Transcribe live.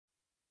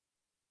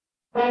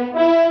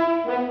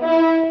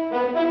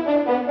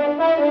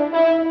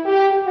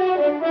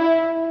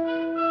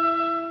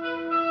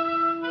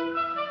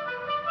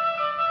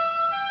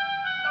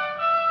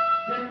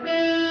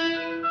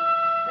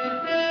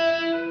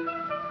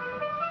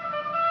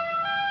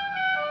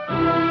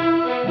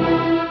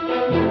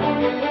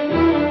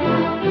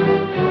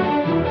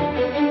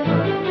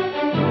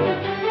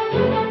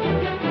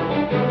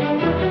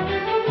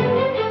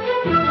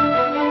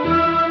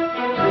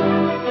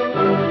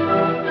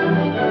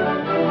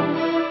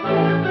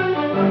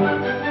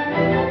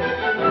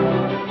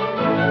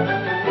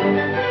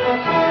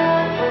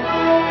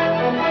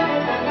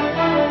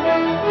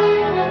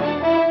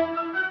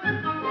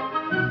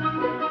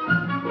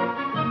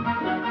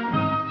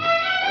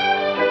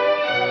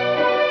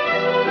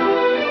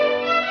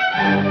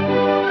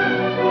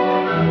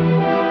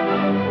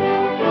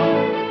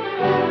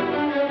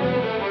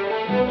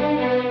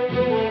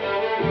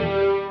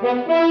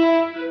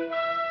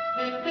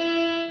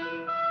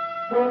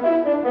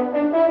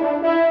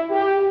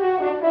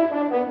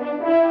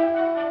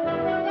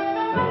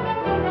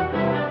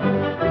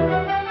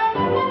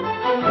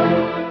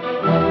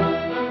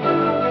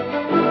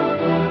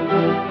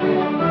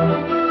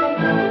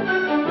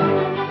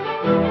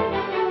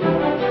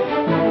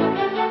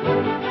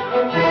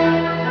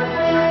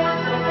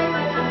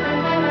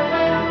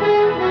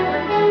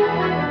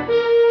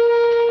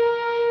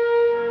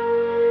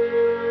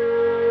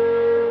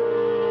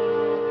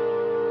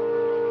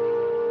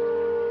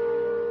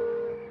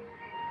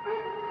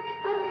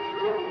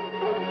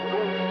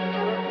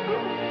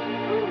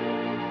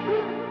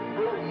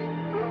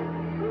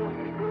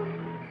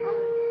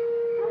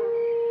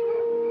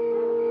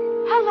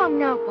How long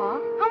now, Pa?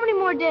 How many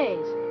more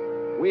days?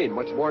 We ain't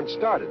much more than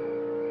started.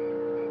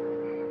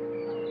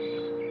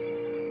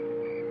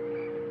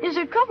 Is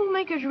there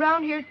troublemakers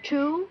around here,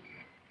 too?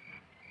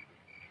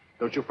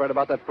 Don't you fret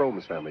about that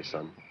Fromes family,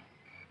 son.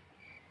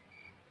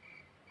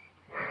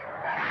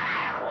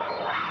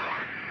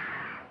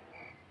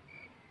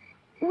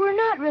 We're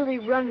not really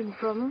running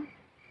from them.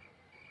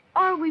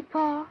 Are we,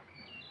 Pa?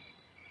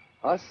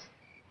 Us?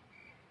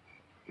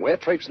 We're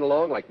traipsing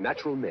along like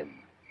natural men.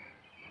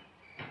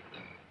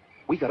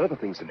 We got other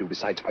things to do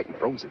besides fighting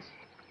Fromeses.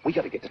 We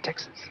got to get to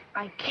Texas.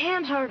 I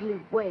can't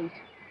hardly wait.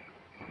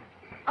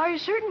 Are you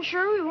certain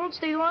sure we won't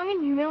stay long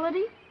in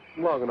humility?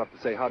 Long enough to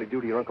say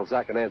howdy-do to your Uncle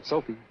Zach and Aunt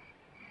Sophie.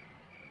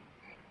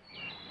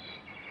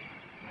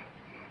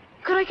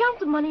 Could I count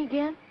the money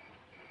again?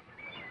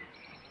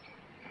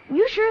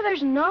 You sure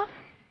there's enough?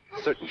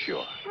 Certain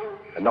sure.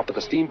 Enough for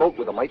the steamboat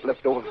with a mite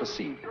left over for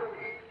seed.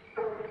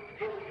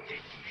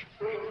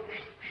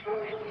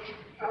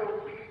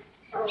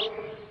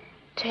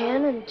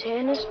 $10 and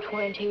 10 is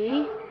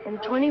 20,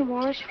 and 20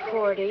 more is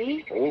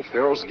 40. Old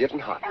Pharaoh's getting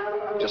hot.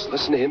 Just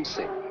listen to him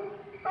sing.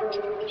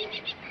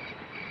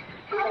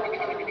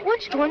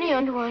 What's 20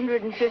 under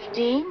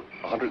 115?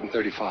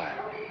 135.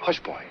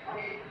 Hush, boy.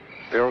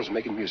 Pharaoh's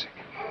making music.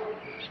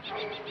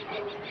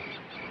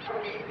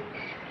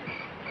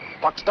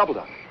 Buck's doubled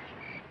up.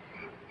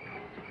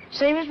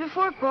 Same as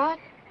before, Pa.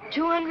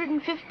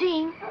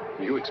 215.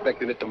 You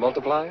expecting it to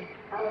multiply?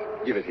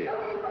 Give it here.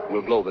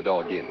 We'll blow the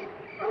dog in.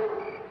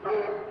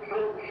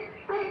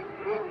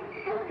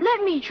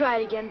 Let me try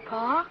it again,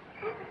 Pa.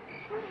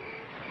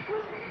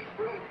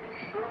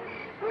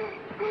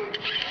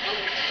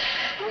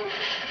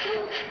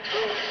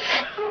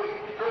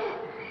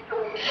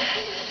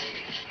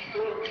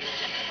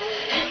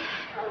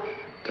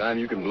 Time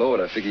you can blow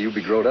it, I figure you'll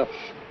be growed up.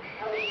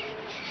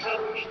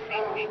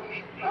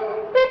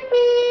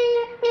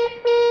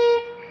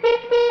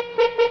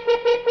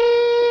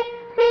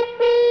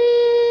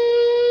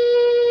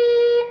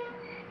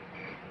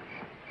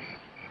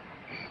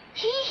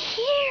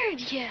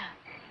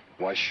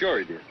 Why, sure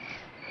he did.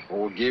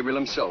 Old Gabriel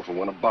himself will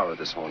want to borrow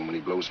this horn when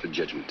he blows for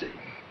Judgment Day.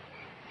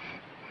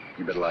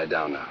 You better lie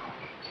down now.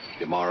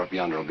 Your ma up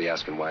yonder will be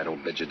asking why I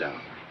don't bed you down.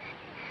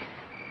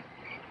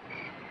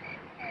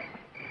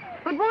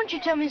 But won't you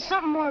tell me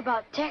something more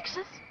about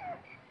Texas?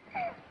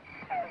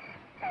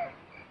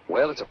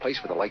 Well, it's a place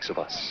for the likes of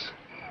us.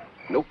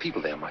 No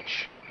people there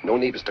much. No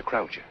neighbors to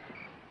crowd you.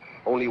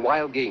 Only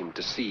wild game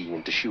to see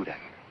and to shoot at.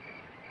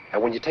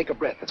 And when you take a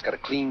breath, it's got a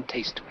clean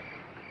taste to it.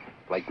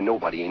 Like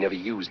nobody ain't ever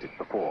used it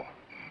before.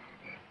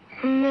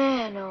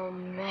 Man, oh,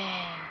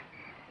 man.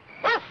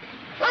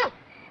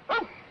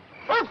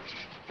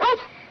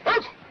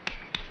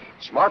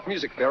 Smart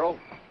music, Pharaoh.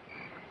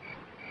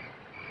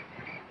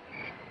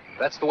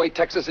 That's the way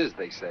Texas is,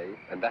 they say,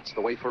 and that's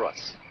the way for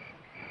us.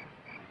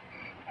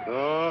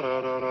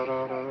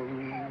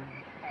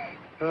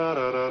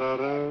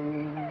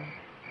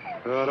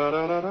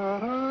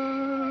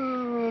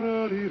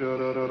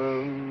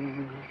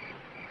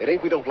 It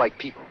ain't we don't like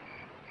people.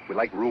 We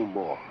like room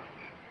more.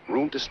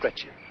 Room to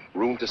stretch you.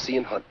 Room to see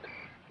and hunt.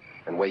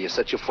 And where you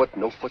set your foot,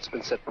 no foot's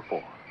been set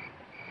before.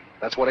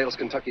 That's what ails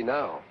Kentucky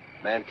now.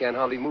 Man can't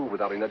hardly move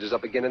without he nudges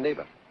up again a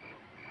neighbor.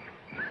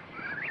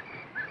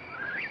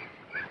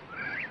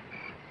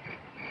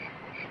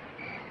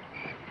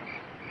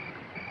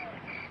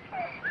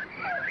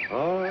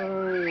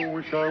 I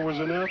wish I was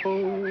an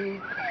apple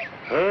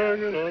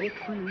hanging on a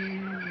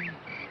tree,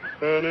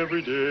 and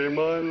every day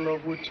my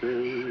love would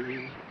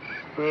take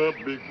a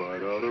big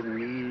bite out of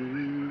me,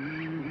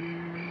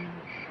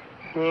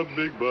 a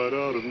big bite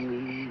out of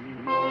me.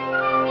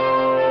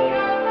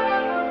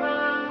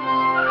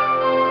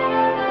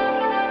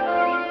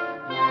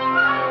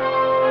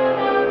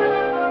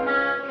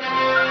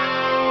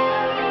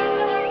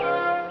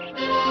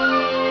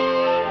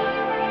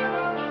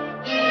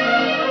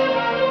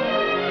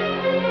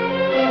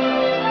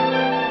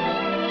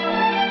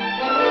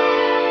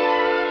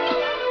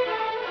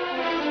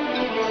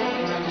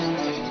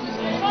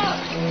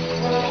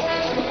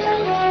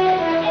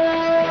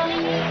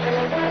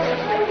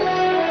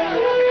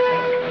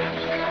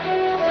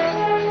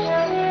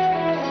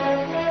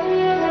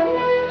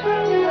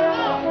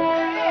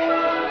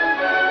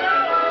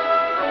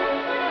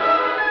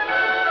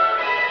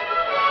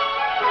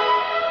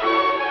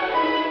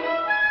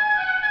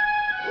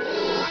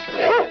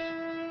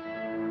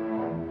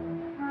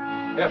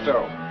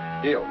 Hefto,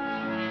 heel.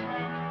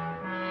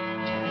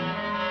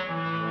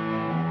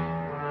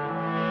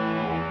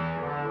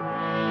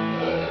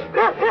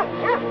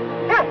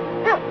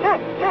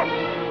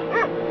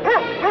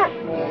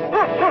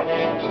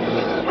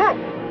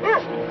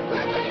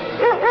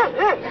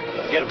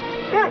 Get him.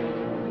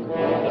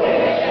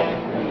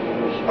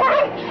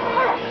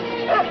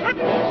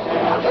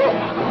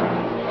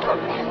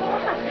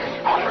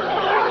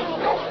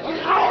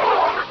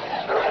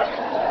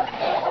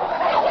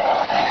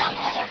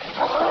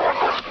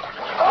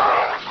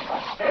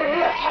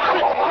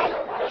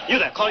 You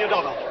there, call your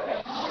dog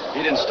off.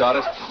 He didn't start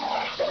it.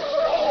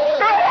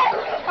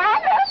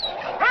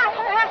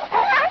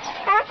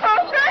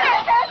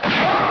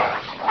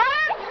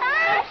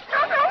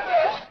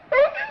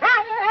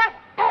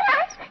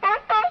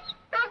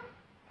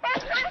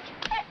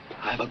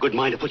 I have a good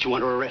mind to put you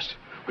under arrest.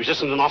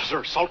 Resisting an officer,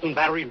 assault and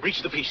battery, and breach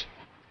of the peace.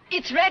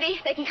 It's ready.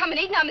 They can come and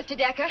eat now, Mr.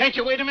 Decker. Can't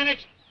you wait a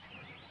minute?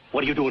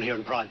 What are you doing here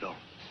in Prideville?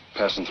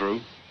 Passing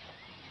through.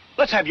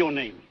 Let's have your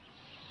name.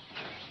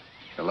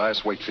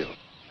 Elias Wakefield.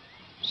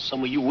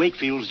 Some of you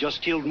Wakefields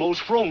just killed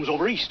most Fromes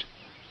over east.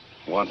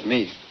 Want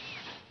me?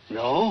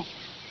 No?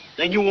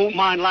 Then you won't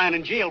mind lying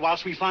in jail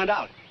whilst we find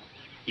out.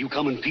 You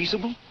coming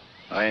peaceable?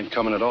 I ain't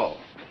coming at all.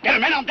 Get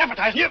him in, I'm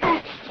deputizing you.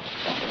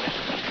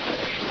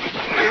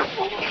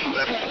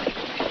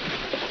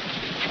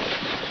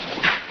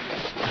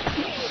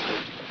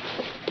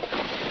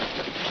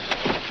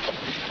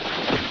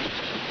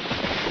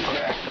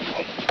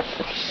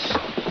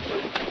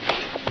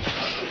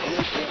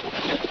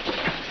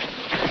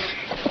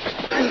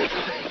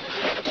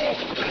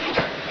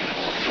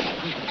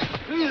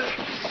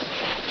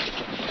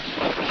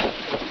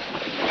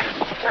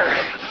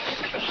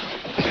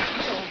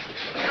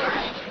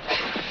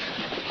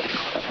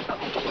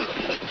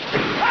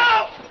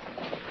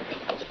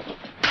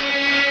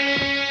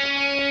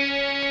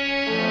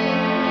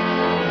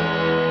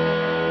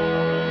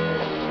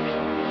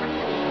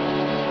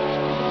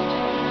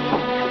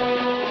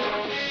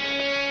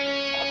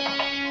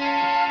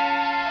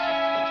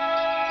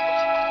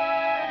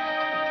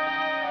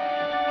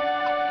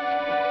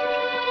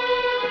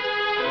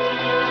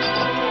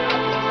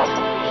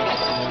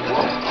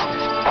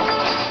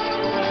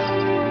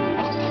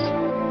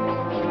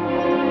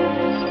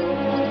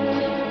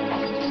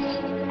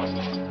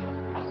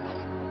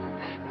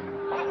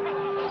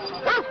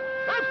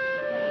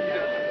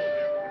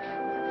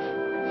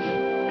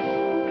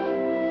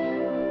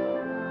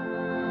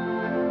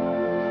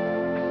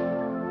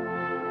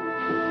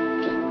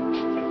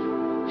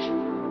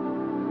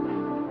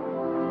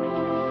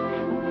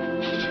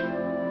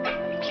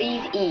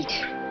 Eat.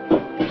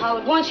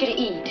 Howard wants you to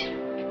eat.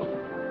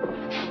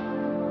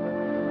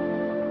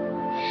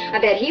 I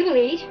bet he will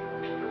eat.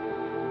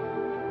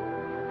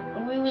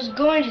 We was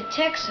going to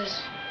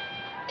Texas.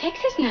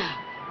 Texas now?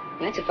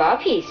 That's a far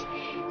piece.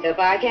 So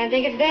far I can't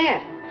think it's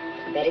there.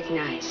 I bet it's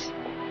nice.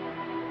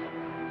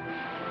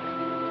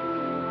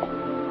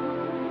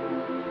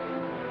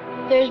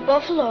 There's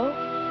buffalo.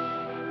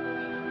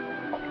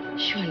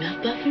 Sure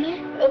enough,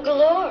 buffalo? A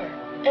galore.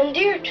 And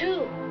deer,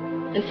 too.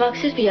 And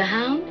foxes for your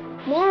hound?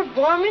 More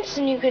varmints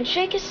than you can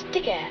shake a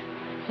stick at.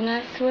 And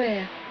I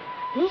swear.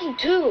 Me,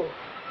 too.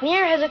 The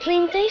air has a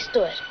clean taste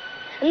to it.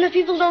 And the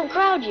people don't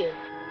crowd you.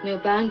 No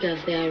barn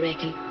girls there, I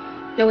reckon.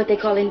 No what they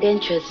call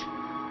indentures.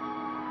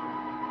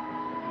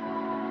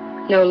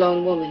 No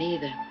lone woman,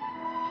 either.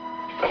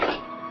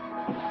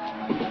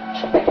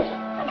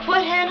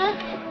 What, Hannah?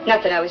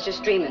 Nothing, I was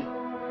just dreaming.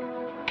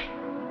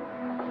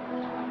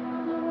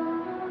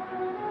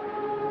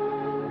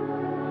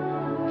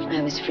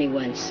 I was free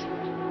once.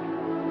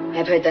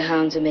 I've heard the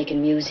hounds are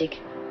making music,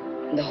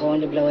 and the horn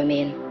to blow him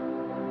in.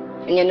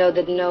 And you know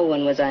that no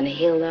one was on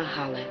hill or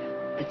holler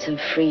but some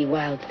free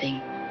wild thing.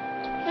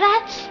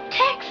 That's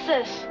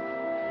Texas.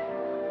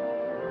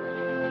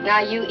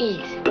 Now you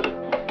eat.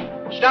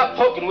 Stop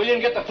poking, will you,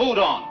 and get the food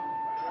on.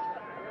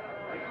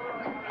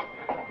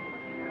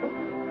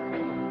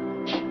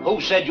 Who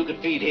said you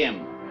could feed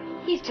him?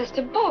 He's just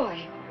a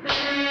boy.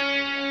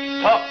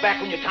 Talk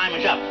back when your time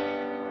is up.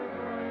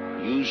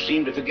 You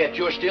seem to forget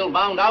you're still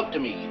bound out to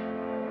me.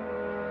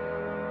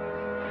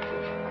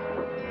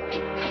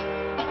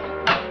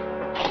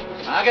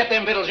 I'll get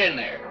them victuals in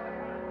there.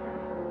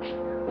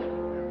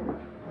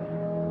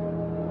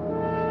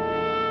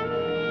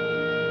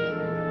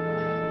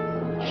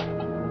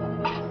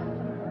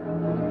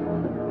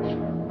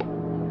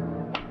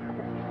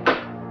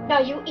 Now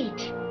you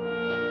eat.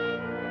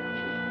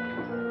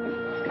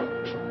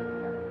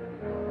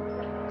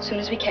 As soon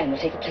as we can, we'll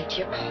take a plate to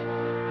your car.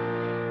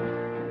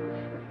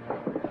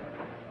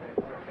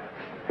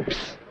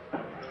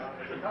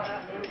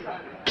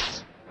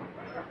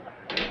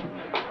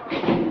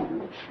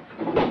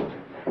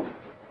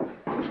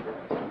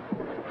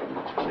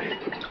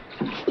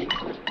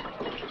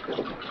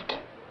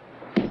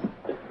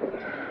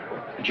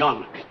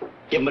 John,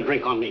 give him a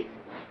drink on me.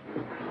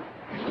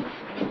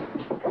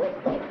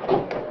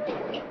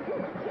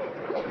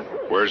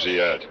 Where's he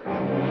at?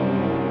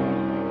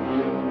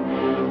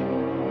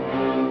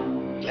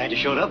 Glad you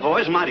showed up,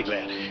 boys. Mighty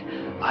glad.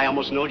 I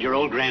almost knowed your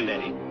old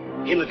granddaddy.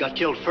 Him that got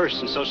killed first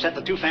and so set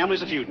the two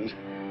families a-feudin'.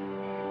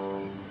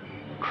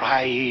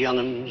 Cry, ye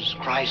young'uns,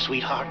 cry,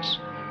 sweethearts,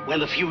 when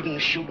the feudin'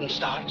 shootin'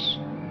 starts.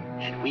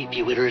 And weep,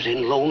 ye widders,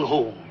 in lone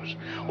homes,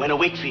 when a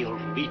Wakefield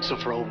beats a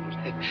throne.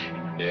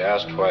 He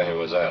asked why he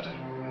was at.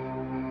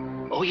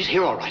 Oh, he's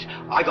here all right.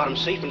 I got him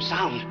safe and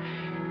sound.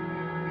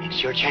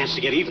 It's your chance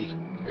to get even.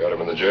 Got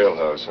him in the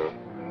jailhouse, huh?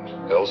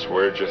 Else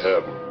where'd you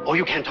have him? Oh,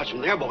 you can't touch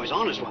him there, boys,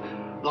 honest.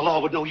 The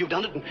law would know you've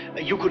done it,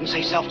 and you couldn't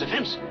say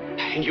self-defense.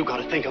 And you got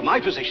to think of my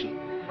position.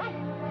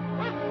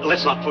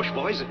 Let's not push,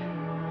 boys.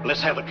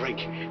 Let's have a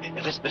drink.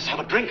 Let's have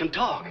a drink and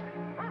talk.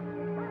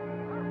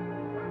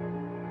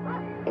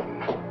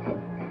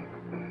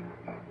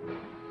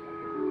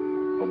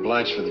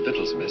 Obliged for the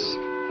victuals, miss,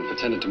 and for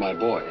tending to my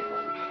boy.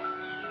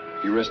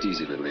 You rest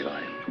easy, little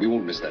Eli. We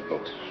won't miss that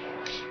boat.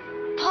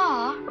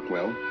 Pa,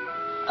 Well?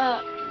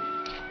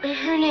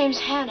 her name's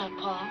Hannah,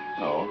 Pa.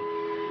 Oh?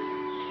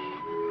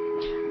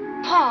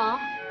 Pa,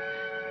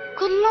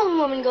 could a lone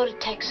woman go to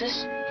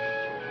Texas?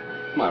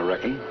 I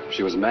reckon.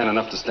 She was man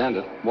enough to stand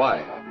it.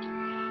 Why?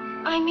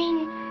 I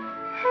mean,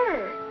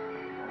 her.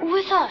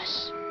 With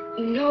us.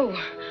 No.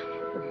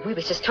 We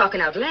was just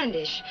talking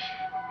outlandish.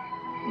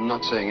 I'm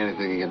not saying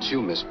anything against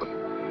you, miss, but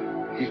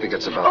he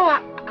forgets about... Oh,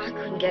 I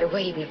couldn't get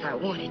away even if I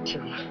wanted to.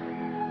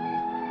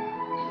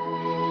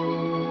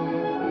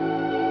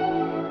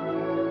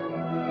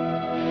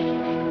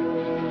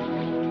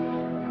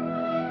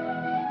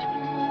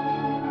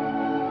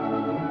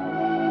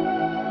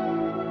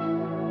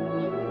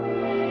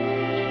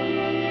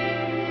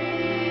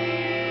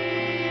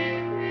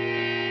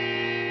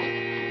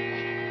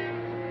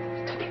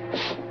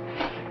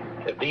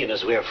 Being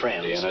as we're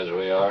friends. Being as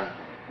we are?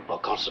 Well,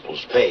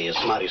 constable's pay is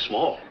mighty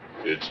small.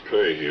 It's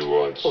pay he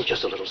wants. Oh,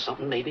 just a little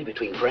something, maybe,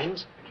 between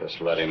friends?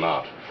 Just let him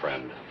out,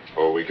 friend.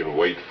 Or we can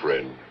wait,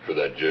 friend, for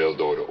that jail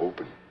door to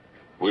open.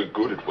 We're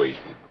good at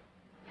waiting.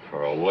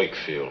 For a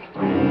Wakefield.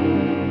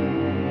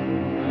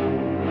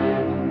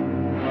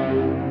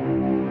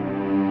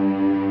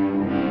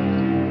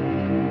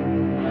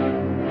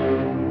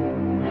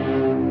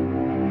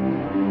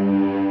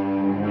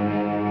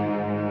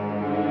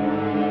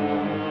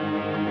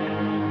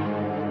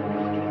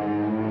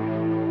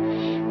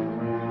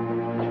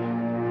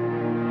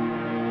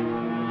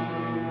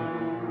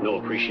 No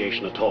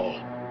appreciation at all.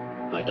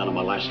 I done him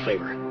my last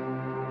favor.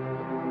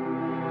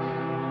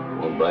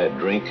 Won't buy a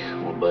drink,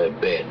 won't buy a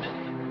bed.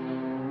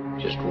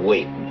 Just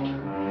waiting.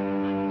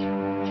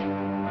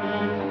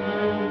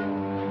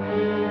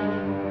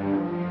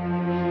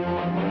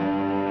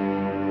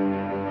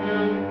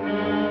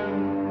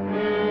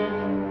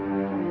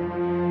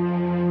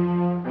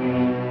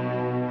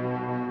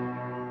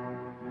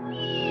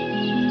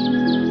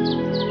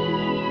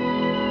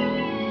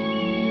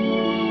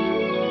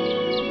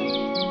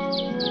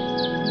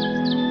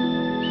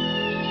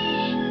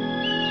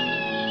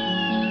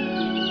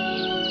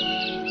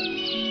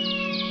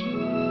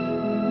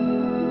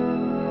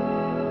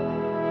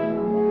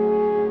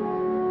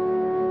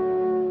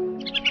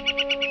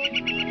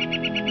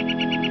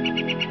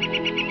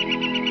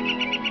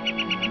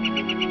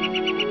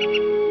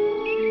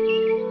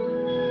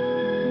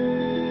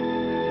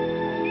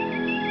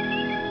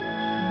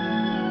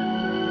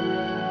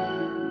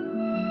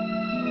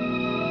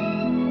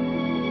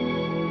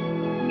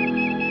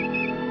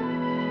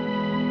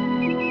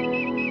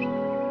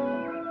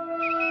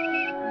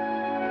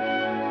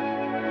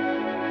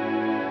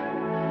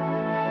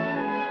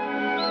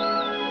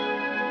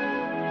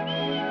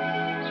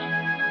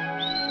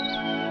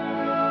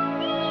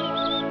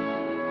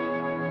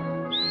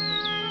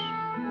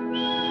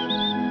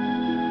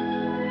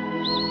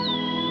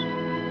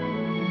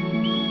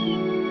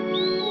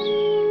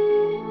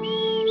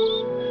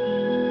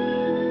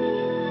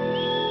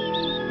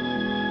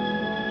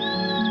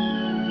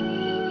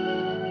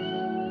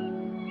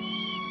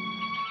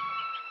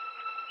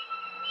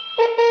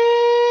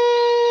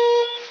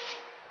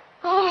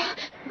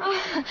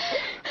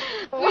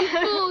 We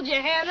fooled you,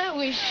 Hannah.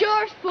 We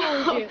sure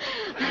fooled you.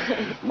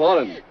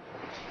 Morning.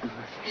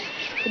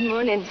 Good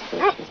morning.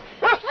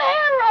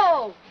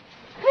 Pharaoh!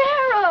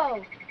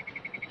 Pharaoh!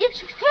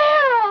 It's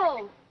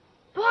Pharaoh!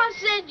 Pa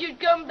said you'd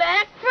come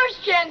back.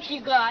 First chance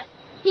you got.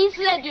 He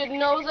said you'd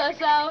nose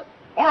us out.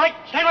 All right,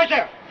 stand right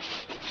there.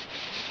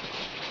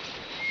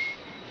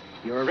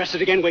 You're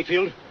arrested again,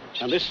 Wakefield.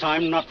 And this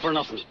time, not for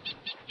nothing.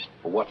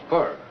 What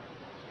for?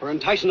 For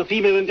enticing a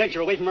female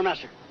indenture away from her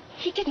master.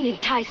 He didn't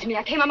entice me.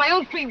 I came on my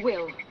own free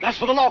will. That's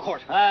for the law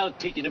court. I'll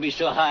teach you to be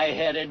so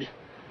high-headed.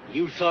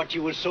 You thought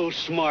you were so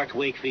smart,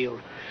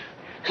 Wakefield.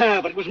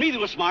 But it was me that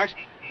was smart.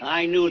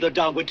 I knew the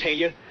dog would tail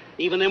you.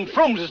 Even them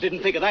Fromeses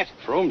didn't think of that.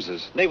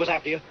 Fromeses? They was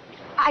after you.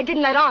 I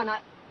didn't let on. I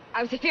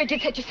was afraid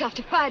you'd set yourself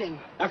to fighting.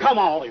 Now, come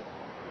on, all of you.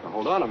 Now,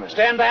 hold on a minute.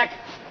 Stand back.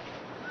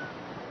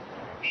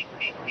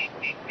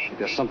 Think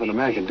there's something a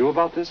man can do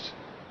about this?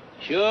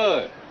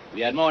 Sure. If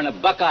you had more than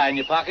a buckeye in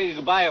your pocket, you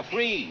could buy her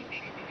free.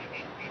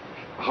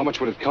 How much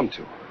would it come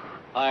to?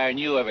 Higher than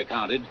you ever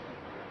counted.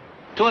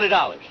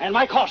 $200. And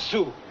my costs,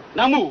 too.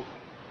 Now move.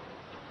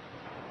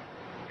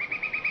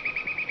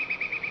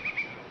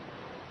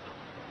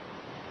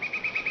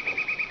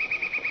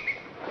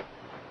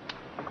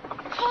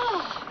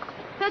 Oh,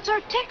 that's our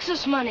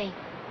Texas money.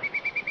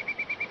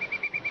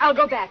 I'll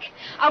go back.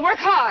 I'll work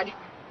hard.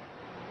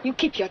 You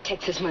keep your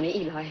Texas money,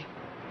 Eli.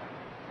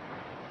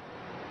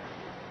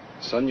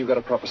 Son, you got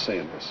a proper say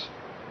in this.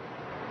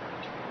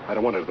 I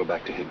don't want her to go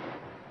back to him.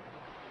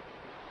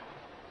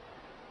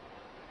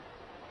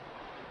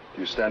 Do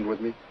you stand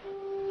with me?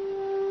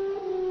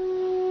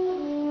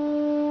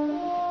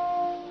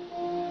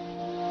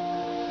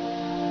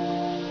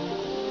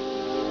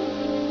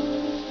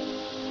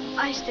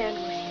 I stand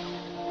with you.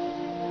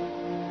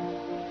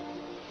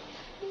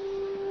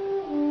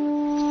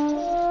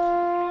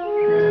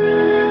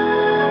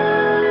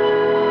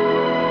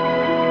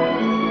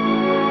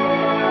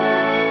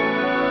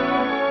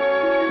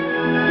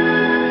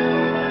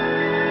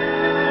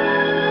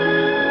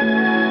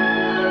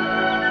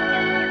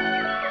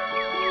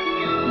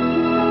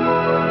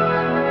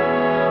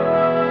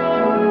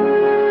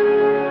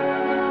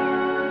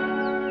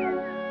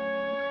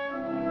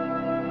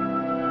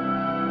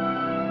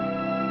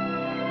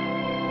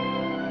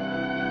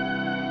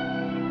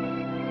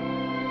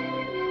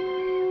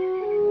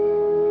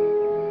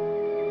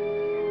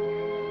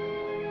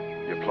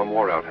 Plumb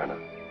wore out, Hannah.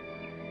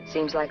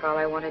 Seems like all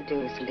I want to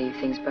do is leave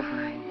things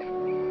behind.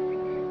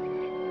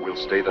 We'll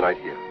stay the night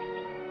here.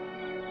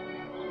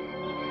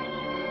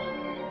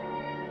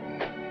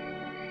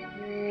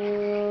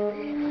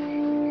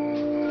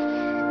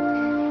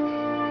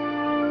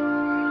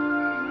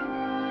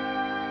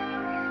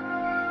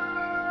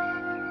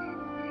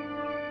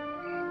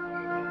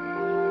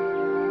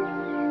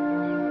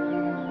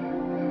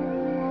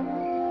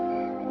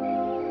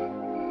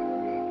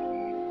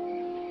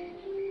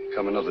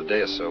 Come another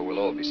day or so, we'll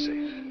all be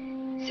safe.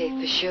 Safe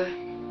for sure?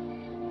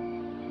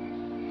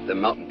 The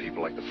mountain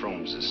people like the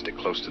Fromeses stick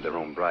close to their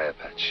own briar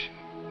patch.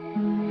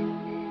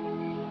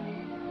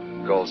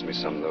 Galls me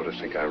some, though, to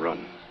think I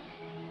run.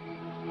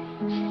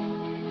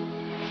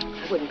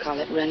 I wouldn't call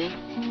it running.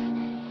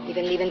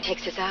 Even leaving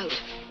Texas out.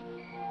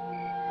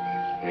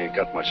 You ain't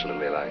got much,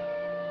 little Eli.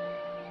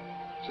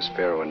 Just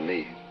Pharaoh and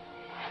me.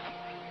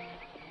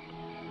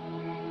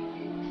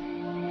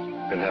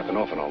 Been happen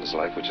often all his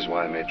life, which is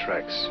why I made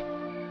tracks.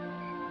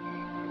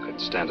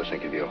 Couldn't stand to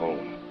think of you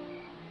home.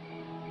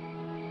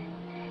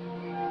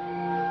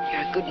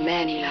 You're a good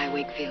man, Eli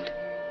Wakefield.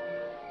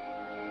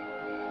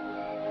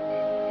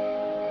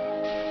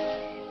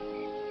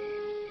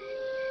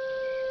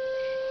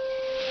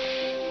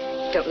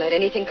 Don't let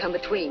anything come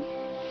between.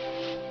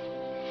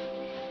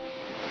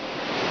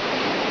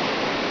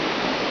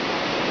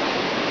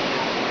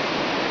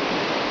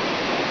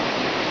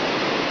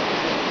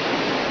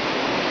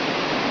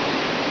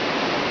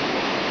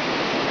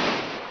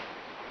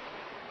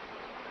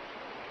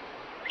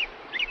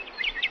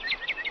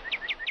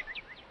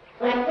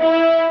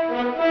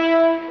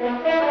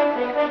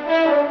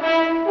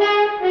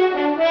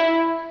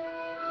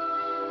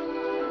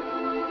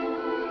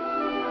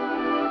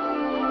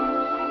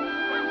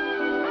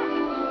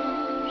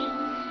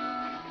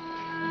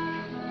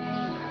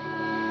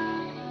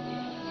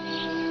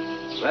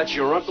 That's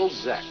your Uncle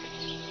Zach.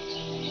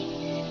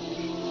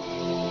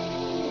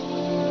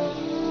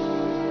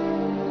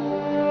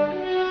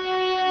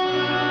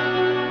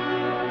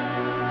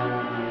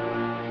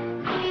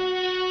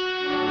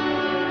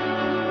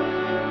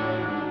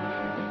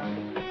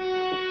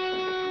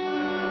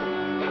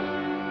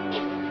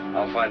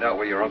 I'll find out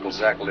where your Uncle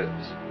Zach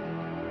lives.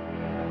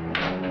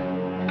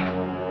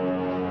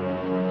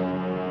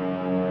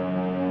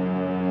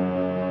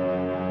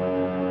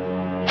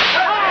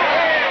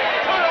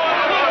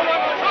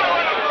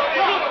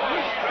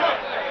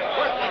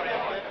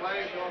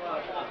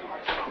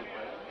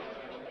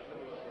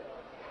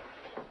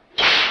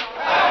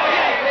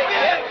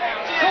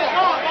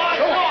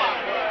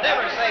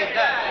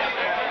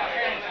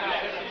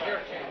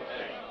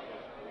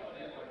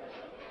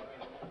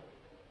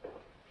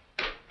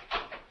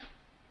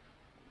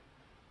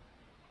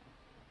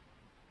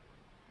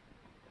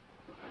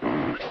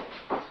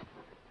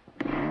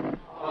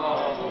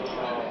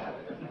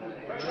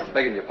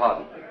 Begging your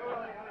pardon.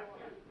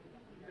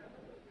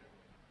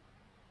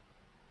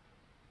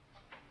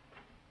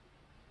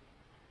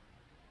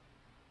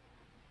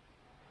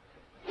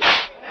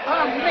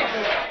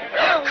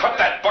 Cut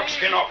that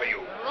buckskin off of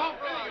you.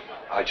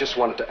 I just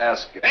wanted to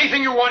ask...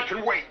 Anything you want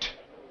can wait.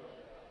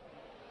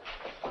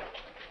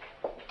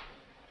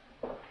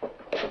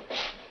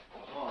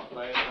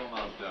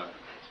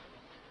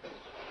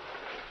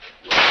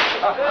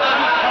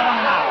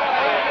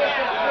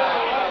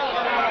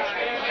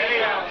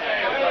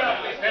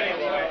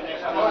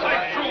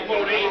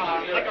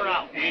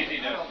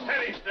 Easy now.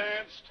 Steady,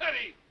 Stan,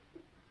 steady.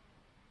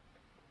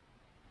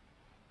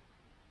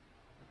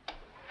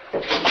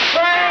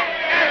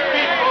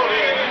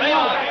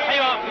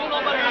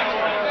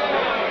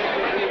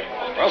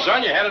 Well,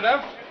 son, you had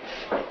enough?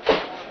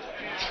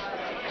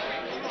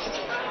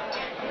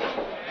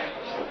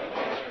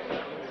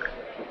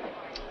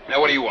 Now,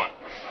 what do you want?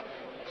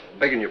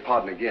 Begging your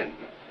pardon again,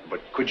 but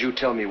could you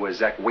tell me where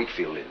Zach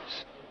Wakefield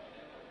is?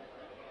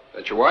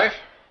 That your wife?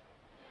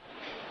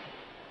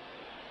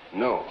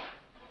 No.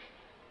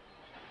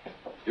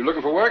 You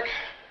looking for work?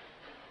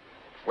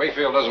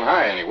 Wakefield doesn't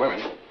hire any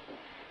women.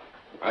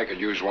 I could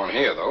use one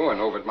here, though, and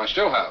over at my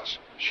still house.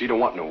 She don't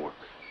want no work.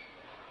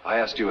 I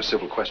asked you a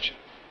civil question.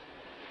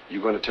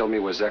 You going to tell me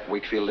where Zach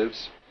Wakefield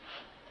lives?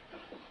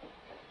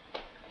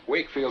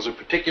 Wakefield's a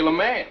particular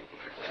man.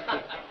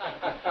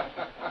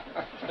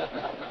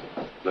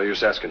 No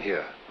use asking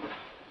here.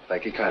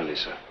 Thank you kindly,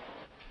 sir.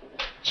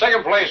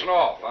 Second place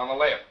north, on the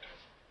left.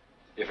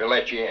 If he'll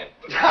let you in.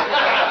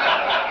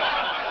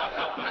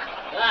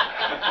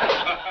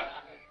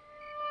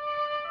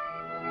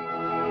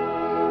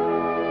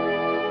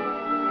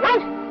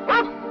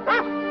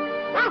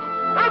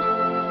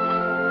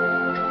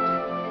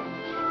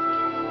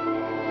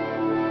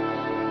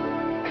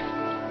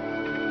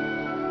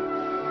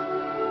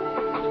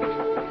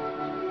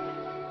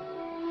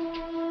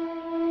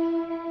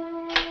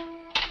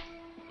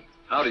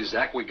 Howdy,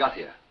 Zach. We got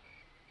here.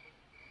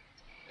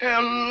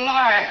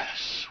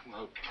 Elias!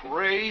 Well,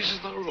 praise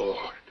the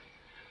Lord.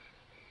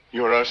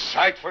 You're a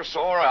sight for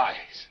sore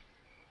eyes.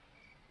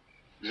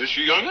 Is this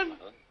your young'un?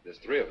 There's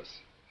three of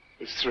us.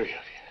 There's three of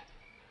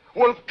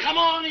you. Well, come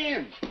on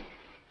in.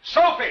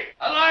 Sophie!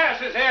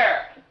 Elias is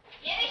here!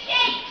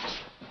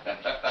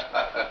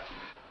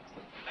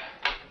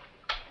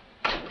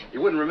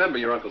 You wouldn't remember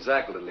your Uncle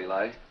Zach, little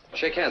Eli.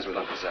 Shake hands with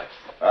Uncle Zach.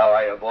 How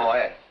are you,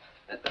 boy?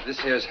 This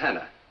here's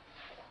Hannah.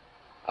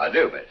 I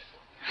do, miss.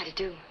 How do you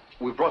do?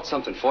 We brought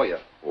something for you.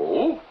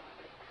 Oh?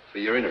 For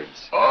your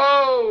innards.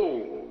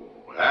 Oh,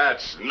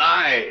 that's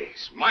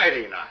nice.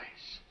 Mighty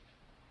nice.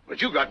 But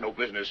you got no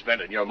business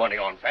spending your money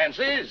on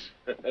fancies.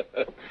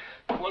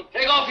 Well,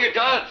 take off your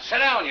duds. Sit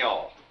down,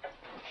 y'all.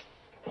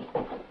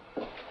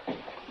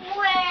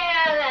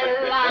 Well,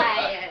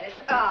 Elias.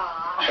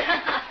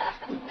 Aw.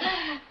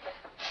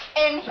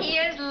 And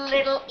here's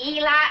little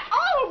Eli,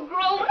 all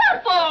grown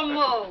up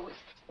almost.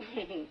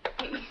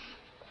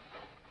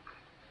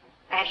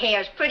 That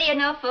hair's pretty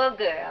enough for a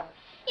girl.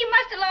 You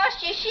must have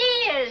lost your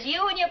shears,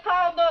 you and your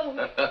pa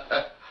both.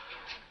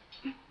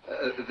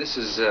 This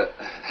is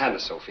Hannah,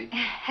 Sophie.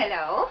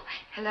 Hello.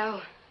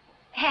 Hello.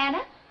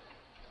 Hannah?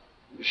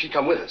 She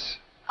come with us.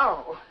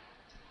 Oh,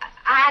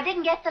 I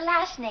didn't get the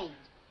last name.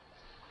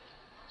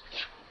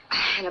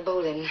 Hannah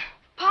Bolin.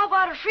 Pa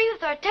bought her free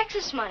with our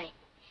Texas money.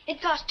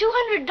 It cost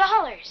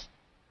 $200.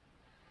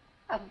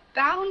 A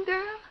bound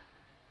girl?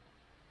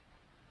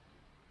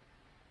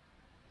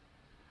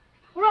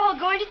 We're all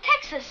going to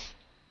Texas.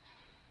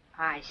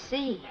 I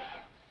see.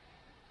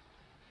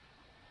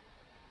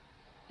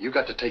 You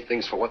got to take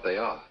things for what they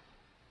are.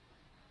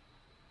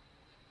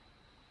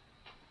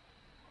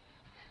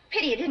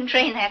 Pity you didn't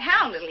train that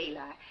hound, little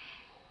Eli.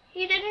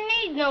 He didn't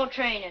need no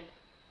training.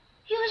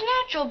 He was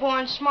natural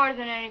born smarter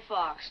than any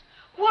fox.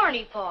 Warn't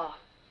he, Pa?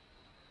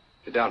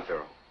 Get down,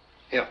 Pharaoh.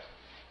 Here.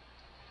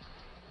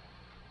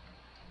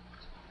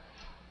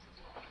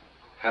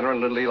 Hannah and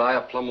little Eli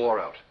are plumb wore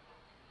out.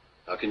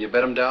 Now, can you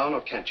bed them down,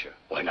 or can't you?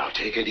 Why, now,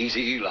 take it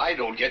easy, Eli.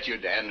 Don't get your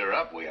dander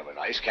up. We have a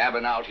nice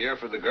cabin out here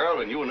for the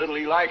girl, and you and little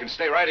Eli can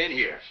stay right in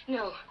here.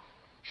 No.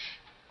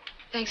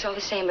 Thanks all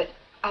the same, but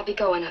I'll be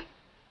going.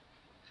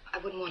 I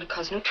wouldn't want to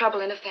cause no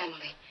trouble in the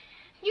family.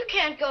 You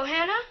can't go,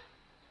 Hannah.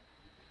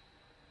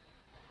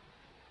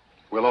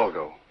 We'll all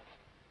go.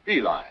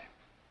 Eli,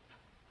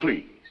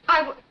 please.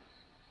 I'll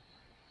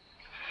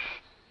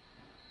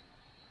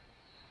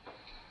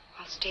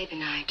stay the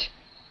night.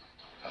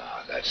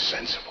 Ah, that's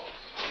sensible.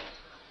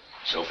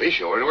 Sophie,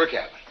 show her to her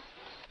cabin.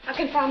 I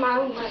can find my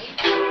own way.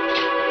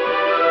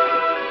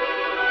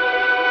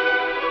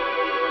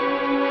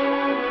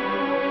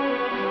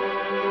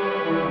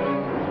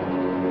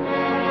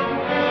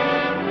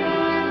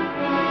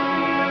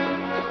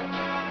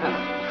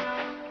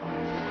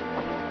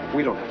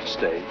 We don't have to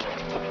stay.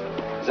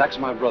 Zach's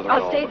my brother.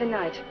 I'll stay the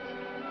night,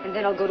 and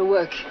then I'll go to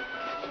work.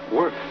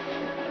 Work?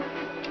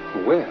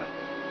 Where?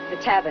 The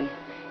tavern.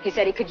 He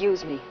said he could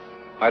use me.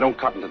 I don't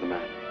cotton to the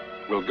man.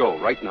 We'll go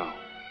right now.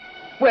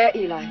 Where,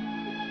 Eli?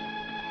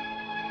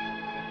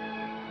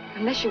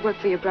 Unless you work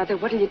for your brother,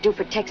 what'll you do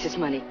for Texas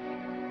money?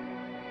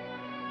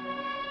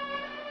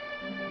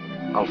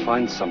 I'll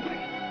find something.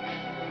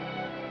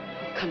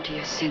 Come to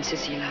your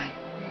senses, Eli.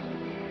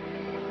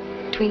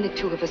 Between the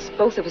two of us,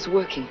 both of us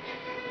working,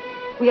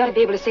 we ought to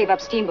be able to save up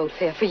steamboat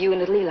fare for you and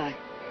little Eli.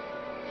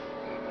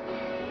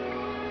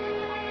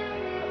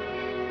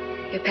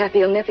 Your pappy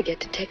will never get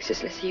to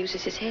Texas unless he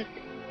uses his head.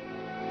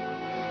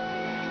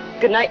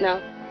 Good night now.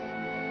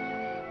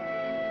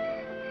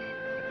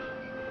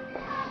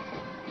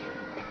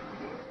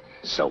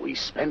 So he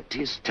spent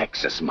his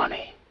Texas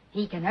money.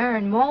 He can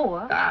earn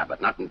more. Ah,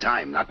 but not in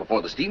time, not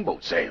before the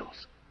steamboat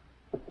sails.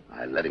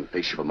 I'll let him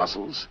fish for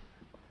mussels.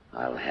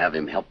 I'll have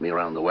him help me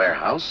around the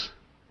warehouse.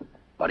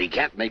 But he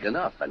can't make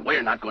enough, and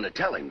we're not going to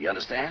tell him, you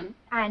understand?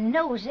 I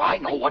know that. I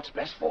know what's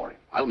best for him.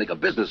 I'll make a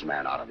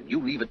businessman out of him.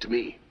 You leave it to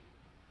me.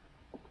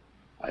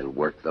 I'll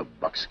work the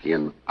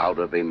buckskin out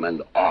of him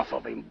and off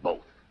of him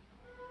both.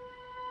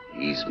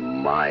 He's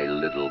my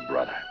little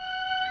brother.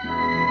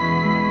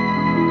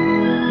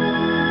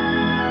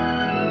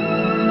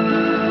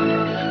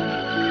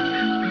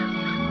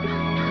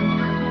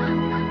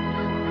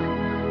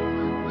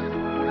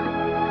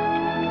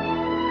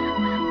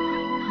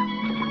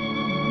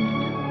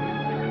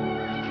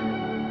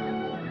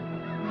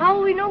 How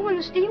will we know when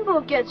the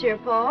steamboat gets here,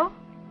 Pa?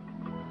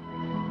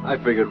 I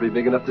figured it'd be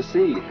big enough to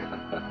see.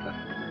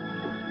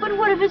 But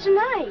what if it's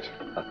night?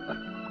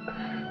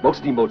 Most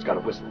steamboats got a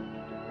whistle.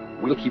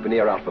 We'll keep an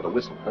ear out for the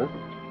whistle, huh?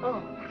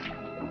 Oh.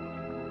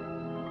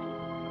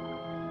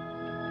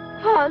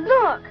 Pa,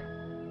 look!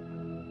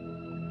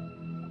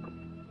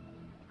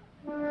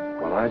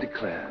 Well, I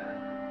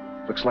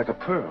declare. Looks like a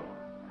pearl.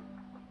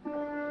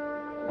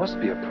 Must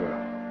be a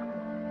pearl.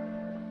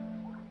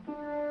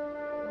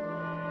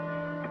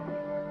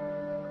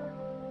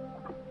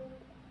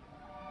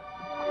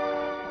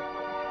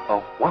 A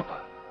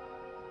whopper.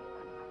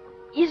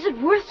 Is it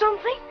worth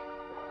something?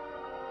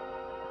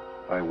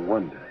 I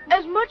wonder.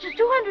 As much as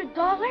 $200?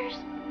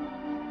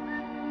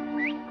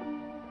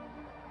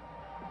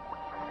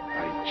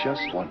 I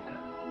just wonder.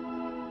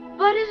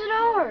 But is it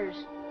ours?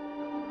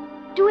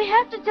 Do we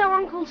have to tell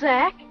Uncle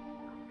Zach?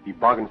 He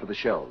bargained for the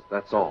shells,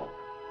 that's all.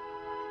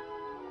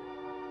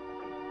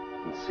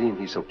 And seeing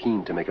he's so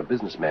keen to make a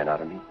businessman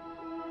out of me.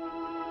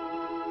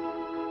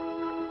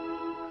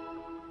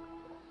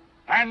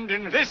 And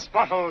in this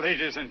bottle,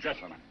 ladies and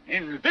gentlemen,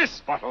 in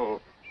this bottle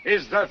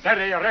is the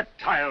very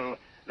reptile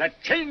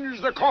that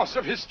changed the course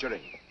of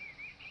history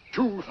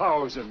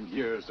 2,000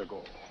 years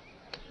ago.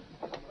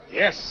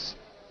 Yes,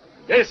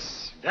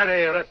 this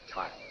very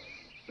reptile,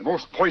 the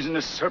most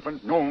poisonous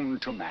serpent known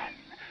to man.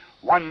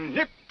 One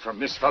nip from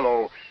this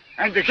fellow,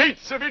 and the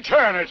gates of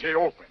eternity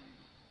open.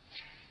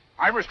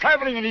 I was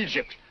traveling in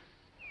Egypt.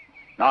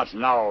 Not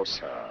now,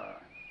 sir.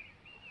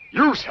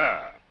 You,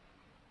 sir.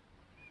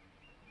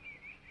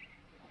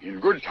 In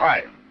good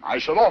time, I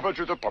shall offer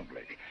to the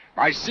public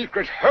my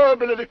secret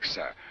herbal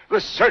elixir,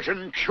 the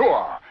certain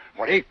cure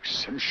for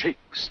aches and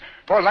shakes,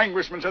 for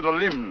languishment of the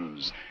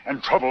limbs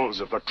and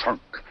troubles of the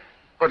trunk.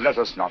 But let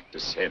us not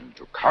descend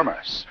to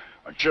commerce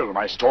until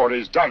my story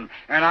is done,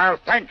 and I'll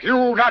thank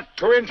you not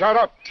to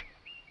interrupt.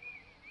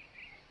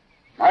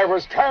 I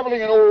was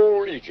traveling in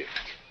old Egypt,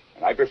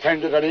 and I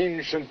befriended an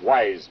ancient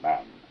wise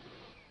man,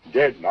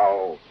 dead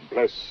now,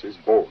 bless his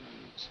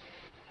bones.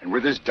 And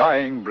with his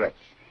dying breath,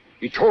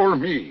 he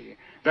told me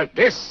that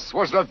this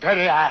was the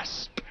very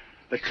asp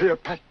that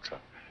Cleopatra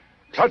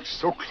clutched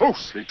so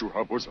closely to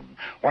her bosom.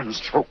 One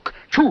stroke,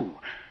 two,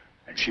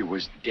 and she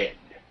was dead.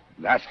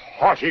 That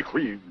haughty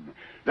queen,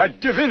 that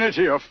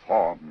divinity of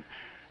form,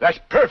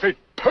 that perfect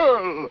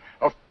pearl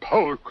of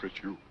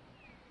pulchritude.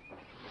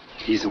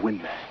 He's a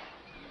windman,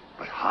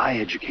 but high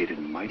educated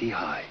and mighty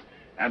high.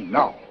 And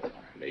now,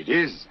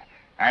 ladies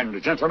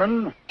and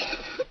gentlemen,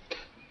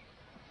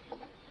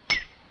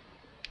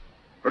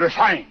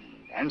 refined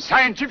and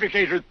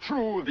scientificated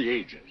through the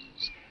ages,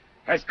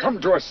 has come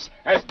to us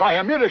as by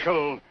a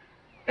miracle,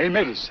 a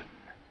medicine,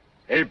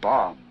 a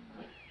balm,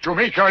 to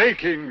make your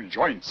aching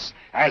joints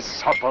as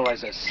supple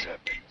as a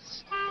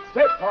serpent's.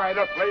 Step right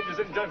up, ladies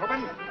and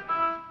gentlemen.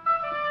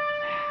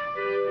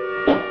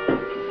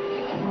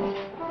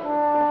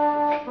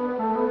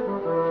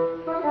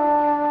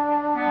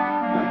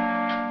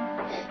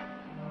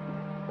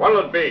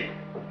 What'll it be?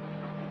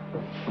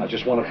 I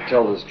just wanted to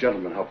tell this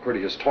gentleman how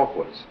pretty his talk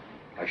was.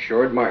 I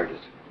sure admired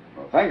it.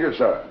 Well, thank you,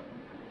 sir.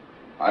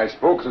 I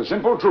spoke the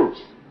simple truth.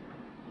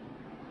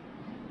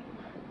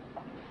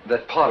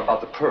 That part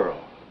about the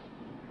pearl.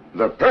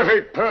 The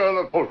perfect pearl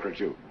of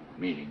pulchritude,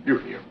 meaning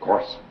beauty, of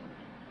course.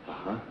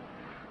 Uh-huh.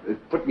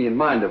 It put me in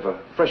mind of a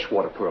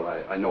freshwater pearl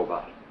I know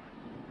about.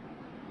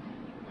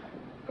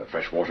 A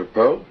freshwater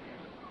pearl?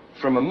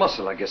 From a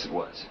mussel, I guess it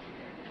was.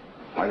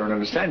 I don't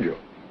understand you.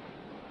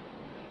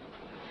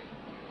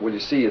 Well, you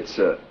see, it's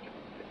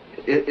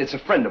a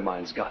friend of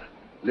mine's got it.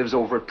 Lives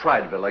over at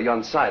Prideville, or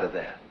yon side of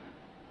there.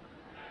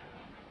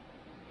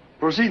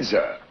 Proceed,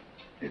 sir.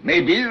 It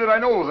may be that I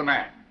know the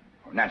man.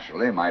 For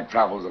naturally, my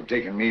travels have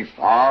taken me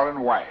far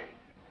and wide.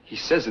 He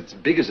says it's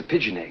big as a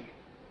pigeon egg,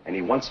 and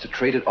he wants to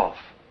trade it off.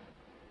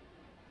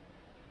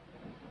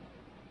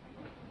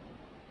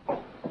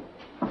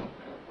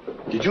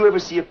 Did you ever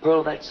see a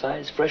pearl that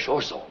size, fresh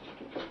or salt?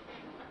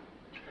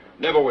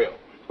 Never will.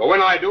 But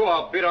when I do,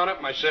 I'll bid on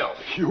it myself.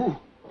 You?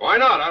 Why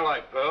not? I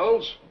like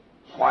pearls.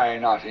 Why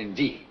not,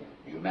 indeed?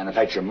 You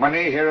manufacture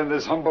money here in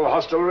this humble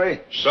hostelry?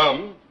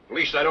 Some. At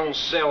least I don't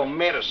sell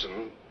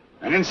medicine.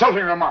 An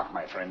insulting remark,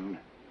 my friend.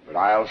 But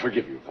I'll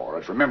forgive you for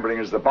it, remembering,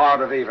 as the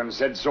Bard of Avon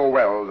said so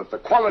well, that the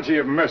quality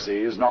of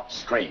mercy is not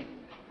strained.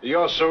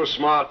 You're so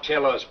smart,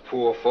 tell us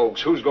poor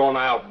folks who's going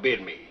to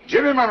outbid me.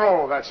 Jimmy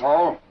Monroe, that's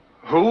all.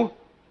 Who?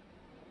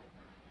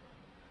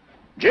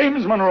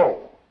 James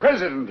Monroe,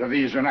 President of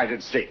these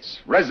United States,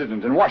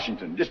 resident in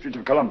Washington, District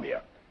of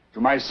Columbia.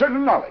 To my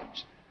certain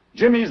knowledge,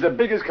 Jimmy's the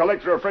biggest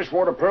collector of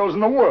freshwater pearls in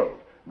the world,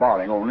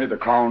 barring only the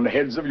crowned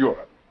heads of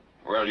Europe.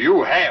 Well,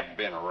 you have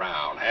been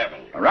around,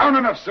 haven't you? Around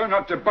enough, sir,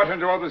 not to butt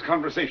into others'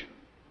 conversation.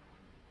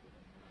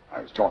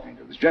 I was talking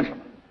to this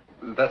gentleman.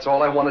 That's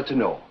all I wanted to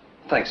know.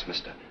 Thanks,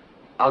 mister.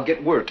 I'll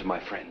get word to my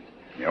friend.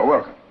 You're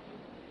welcome.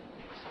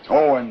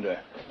 Oh, and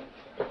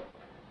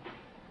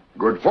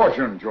good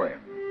fortune to him.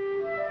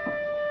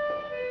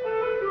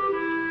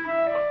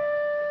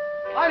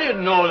 I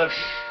didn't know that.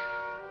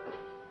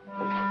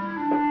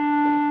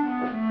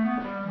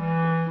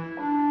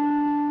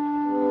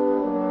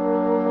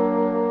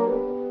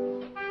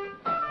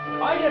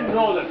 I didn't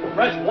know that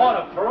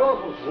freshwater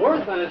pearls was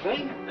worth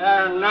anything.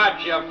 They're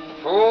not, you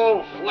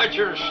fool.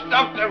 Fletcher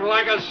stuffed them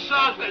like a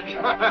sausage.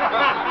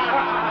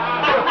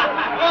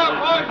 Oh,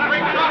 boys,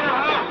 bring it up.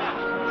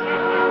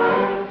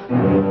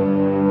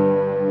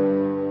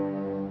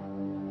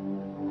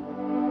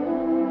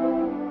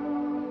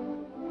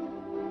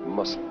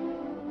 Muscle.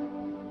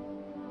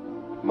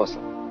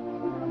 Muscle.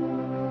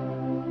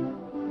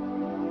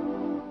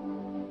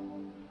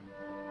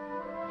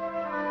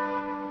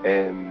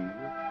 M-U-C.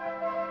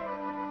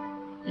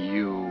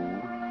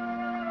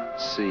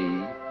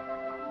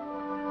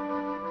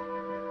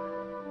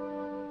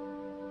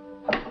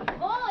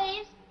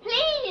 Boys,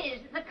 please,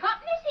 the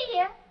company's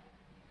here.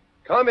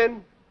 Come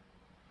in.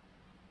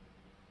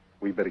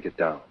 We better get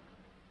down.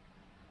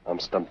 I'm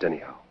stumped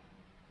anyhow.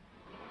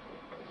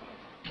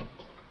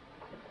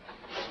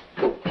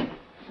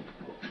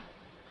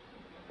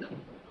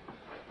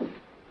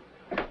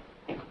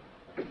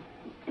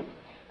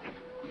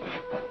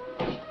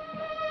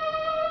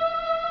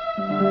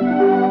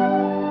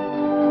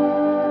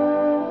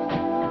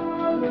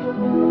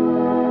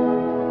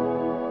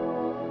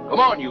 Come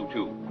on, you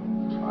two.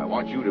 I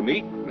want you to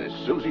meet Miss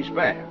Susie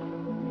Spann.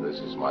 This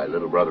is my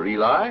little brother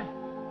Eli.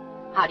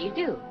 How do you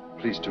do?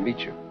 Pleased to meet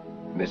you,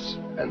 Miss.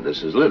 And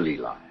this is little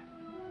Eli.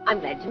 I'm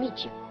glad to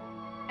meet you.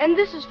 And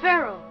this is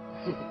Pharaoh.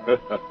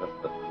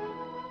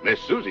 Miss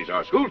Susie's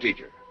our school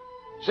teacher.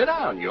 Sit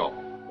down, yo.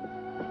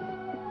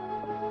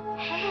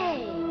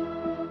 Hey.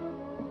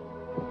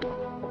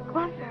 Come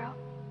on, Pharaoh.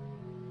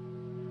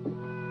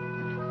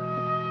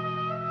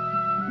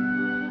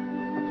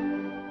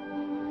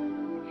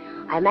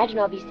 I imagine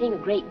I'll be seeing a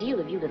great deal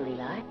of you, little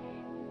Eli.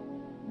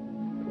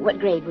 What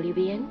grade will you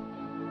be in?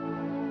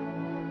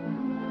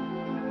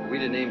 We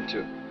didn't aim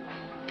to.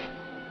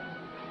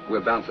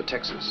 We're bound for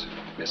Texas,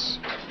 miss.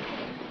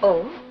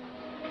 Oh?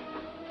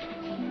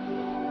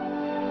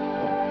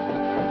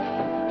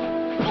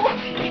 Oh,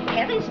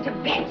 heavens to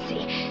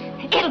Betsy.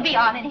 It'll be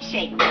on any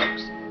shake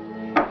ropes.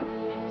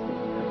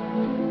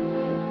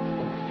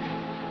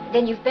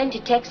 Then you've been to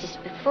Texas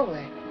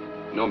before.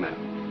 No,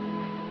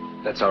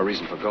 ma'am. That's our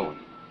reason for going.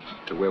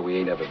 To where we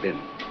ain't ever been.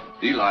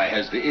 Eli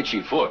has the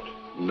itchy foot.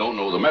 Don't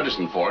know the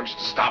medicine for it.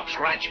 Stop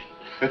scratching.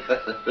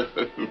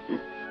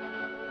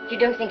 You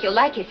don't think you'll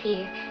like it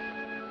here?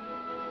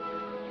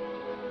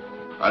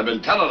 I've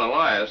been telling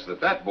Elias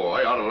that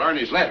boy ought to learn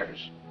his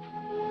letters.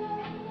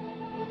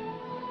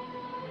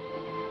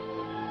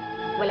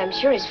 Well, I'm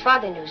sure his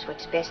father knows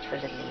what's best for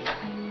little Eli.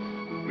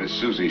 Miss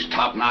Susie's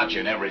top-notch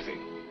in everything.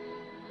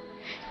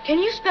 Can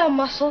you spell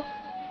muscle?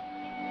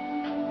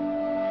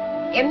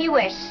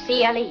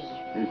 M-U-S-C-L-E.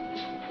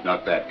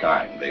 Not that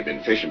kind. They've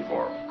been fishing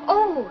for him.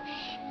 Oh,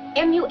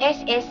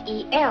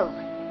 M-U-S-S-E-L.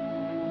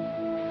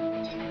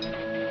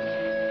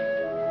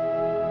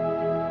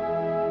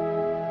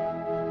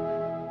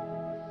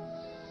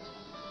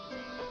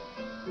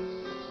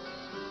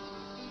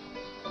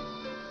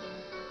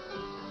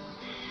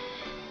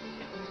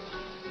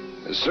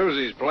 Miss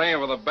Susie's playing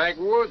for the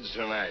backwoods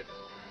tonight.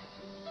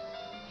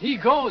 He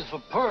goes for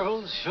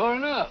pearls, sure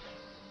enough.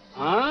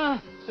 Huh?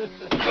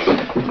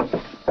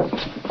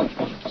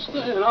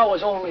 Saying I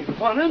was only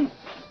funning.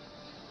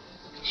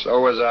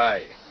 So was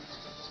I.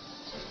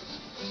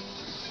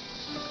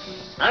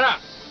 Anna!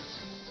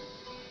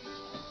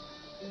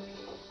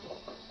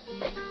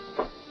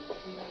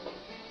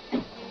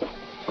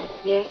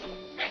 Yes?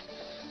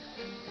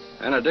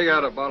 Anna, dig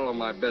out a bottle of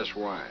my best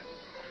wine.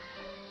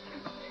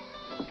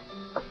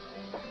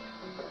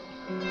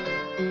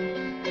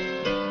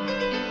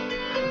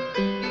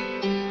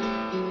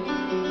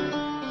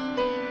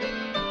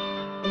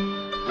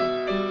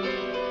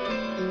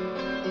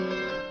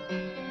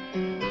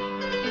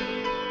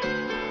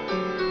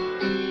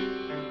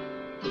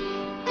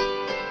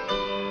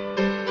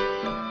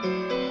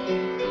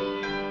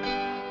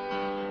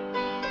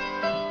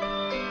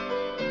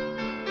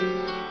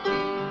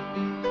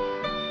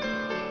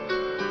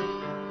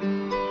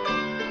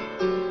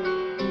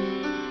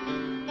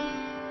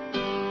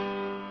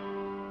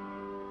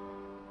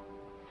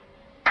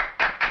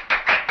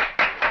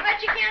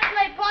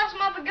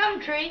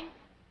 tree?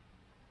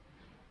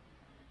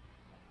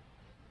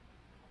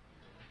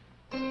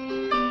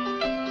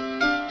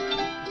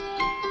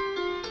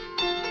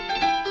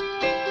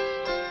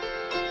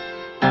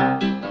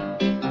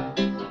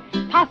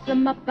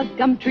 Possum up a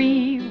gum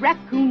tree,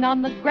 raccoon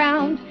on the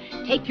ground.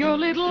 Take your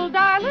little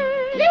darling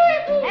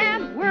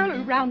and whirl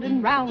around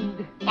and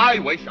round. I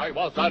wish I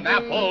was an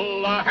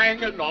apple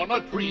hanging on a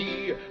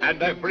tree,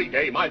 and every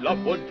day my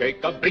love would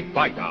take a big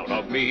bite out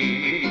of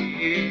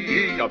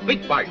me. A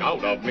big bite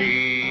out of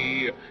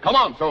me. Come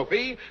on,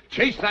 Sophie.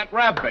 Chase that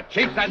rabbit,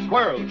 chase that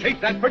squirrel, chase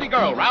that pretty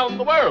girl round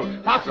the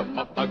world. Possum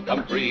up a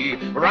gum tree,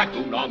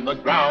 raccoon on the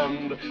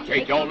ground.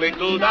 Take your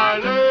little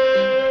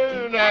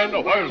darling and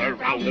whirl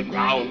around and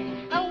round.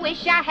 I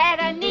wish I had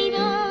a needle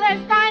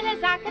as fine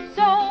as I could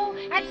sew,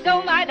 and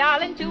sew my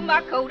darling to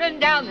my coat, and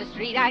down the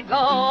street I'd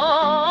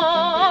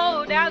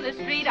go, down the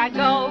street I'd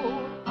go.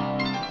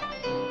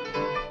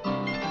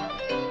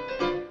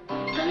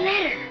 The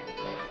letter.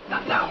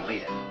 Not now,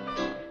 later.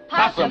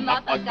 Possum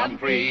up a gum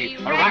tree,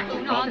 a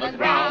raccoon on the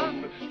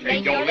ground.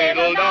 Take your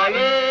little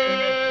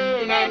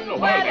darling and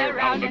whirl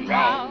around and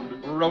round.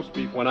 Roast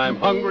beef when I'm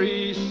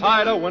hungry,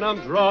 cider when I'm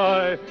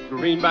dry,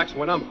 greenbacks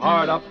when I'm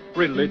hard up,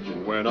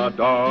 religion when I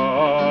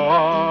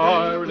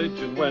die,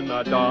 religion when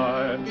I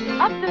die.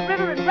 Up the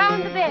river and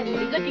round the bend.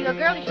 Be good to your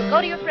girl, you should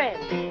go to your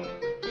friends.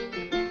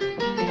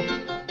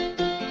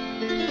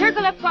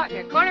 Circle up,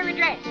 partner, corner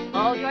address.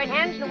 All join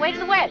hands the way to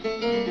the west.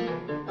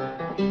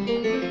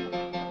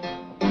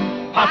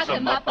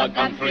 Possum up a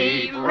gum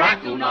tree,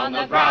 raccoon on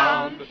the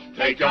ground.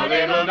 Take your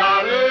little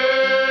darling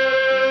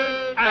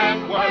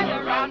and whirl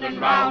around and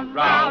round,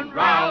 round,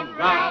 round,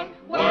 round.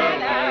 Whirl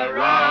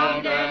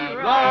around and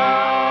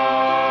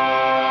round.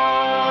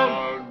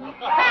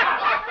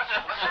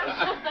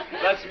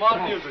 That's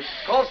smart music.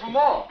 Calls for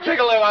more.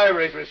 Tickle them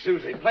ivories with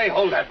Susie. Play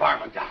Hold That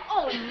Varmint Down.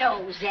 Oh,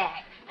 no,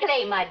 Zach.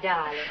 Play my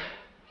darling.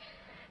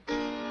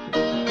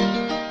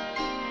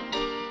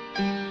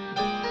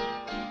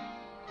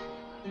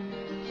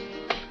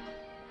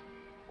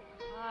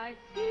 I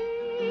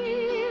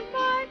see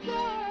my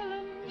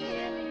darling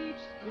in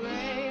each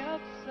spray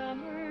of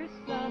summer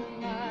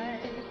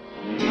sunlight.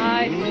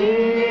 I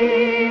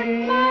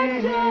see my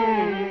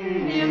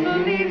darling in the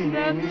leaves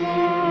that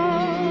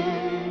fall.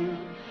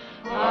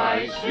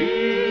 I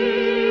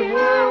see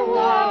her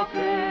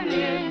walking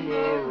in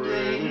the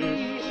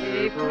rainy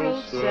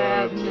April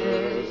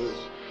sadness,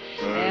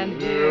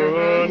 and hear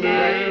her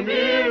name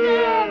in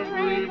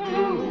every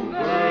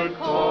bluebird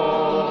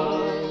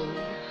call.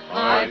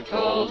 I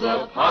told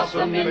the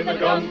possum in the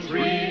gum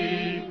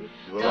tree,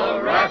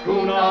 the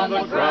raccoon on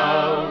the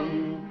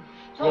ground,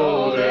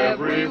 told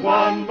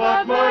everyone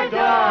but my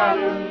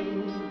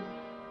darling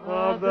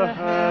of the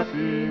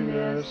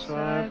happiness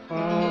I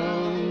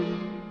found.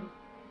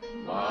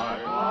 My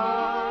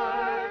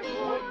heart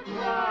would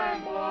cry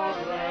more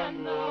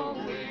than the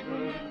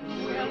withered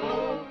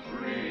willow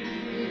tree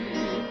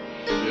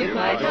if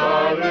my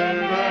darling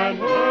and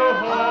her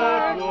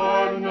heart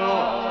were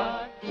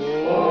not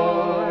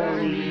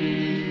for me.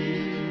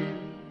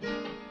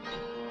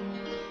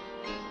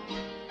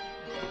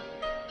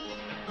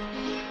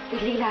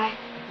 Little Eli,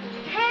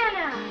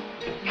 Hannah,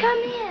 come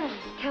in.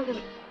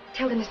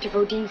 tell them Mr.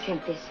 Bodine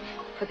sent this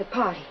for the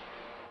party.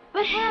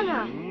 But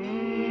Hannah.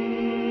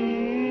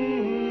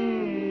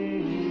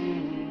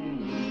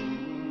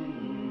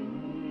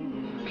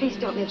 Please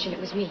don't mention it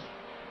was me.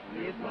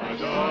 If my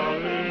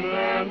darling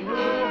and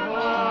her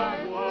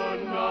heart were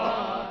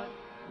not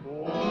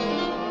for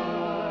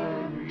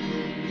me.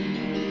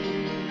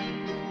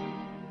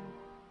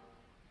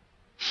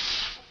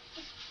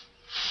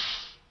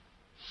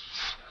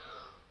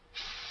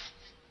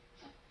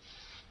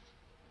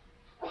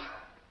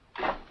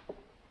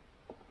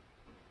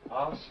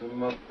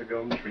 Possum up the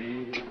gum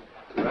tree,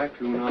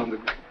 raccoon on the...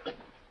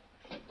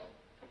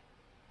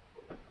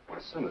 Why,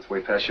 son, it's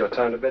way past your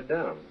time to bed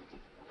down.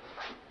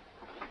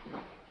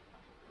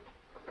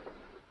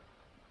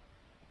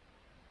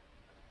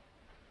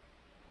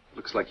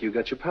 Looks like you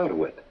got your powder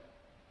wet.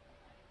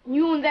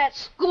 You and that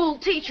school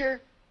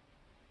teacher.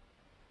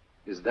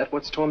 Is that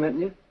what's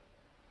tormenting you?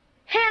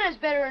 Hannah's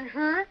better than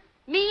her.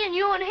 Me and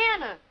you and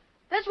Hannah.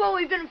 That's what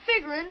we've been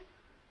figuring.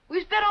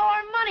 We spent all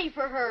our money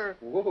for her.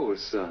 Whoa,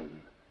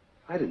 son.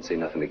 I didn't say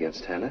nothing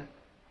against Hannah.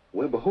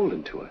 We're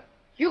beholden to her.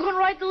 You gonna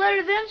write the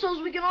letter then so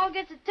as we can all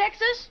get to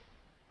Texas?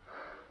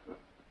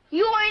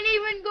 You ain't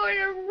even going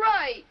to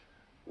write.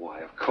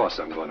 Why, of course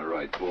I'm going to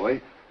write, boy.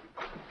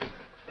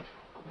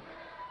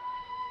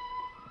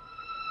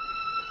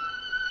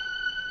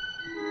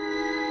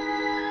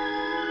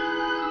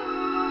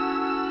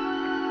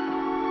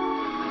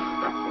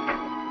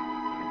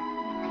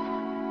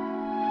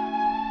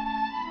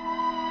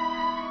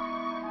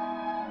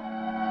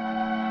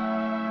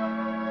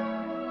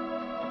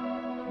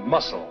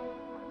 Muscle.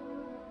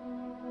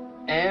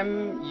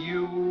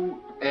 M-U-S-C.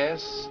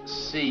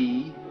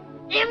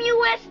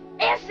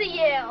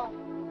 M-U-S-S-E-L.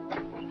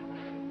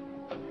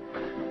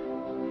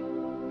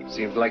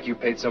 Seems like you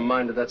paid some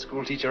mind to that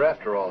school teacher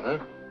after all, huh?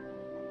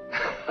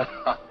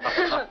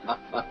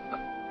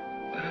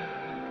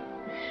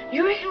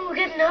 You reckon we'll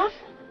get enough?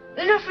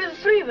 Enough for the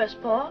three of us,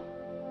 Pa.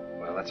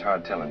 Well, that's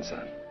hard telling,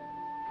 son.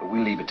 But we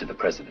leave it to the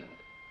president.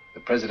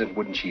 The president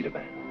wouldn't cheat a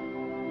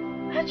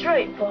man. That's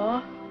right,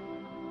 Pa.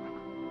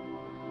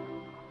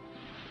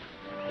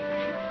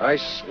 I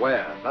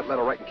swear, that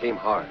letter writing came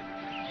hard.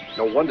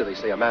 No wonder they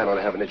say a man ought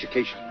to have an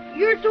education.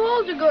 You're too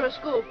old to go to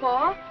school,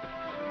 Pa.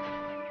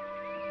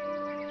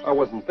 I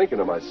wasn't thinking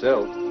of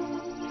myself.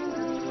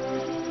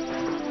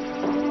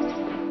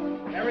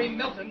 Harry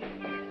Milton.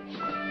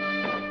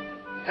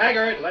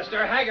 Haggard,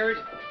 Lester Haggard.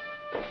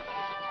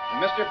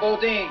 And Mr.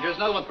 Bodine, here's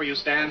another one for you,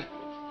 Stan.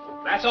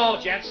 That's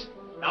all, gents.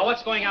 Now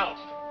what's going out?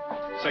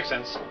 6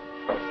 cents.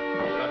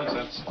 11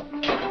 cents.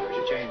 There's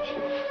your change.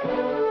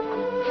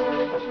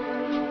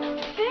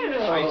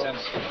 Pharaoh. 20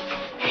 cents.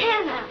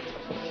 Hannah.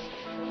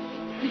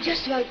 We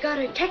just about got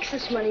our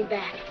Texas money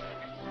back.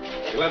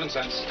 11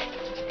 cents.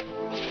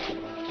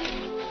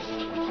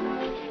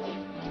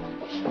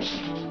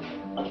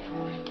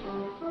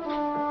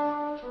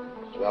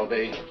 Well,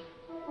 be.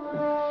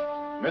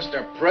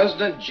 Mr.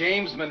 President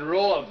James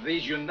Monroe of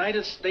these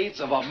United States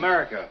of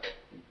America.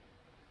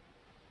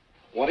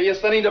 What are you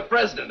sending the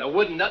president? A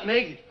wooden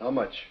nutmeg? How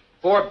much?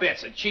 4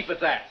 bits, and cheap at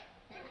that.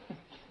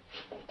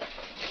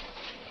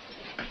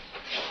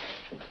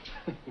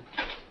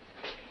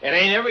 It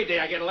ain't every day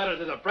I get a letter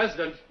to the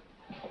president.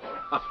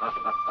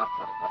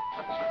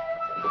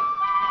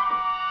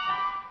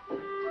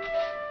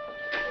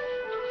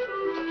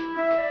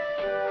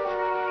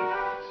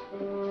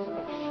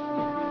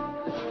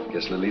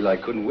 Guess Little Eli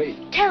couldn't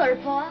wait. Tell her,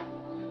 Pa.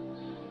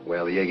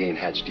 Well, the egg ain't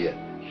hatched yet,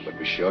 but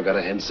we sure got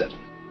a hen setting.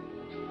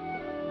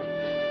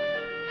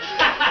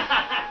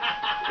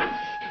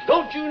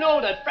 Don't you know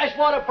that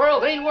freshwater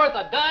pearls ain't worth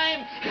a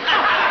dime?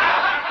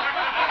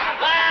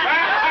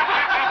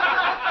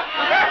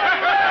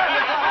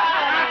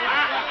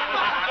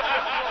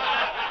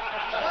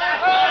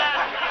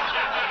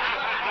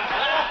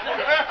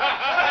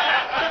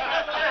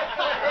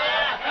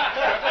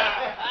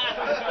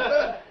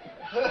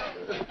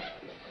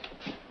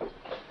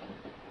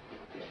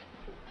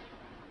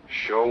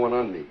 Sure one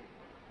on me.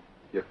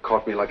 You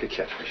caught me like a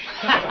catfish.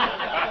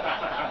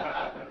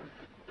 I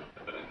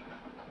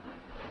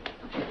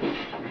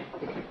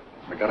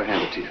gotta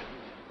hand it to you.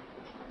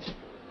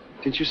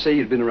 Didn't you say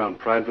you'd been around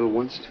Prideville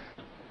once?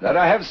 That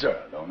I have,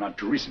 sir, though not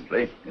too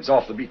recently. It's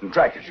off the beaten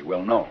track, as you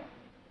well know.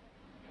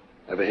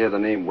 Ever hear the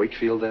name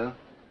Wakefield there?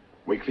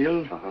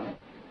 Wakefield? Uh-huh.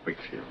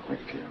 Wakefield.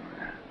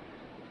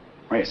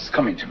 Oh, yes, it's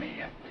coming to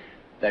me.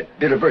 That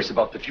bit of verse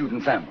about the feud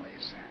in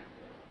families.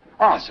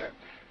 Ah, sir.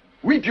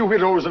 Weep, you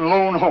widows and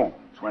lone homes,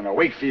 when a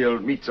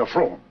Wakefield meets a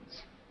Fromes.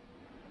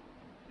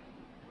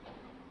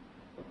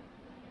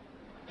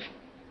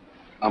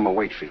 I'm a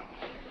Wakefield.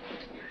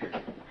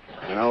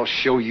 And I'll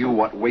show you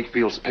what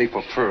Wakefields pay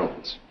for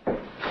pearls.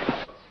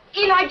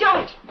 Eli,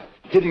 don't!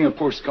 Hitting a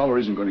poor scholar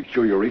isn't going to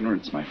cure your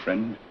ignorance, my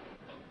friend.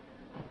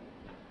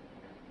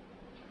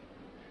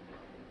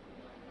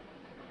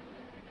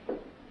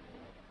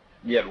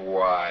 Get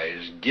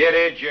wise. Get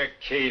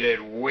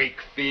educated,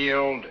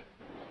 Wakefield.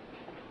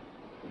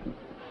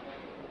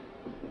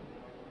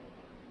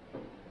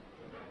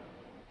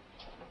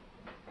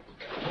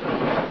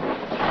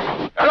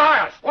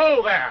 Elias,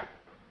 whoa there!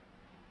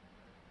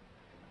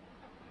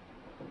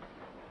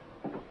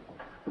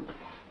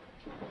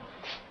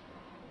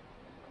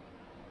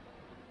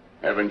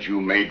 Haven't you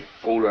made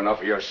fool enough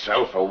of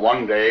yourself for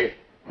one day?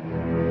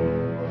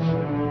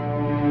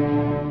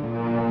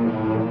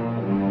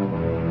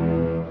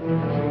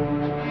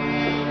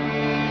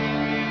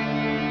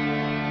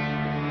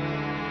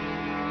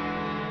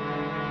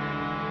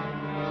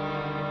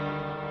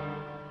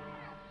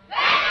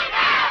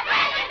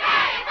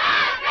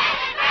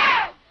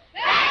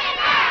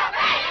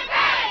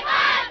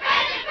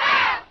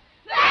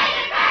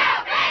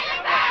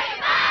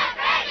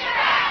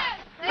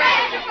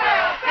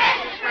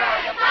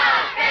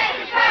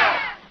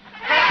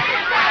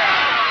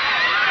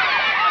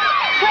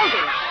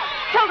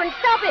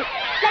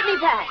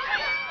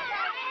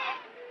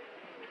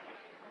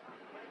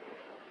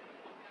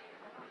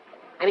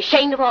 I'm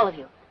ashamed of all of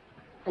you.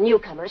 A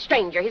newcomer, a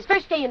stranger, his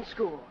first day in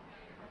school.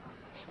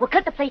 We'll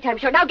cut the playtime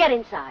short. Now get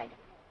inside.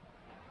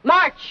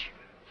 March!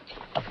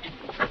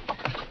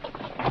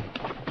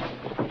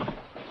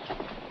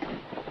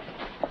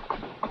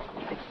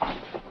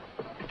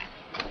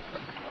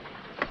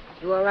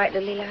 You all right,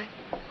 little Eli?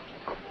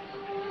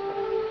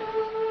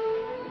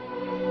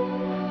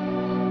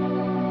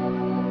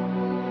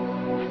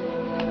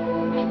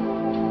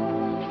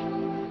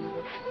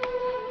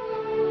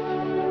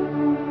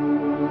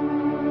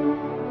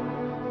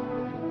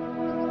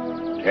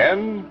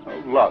 Ten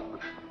of luck.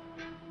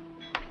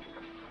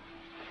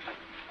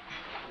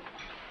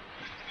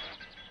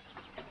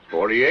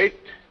 48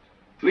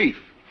 leaf.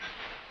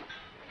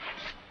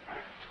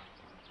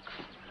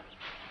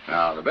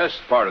 Now, the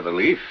best part of the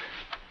leaf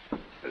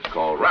is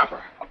called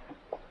wrapper,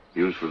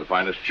 used for the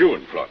finest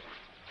chewing plug.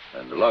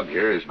 And the lug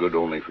here is good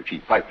only for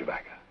cheap pipe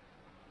tobacco.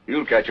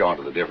 You'll catch on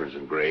to the difference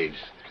in grades.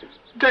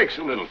 It takes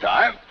a little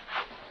time.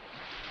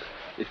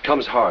 It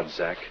comes hard,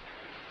 Zach.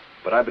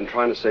 But I've been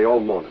trying to say all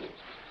morning.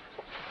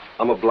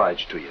 I'm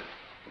obliged to you.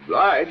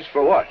 Obliged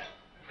for what?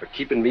 For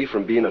keeping me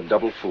from being a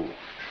double fool.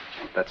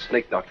 That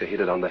snake doctor hit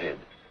it on the head.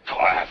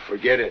 Ah,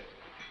 forget it.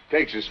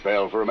 Takes a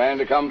spell for a man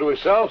to come to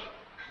himself.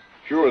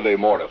 Sure, they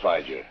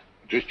mortified you.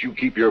 Just you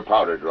keep your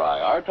powder dry.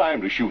 Our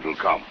time to shoot will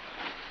come.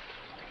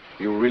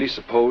 You really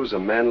suppose a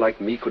man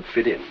like me could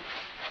fit in?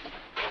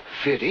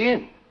 Fit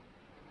in?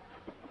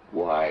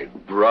 Why,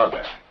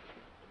 brother.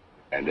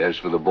 And as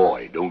for the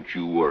boy, don't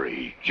you worry.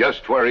 He's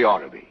just where he ought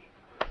to be.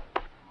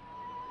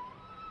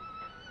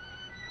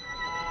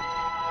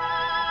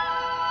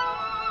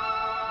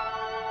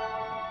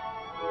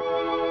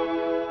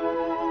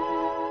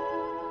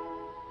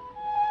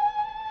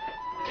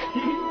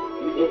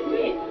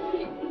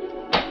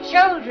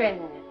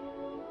 Children,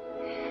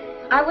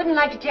 I wouldn't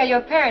like to tell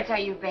your parents how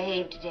you've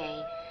behaved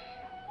today.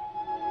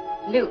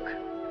 Luke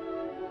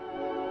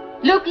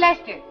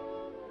Lester.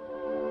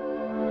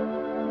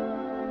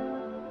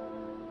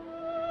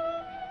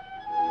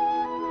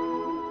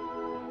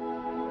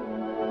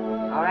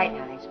 All right,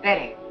 now, that's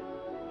better.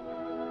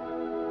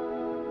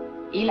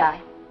 Eli,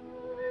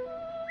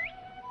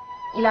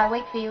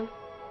 Wakefield.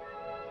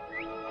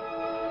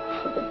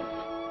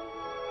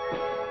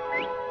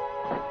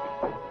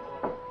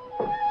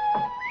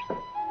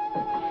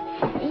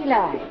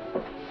 Eli,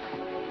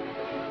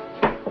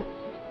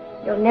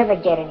 you'll never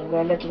get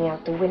anywhere looking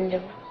out the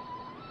window.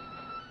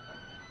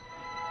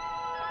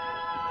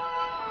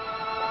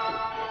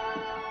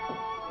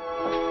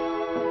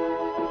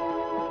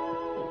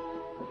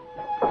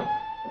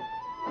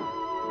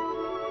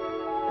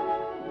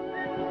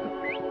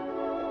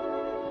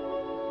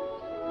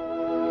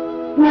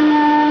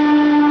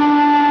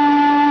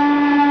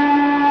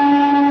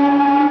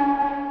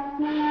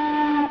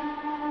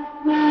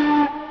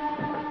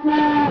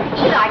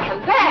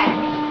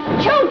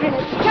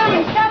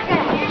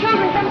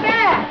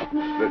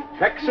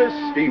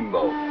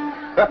 Steamboat.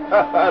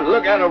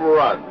 Look at him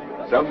run.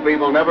 Some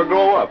people never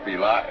grow up,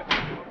 Eli.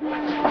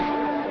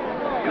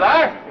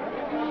 Eli?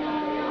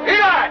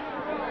 Eli!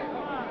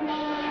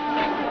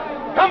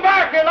 Come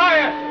back,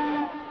 Elias!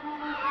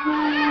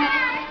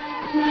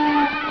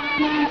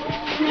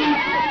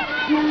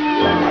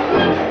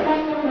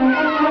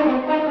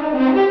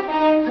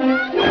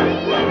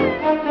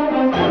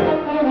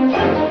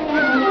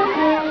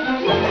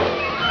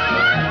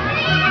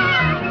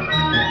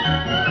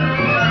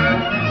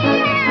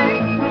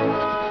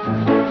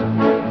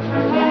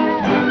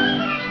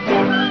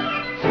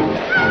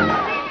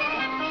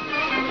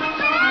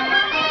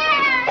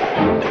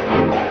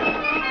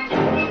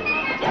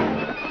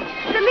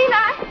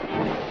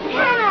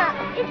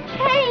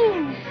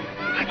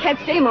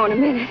 Stay more in a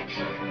minute.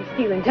 I'm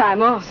stealing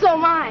time off. So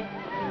am I.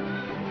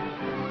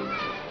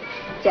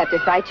 Did you have to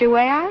fight your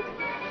way out?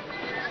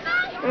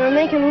 I'm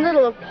making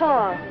little of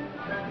Pa.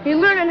 He's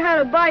learning how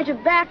to buy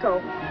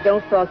tobacco.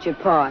 Don't fault your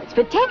Pa. It's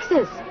for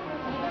Texas.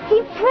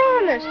 He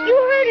promised. You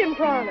heard him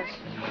promise.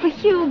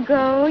 You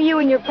go. You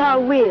and your Pa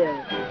will.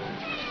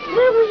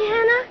 Will we,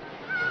 Hannah?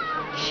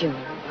 Sure.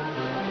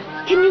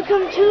 Can you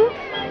come too?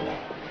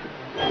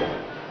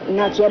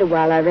 Not yet a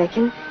while, I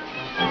reckon.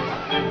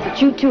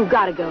 But you two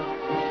gotta go.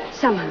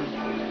 Somehow.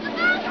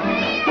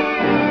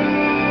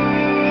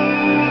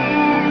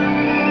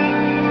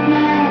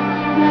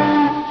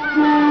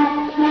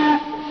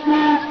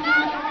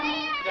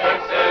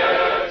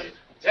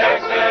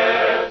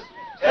 Texas,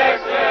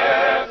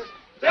 Texas,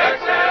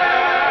 Texas.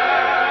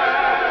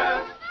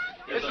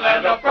 It's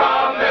land of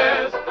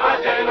promise,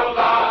 I tell no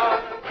lie.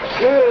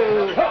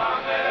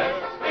 Promise,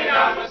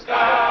 beyond the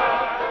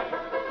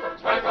sky.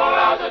 24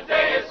 hours a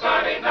day, it's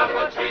sunny, nothing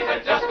but trees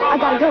and just for I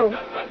gotta go.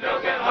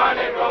 milk and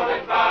honey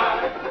rolling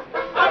by.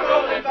 I'm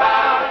rolling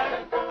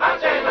by, I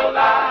tell no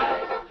lie.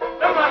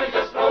 The money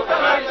just flows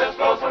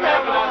from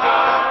heaven on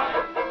high.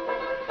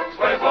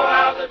 24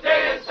 hours a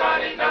day, it's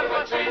sunny, nothing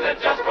but trees and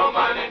just for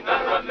money,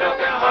 nothing but milk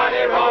and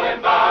honey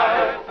rolling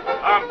by.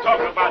 I'm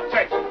talking about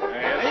Texas,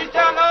 man. He's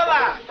telling no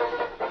lie.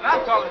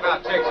 I'm talking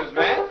about Texas,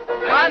 man.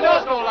 And I know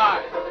it's no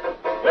lie.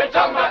 We're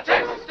talking about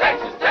Texas,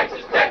 Texas,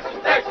 Texas, Texas,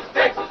 Texas,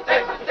 Texas,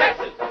 Texas,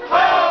 Texas.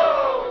 Ho!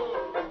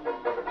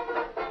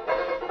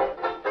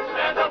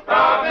 Land of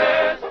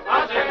promise,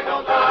 I'll tell you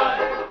no lie.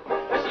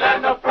 It's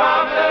land of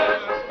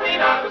promise, clean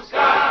out the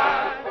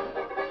sky.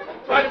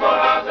 24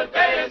 hours a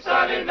day, it's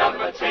sunny, nothing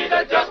but trees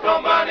that just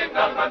no money,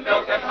 nothing but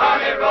milk and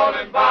honey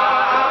rolling by.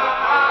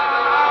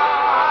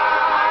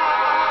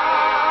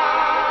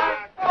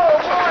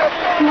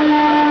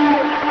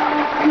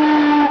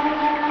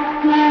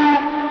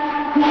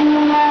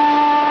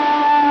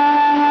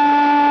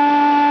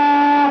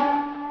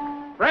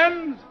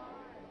 Friends,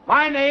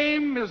 my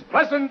name is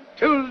Pleasant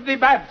Tuesday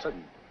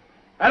Babson,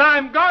 and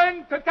I'm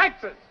going to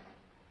Texas.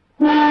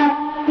 And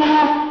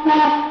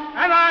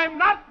I'm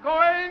not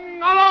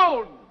going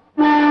alone.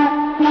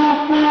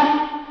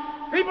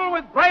 People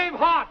with brave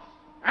hearts,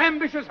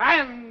 ambitious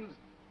hands,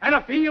 and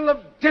a feel of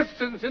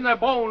distance in their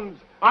bones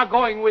are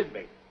going with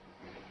me.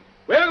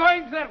 We're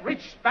going to that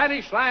rich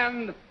Spanish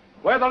land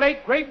where the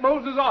late great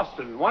Moses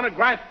Austin won a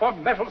grant for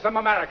mettlesome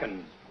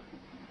Americans.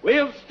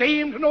 We'll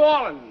steam to New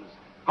Orleans,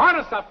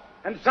 harness up,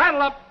 and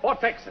saddle up for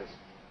Texas.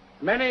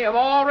 Many have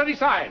already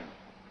signed.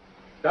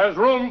 There's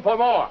room for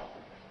more.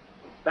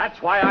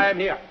 That's why I am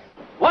here.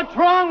 What's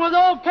wrong with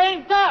old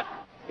King Tut?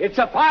 It's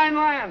a fine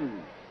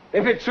land.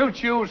 If it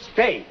suits you,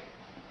 stay.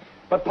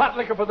 But pot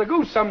liquor for the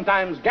goose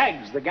sometimes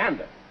gags the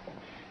gander.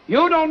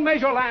 You don't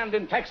measure land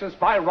in Texas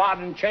by rod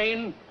and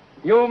chain.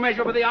 You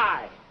measure with the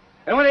eye.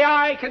 And when the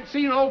eye can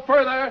see no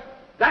further,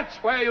 that's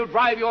where you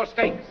drive your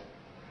stakes.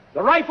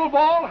 The rifle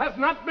ball has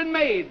not been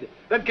made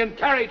that can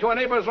carry to a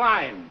neighbor's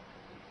line.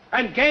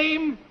 And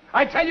game,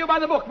 I tell you by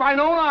the book, mine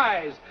own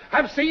eyes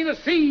have seen a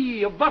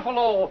sea of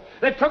buffalo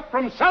that took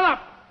from sunup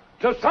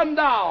to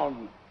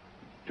sundown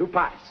to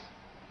pass.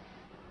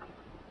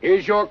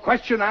 Is your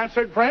question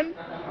answered, friend?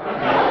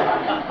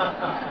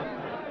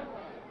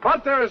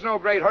 But there is no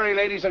great hurry,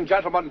 ladies and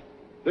gentlemen.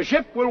 The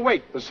ship will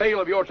wait the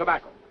sale of your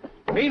tobacco.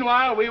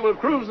 Meanwhile, we will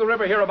cruise the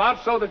river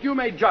hereabouts so that you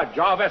may judge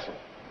our vessel.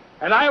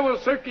 And I will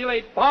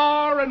circulate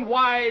far and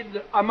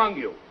wide among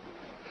you.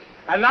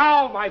 And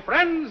now, my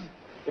friends,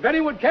 if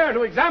any would care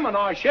to examine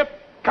our ship,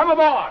 come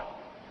aboard.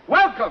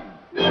 Welcome.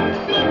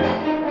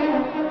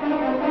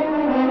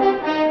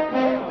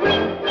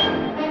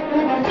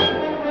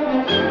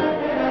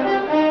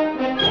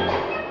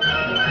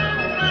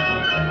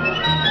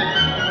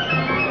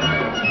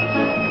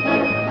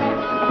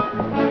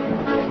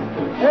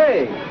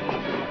 Hey,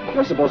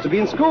 you're supposed to be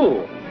in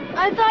school.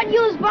 I thought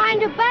you was buying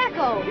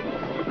tobacco.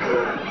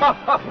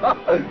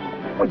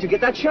 Where'd you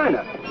get that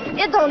china?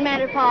 It don't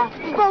matter, Pa.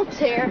 The boat's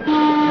here.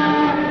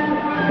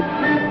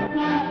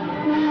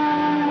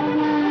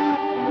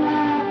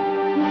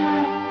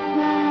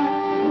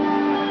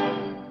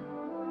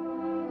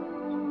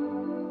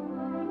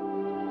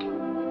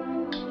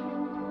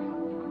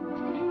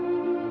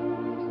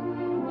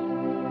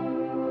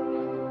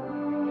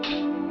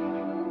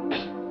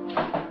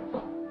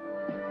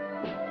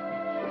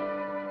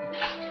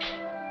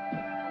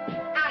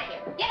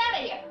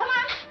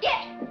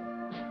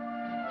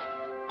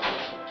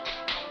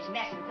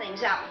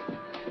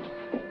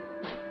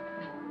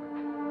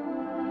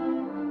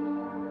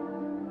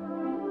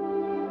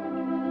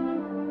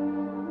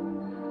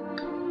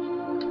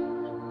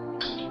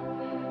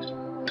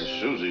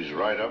 Susie's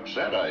right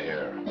upset, I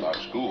hear, about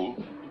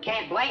school.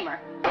 Can't blame her.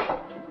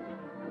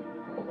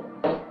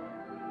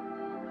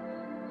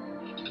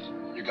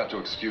 You got to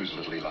excuse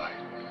little Eli.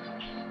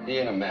 He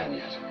ain't a man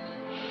yet.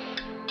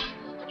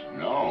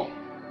 No,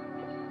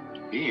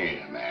 he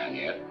ain't a man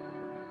yet.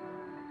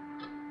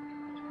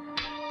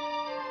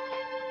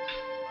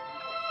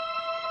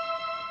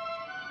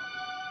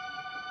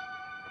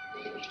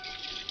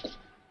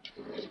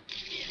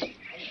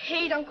 I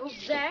hate Uncle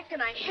Zach,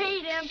 and I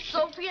hate Aunt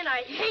Sophie, and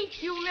I hate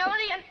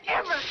humility and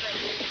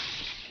everything.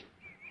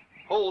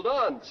 Hold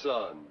on,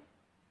 son.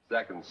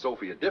 Zach and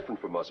Sophie are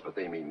different from us, but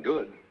they mean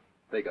good.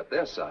 They got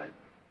their side.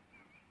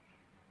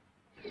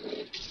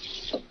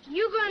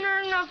 You gonna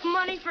earn enough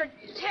money for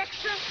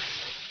Texas?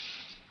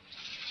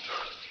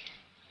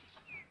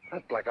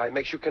 That black eye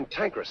makes you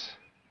cantankerous.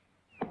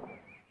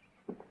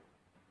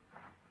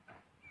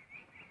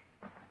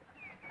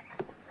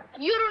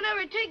 You don't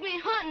ever take me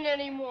hunting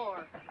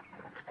anymore.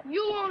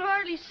 You won't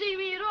hardly see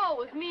me at all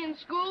with me in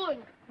school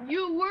and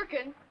you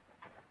working.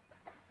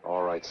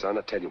 All right, son,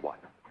 I'll tell you what.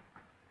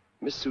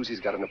 Miss Susie's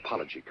got an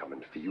apology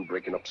coming for you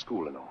breaking up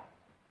school and all.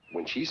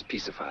 When she's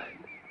peacified,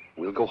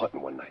 we'll go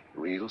hunting one night,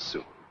 real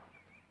soon.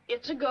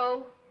 It's a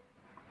go.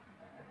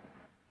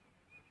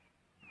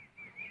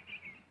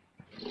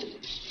 Good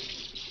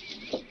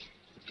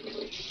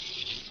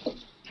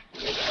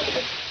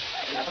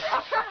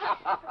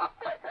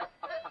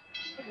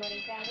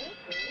morning, Sally.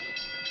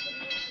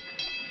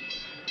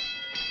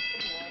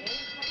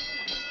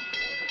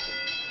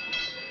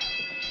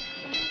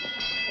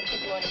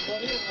 Good morning,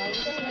 Betty. How are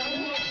you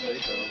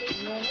this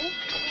morning?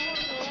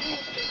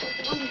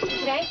 Good morning.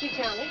 Thank you,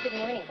 Tommy. Good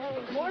morning.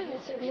 Good morning,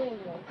 Mr.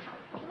 England.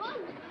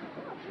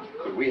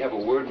 Could we have a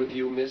word with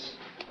you, miss?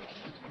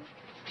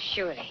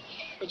 Surely.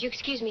 Would you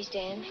excuse me,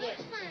 Stan?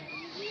 Yes.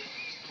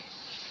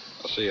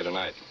 I'll see you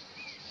tonight.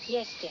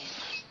 Yes, Stan.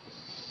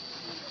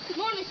 Good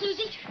morning,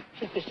 Susie.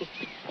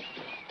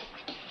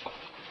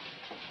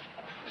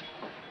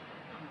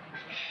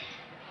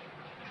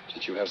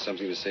 Did you have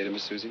something to say to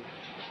Miss Susie?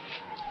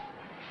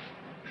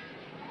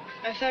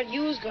 I thought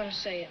you was gonna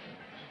say it.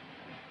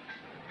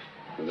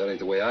 Well, that ain't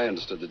the way I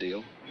understood the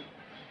deal.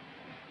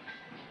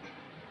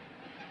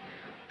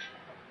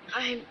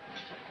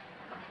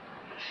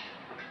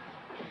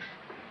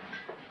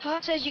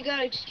 Pop says you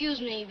gotta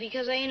excuse me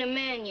because I ain't a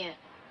man yet.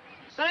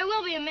 But I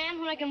will be a man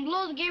when I can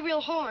blow the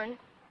Gabriel horn.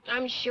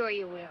 I'm sure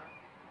you will.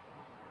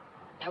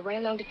 Now run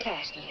along to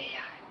task, Leah.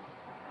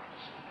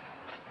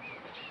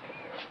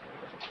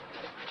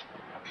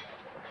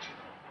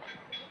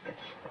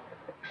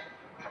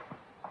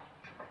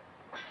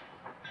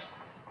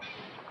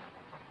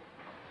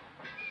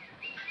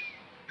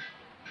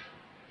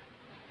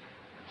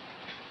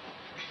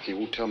 He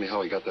won't tell me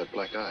how he got that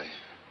black eye.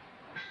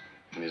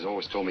 And he's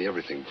always told me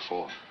everything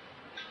before.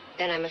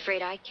 Then I'm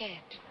afraid I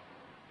can't.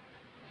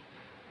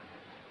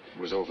 It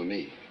was over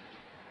me.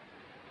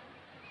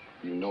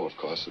 You know, of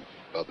course,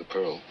 about the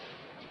pearl.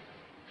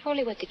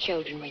 Only what the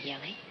children were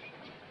yelling.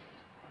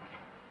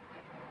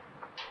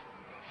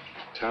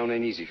 Town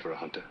ain't easy for a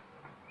hunter.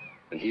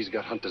 And he's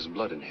got hunter's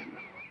blood in him.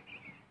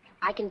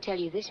 I can tell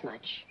you this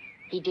much.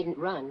 He didn't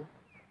run.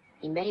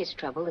 He met his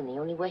trouble in the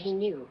only way he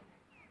knew.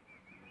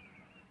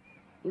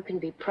 You can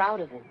be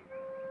proud of him.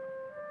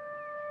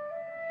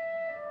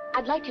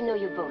 I'd like to know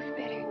you both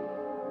better.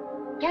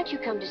 Can't you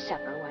come to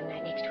supper one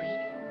night next week?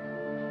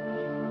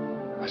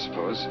 I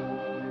suppose.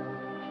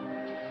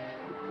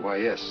 Why,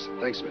 yes.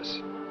 Thanks,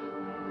 miss.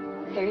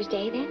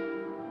 Thursday, then?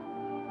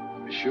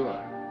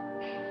 Sure.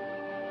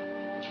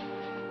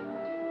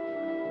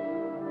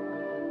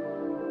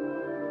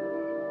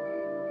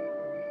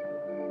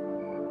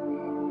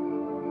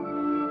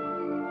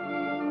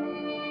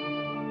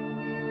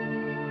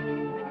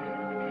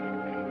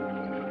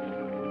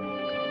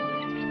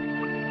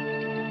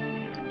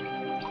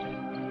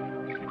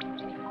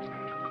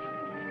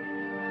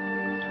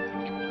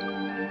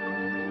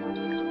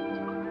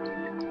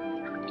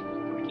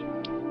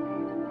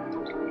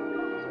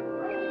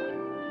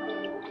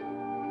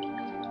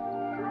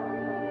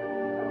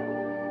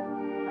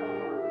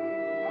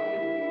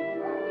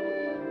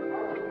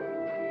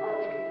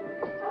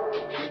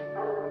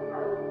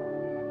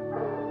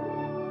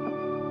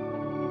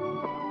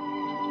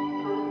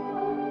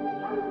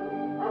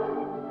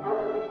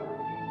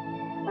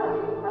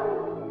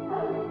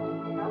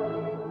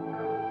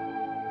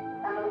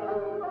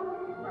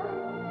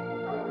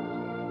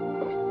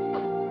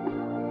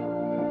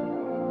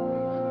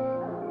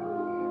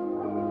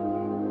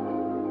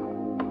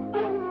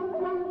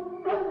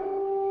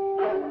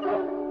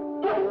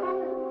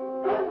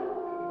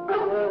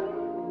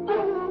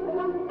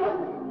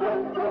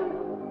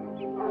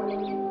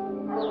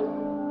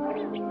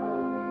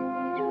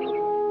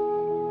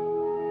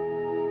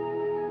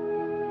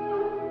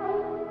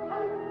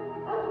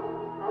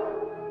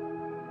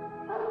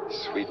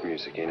 Sweet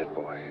music, ain't it,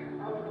 boy?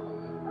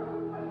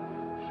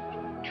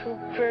 Too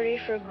pretty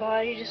for a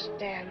body to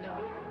stand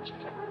on.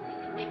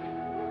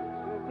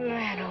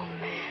 Man, oh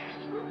man.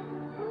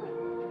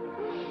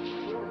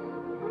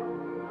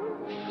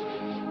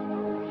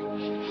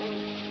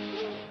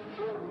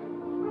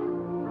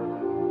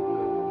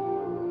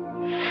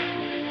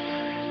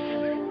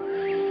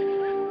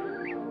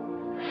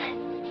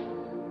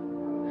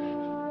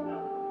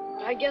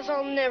 I guess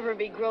I'll never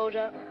be grown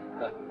up.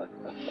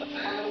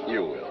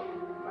 You will.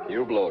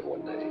 You'll blow it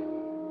one day.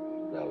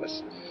 Now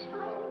listen.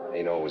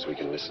 Ain't always we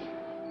can listen.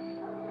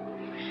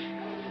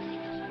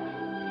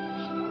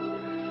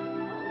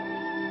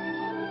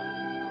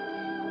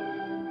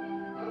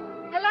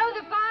 Hello,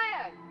 the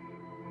fire.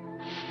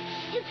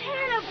 It's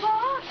Hannah,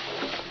 boss.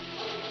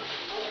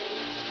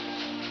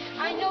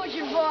 I know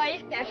your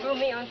voice. Can't fool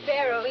me on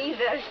Pharaoh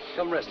either.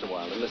 Come rest a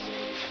while and listen.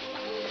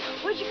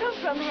 Where'd you come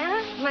from,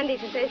 Hannah?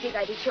 Mondays and Thursdays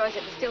I do chores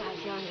at the still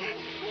house yonder.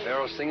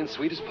 Pharaoh's singing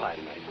sweet as pie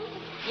tonight.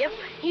 Yep,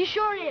 he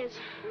sure is.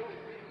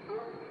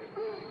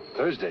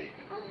 Thursday.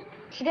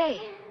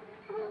 Today.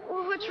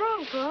 Well, what's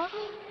wrong, Pa?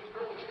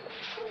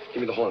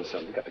 Give me the horn,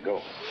 son. We got to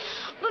go.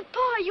 But,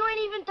 Pa, you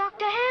ain't even talked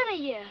to Hannah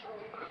yet.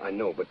 I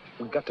know, but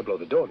we got to blow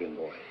the door in,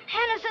 boy.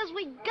 Hannah says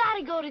we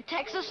gotta go to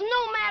Texas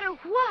no matter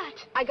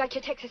what. I got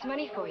your Texas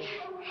money for you.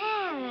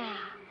 Hannah.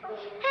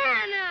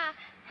 Hannah.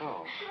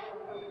 How?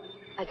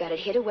 I got it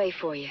hid away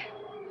for you.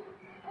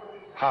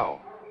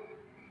 How?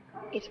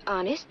 It's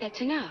honest,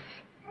 that's enough.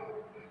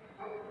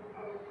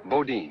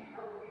 Bodine.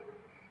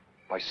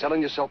 By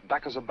selling yourself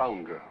back as a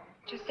bound girl.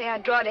 Just say I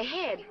drawed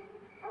ahead.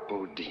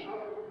 Bodine.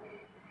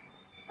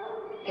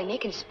 They're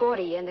making sport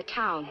of you in the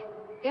town.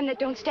 Them that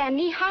don't stand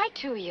knee-high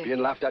to you. Being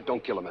laughed at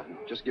don't kill a man.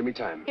 Just give me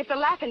time. If the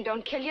laughing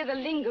don't kill you, the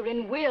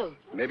lingering will.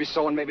 Maybe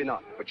so and maybe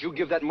not. But you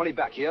give that money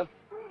back here.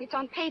 It's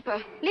on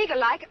paper.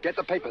 Legal-like. Get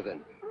the paper,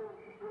 then.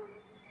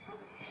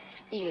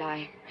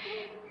 Eli,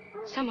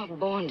 some are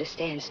born to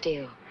stand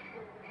still.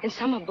 And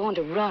some are born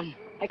to run,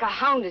 like a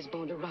hound is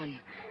born to run.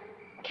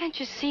 Can't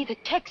you see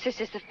that Texas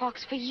is the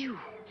fox for you?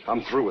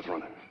 I'm through with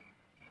running.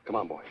 Come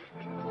on, boy.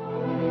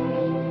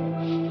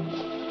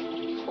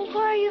 Well,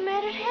 what are you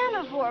mad at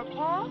Hannah for,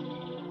 Pa?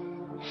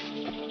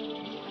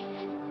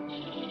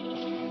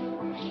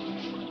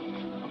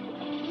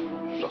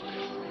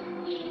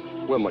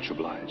 Look, we're much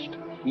obliged.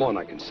 More than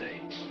I can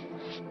say.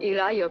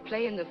 Eli, you're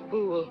playing the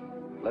fool.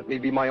 Let me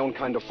be my own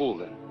kind of fool,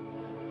 then.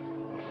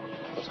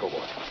 Let's go,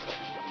 boy.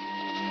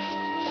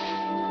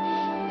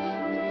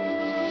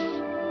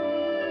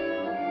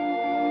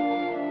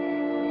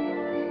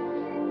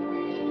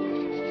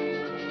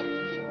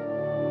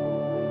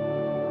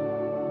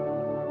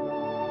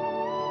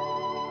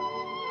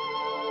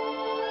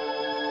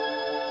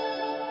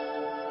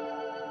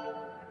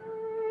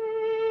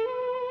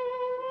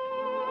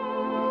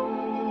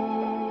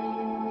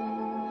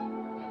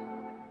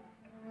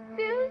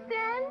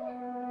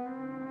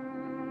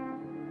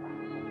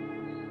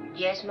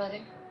 Yes, Mother?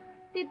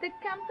 Did the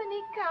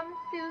company come,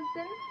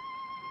 Susan?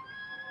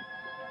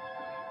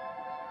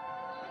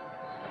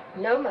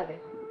 No, Mother.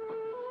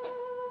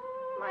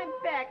 My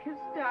back has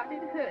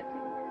started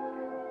hurting.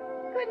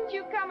 Couldn't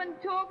you come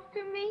and talk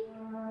to me?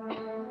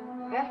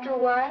 After a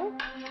while?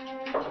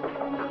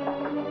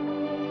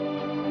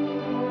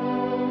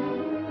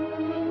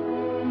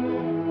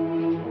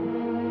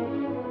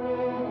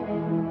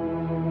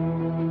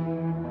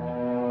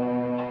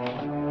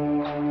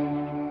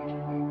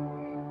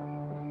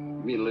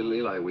 Me and little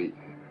Eli, we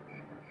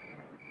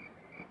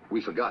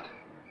forgot.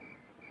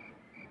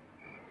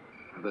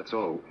 That's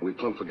all. We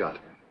plumb forgot.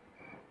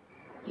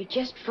 You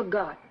just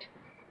forgot.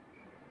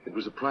 It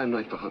was a prime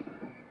night for hunting.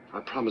 I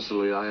promised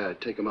little Eli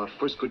I'd take him out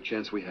first good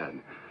chance we had.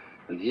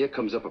 And here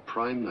comes up a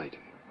prime night.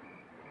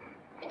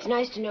 It's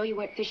nice to know you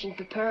went fishing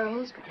for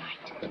pearls. Good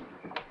night.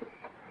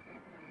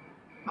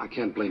 I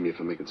can't blame you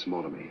for making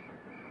small of me.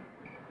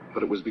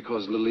 But it was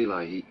because little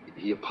Eli,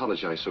 he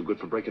apologized so good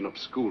for breaking up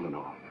school and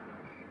all.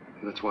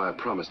 And that's why I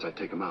promised I'd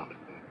take him out.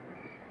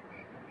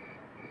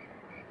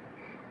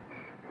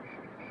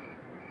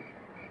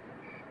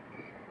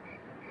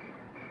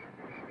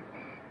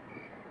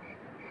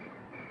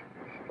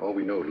 All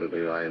we know, little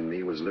Eli and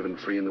me, was living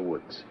free in the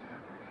woods.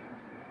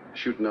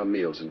 Shooting our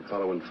meals and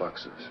following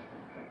foxes.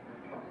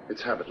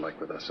 It's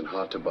habit-like with us and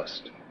hard to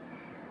bust.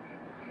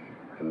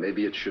 And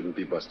maybe it shouldn't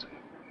be busted.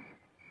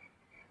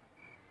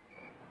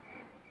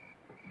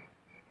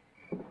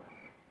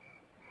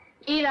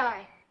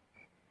 Eli.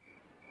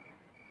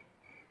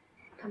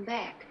 Come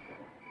back.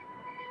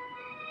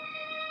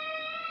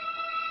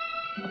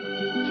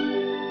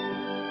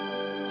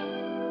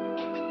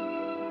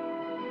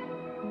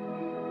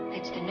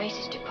 That's the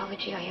nicest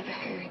apology I ever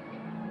heard.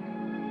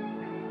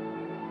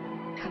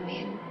 Come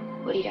in.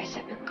 We'll eat our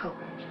supper cold.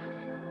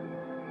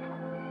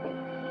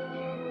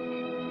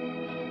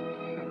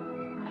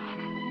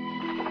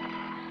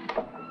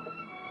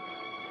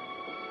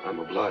 I'm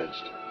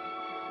obliged.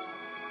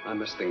 I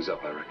messed things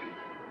up, I reckon.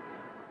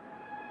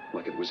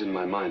 Like it was in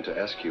my mind to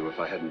ask you if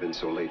I hadn't been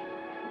so late.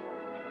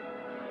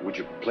 Would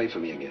you play for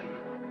me again?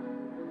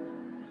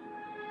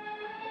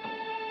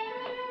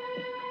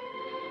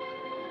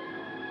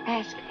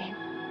 Ask them.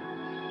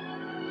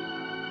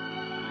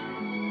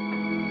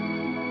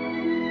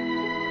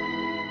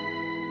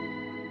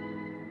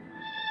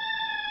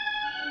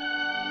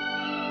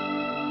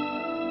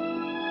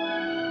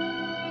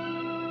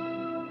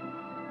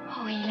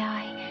 Oh,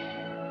 Eli.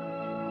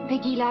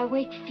 Big Eli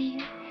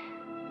Wakefield.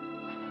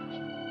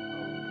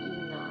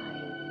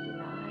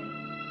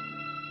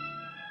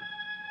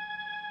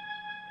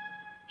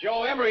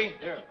 Joe Emery.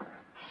 Here.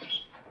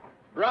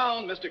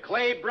 Brown, Mr.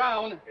 Clay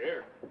Brown.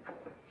 Here.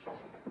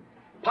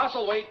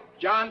 Postlewaite,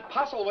 John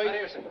Postlewaite.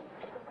 Here, sir.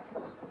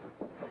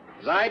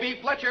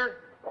 Zybe Fletcher.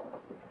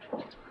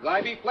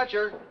 Zybe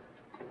Fletcher.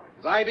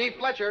 Zybe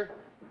Fletcher.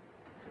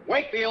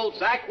 Wakefield,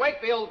 Zach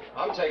Wakefield.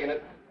 I'm taking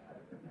it.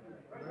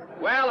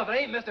 Well, if it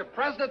ain't Mr.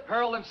 President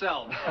Pearl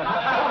himself.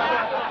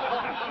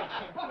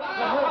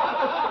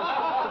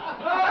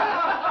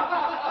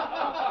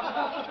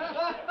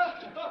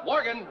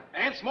 Morgan,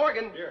 Ance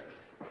Morgan. Here.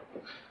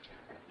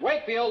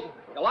 Wakefield,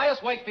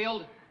 Elias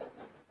Wakefield.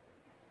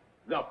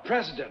 The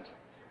president.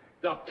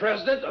 The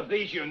president of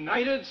these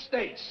United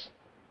States.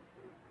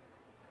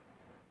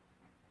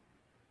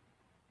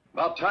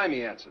 About time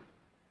he answered.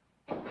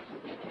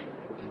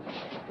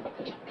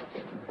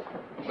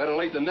 Better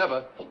late than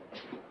never.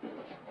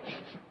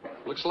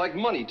 Looks like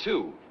money,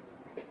 too.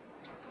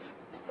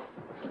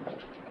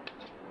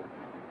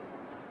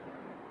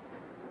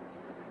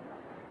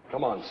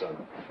 Come on, son.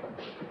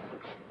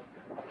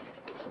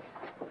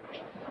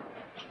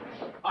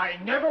 I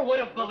never would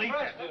have believed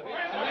it.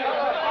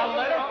 A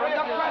letter from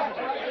the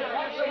president.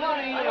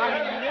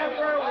 I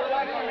never would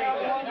have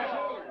believed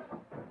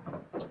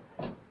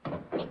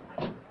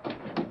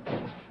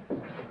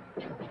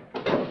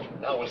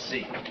it. Now we'll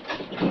see.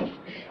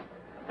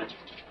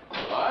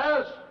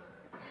 Elias?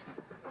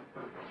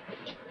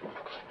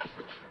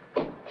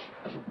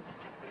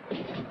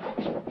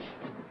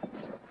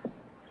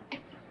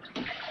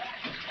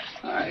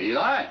 Hi,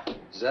 Eli.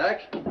 Zach?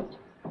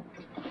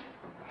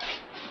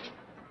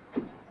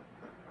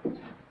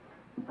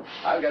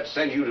 I've got to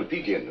send you to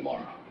Pekin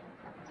tomorrow.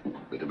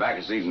 The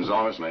tobacco season's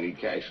on us, and I need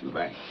cash in the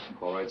bank.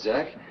 All right,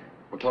 Zach.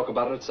 We'll talk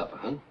about it at supper,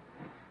 huh?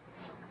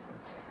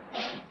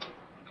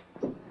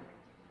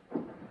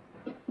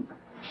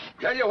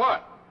 Tell you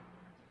what.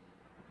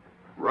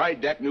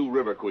 Ride that new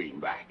River Queen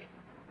back.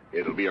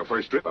 It'll be our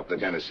first trip up the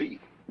Tennessee.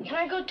 Can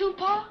I go too,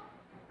 Pa?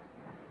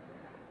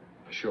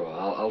 Sure,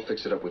 I'll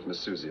fix it up with Miss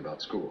Susie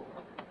about school.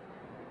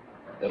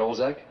 That all,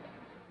 Zach?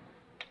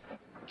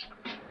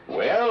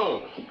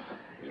 Well,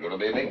 there's going to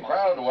be a big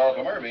crowd to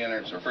welcome her, being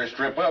it's her first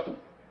trip up.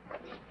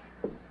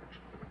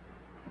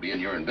 Being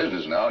you're in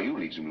business now, you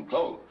need some new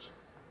clothes.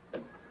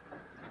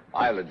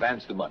 I'll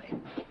advance the money.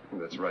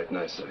 That's right.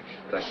 Nice, Zach.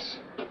 Thanks.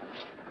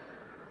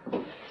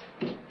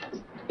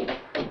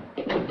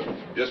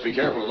 Just be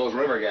careful of those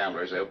river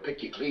gamblers. They'll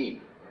pick you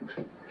clean.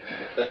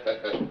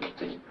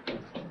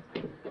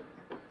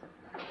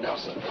 Now,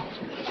 son.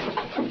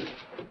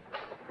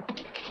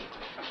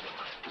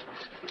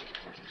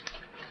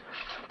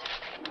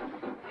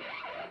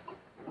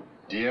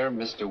 Dear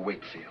Mr.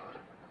 Wakefield,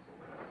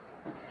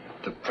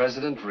 The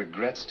president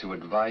regrets to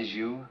advise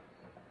you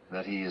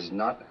that he is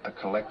not a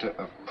collector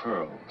of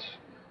pearls.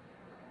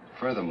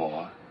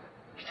 Furthermore,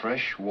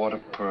 freshwater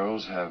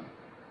pearls have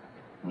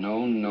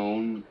no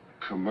known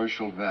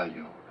commercial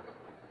value.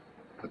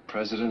 The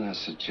president has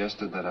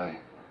suggested that I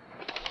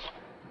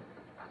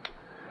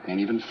ain't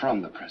even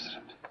from the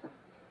president,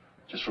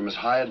 just from his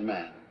hired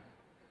man.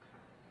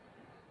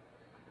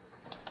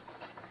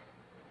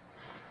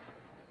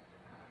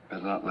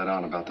 Better not let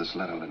on about this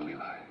letter, little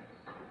Eli.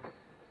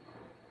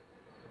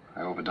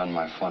 I overdone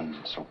my fun,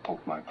 so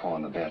poked my paw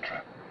in the bear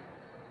trap.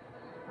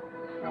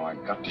 Now I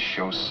got to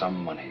show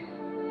some money.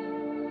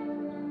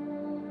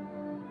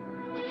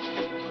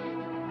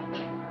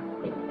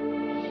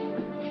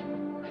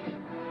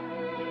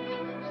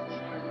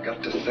 I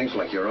got to think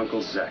like your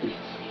Uncle Zach.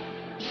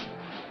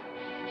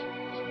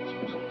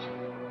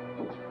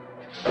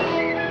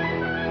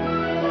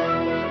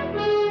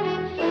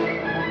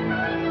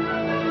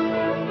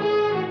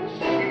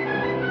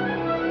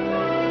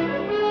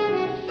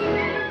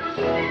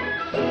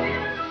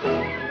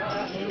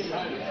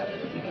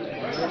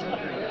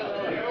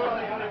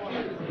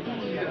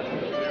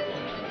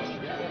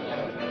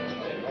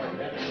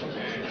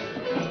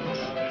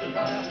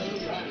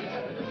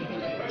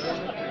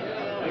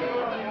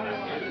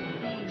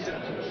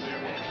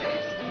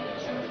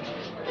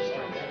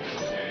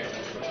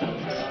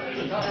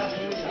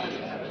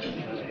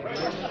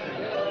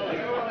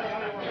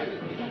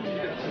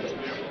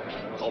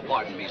 Oh,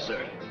 pardon me,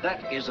 sir.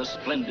 That is a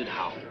splendid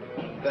hound.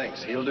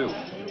 Thanks, he'll do.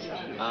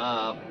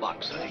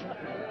 Box hunting.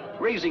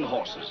 Raising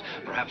horses,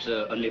 perhaps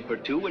a nip or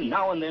two, and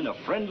now and then a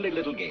friendly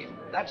little game.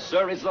 That,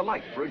 sir, is the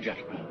life for a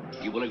gentleman.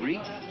 You will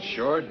agree?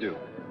 Sure do.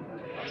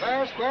 A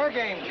fair, square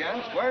game,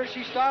 gents. Where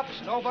she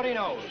stops, nobody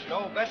knows.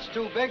 No bets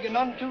too big and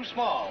none too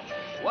small.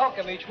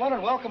 Welcome each one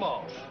and welcome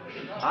all.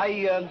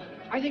 I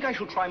think I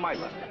shall try my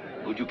luck.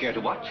 Would you care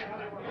to watch?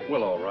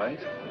 Well, all right.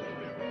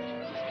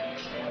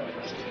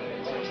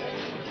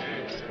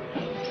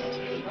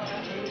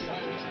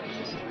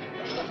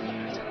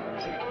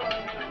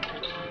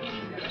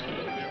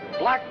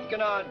 Black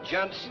and odd,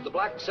 gents. The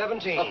black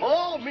 17.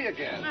 Oh, me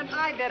again. And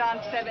I bet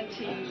on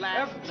 17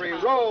 last Every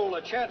roll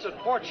a chance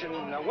at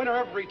fortune, a winner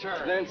every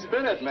turn. Then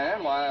spin it,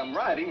 man, while I'm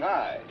riding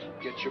high.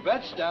 Get your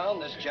bets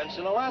down. This gent's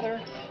in a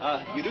lather.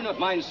 You do not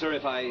mind, sir,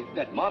 if I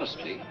bet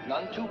modestly?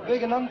 None too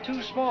big and none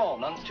too small.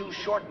 None too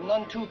short and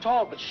none too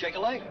tall, but shake a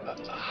leg.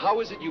 How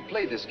is it you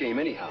play this game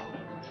anyhow?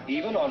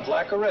 Even on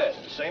black or red,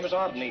 same as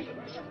odd and even.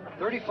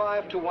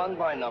 35 to 1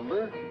 by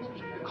number.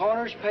 The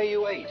corners pay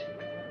you 8.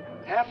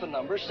 Half a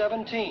number,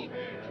 17.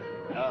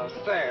 A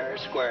fair,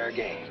 square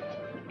game.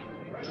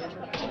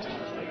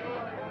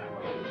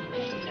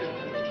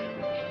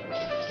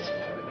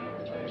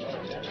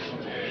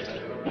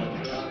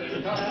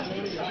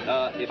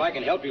 If I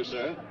can help you,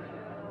 sir.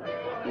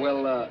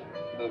 Well,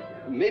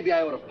 maybe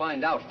I ought to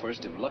find out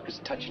first if luck is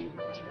touching.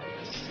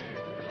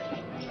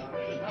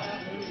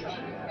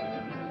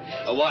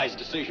 A wise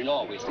decision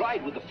always.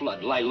 Ride with the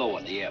flood, lie low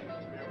on the ebb.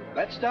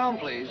 Bets down,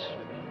 please.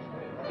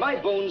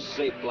 My bones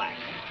say black.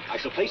 I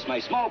shall place my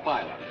small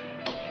pile on it.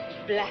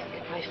 Black,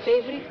 my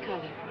favorite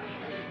color.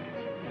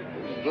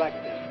 Black,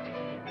 then.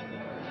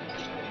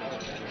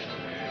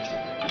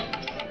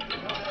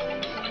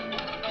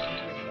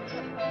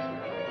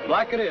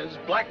 Black it is,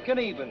 black and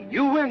even.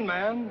 You win,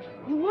 man.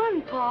 You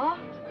won, Pa.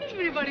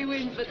 Everybody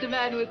wins but the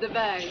man with the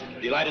bag.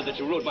 Delighted that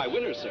you rode my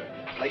winner, sir.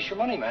 Place your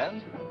money,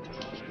 man.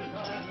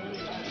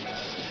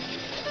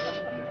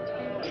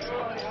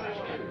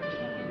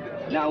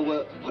 Now,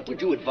 what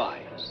would you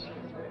advise?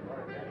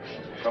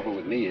 The trouble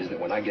with me is that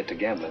when I get to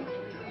gambling,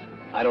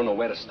 I don't know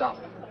where to stop.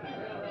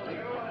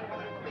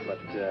 But,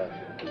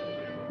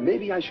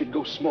 maybe I should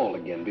go small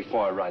again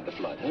before I ride the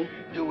flood, huh?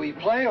 Do we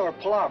play or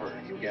palaver,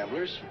 you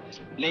gamblers?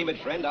 Name it,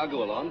 friend. I'll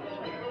go along.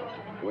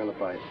 Well,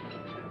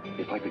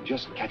 if I could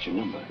just catch a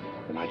number,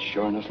 then I'd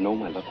sure enough know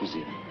my luck was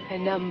in. A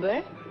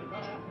number?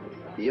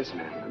 Yes,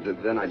 ma'am.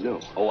 Then I'd know.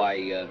 Oh,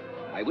 I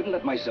wouldn't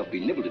let myself be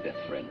nibbled to death,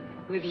 friend.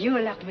 With your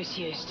luck,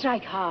 monsieur,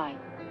 strike high.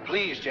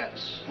 Please,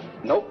 gents.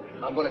 Nope.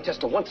 I'm going to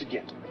test her once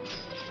again.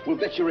 We'll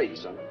bet you 80,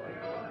 son.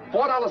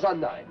 $4 on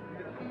 9.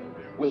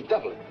 We'll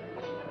double it.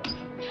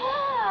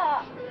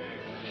 Pa!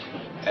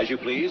 As you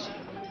please.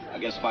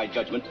 Against my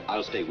judgment,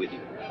 I'll stay with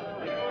you.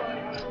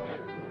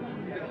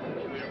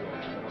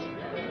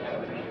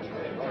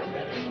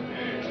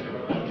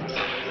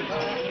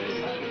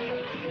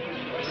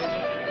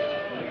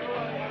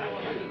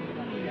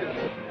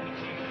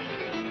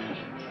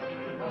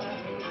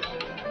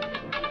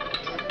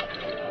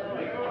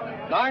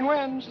 Nine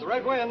wins, the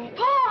red win.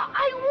 Pa,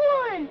 I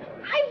won!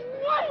 I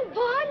won,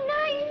 Pa!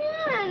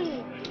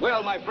 9-1!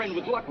 Well, my friend,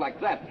 with luck like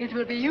that... It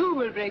will be you who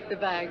will break the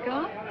bank,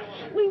 huh?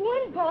 We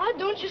won, Pa,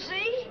 don't you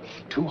see?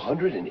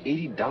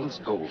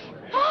 $280 gold.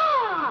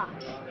 Pa!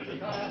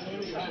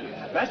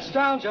 Bets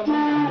down,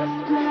 gentlemen.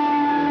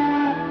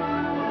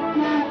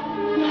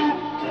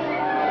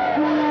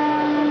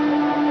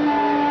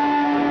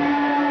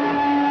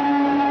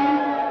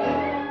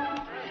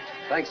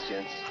 Thanks,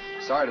 gents.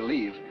 Sorry to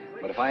leave.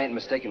 But if I ain't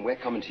mistaken, we're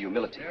coming to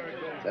humility.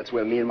 That's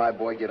where me and my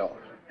boy get off.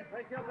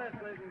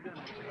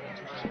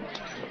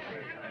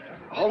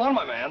 Hold on,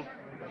 my man.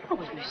 Oh,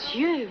 but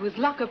monsieur, with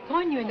luck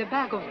upon you and a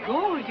bag of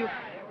gold, you...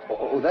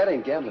 Oh, that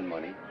ain't gambling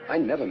money. I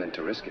never meant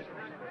to risk it.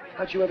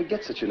 How'd you ever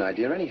get such an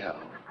idea anyhow?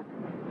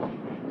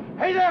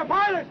 Hey there,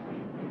 pilot!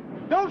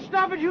 Don't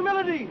stop at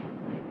humility!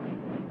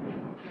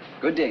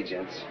 Good day,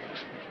 gents.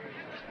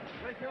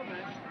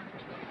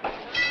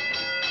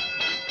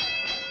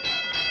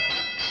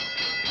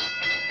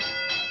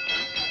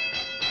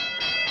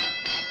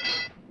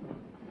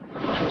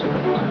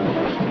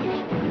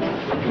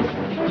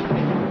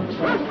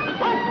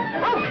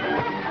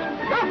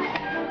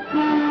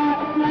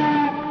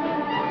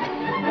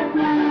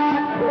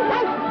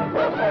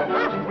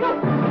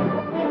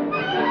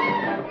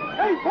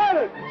 Hey,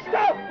 pilot!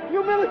 Stop!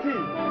 Humility!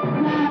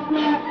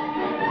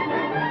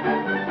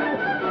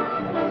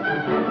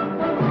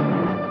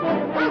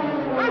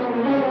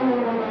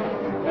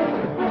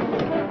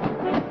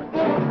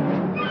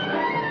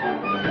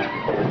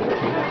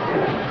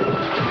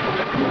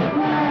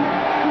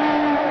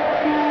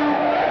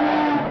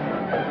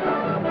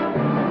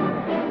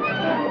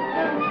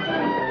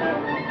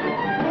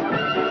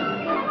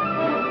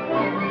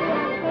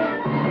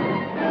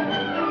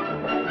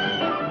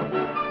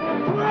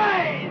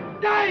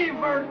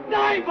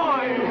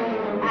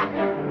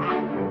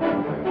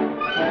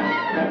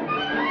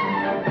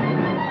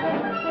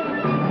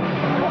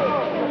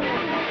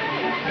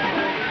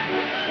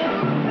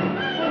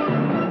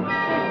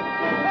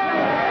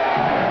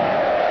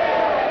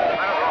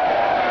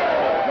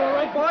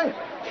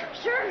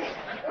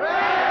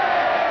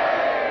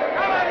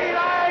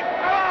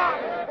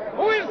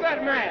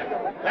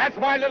 That's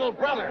my little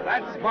brother.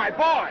 That's my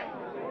boy.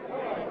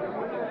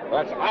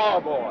 That's our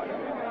boy.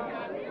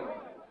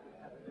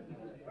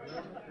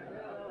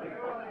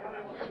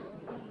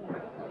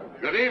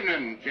 Good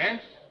evening,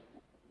 gents.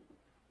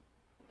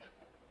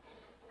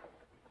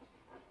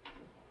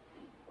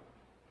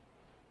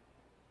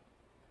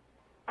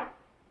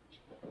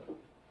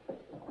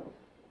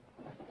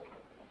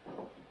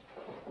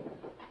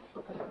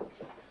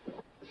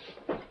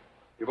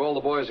 Give all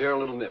the boys here a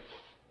little nip.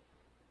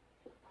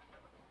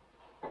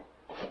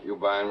 You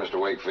buying, Mr.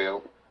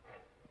 Wakefield?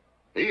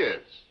 He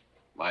is.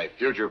 My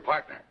future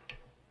partner.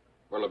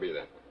 What'll it be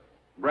then?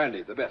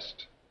 Brandy, the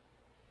best.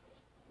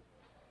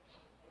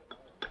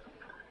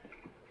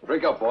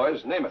 Drink up,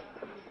 boys. Name it.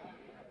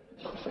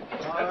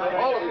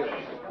 All of you.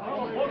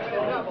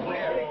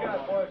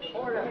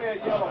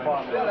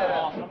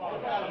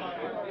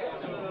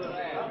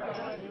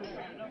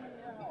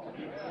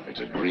 It's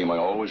a dream I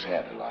always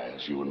had,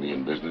 Elias. You and me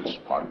in business,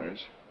 partners.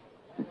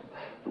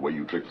 The way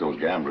you tricked those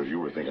gamblers, you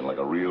were thinking like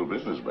a real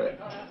businessman.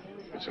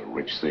 It's a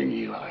rich thing,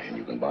 Eli, and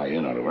you can buy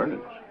in out of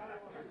earnings.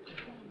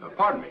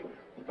 Pardon me.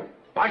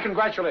 My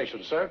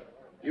congratulations, sir.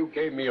 You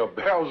gave me a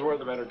barrel's worth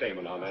of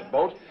entertainment on that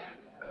boat.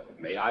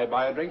 May I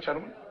buy a drink,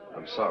 gentlemen?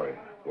 I'm sorry.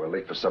 We're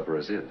late for supper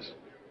as is.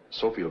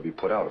 Sophie will be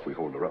put out if we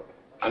hold her up.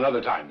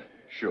 Another time, then.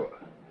 Sure.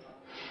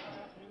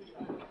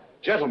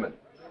 Gentlemen,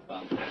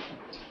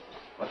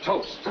 a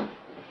toast to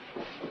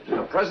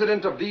the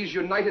President of these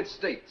United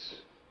States.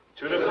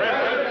 To the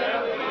President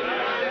of the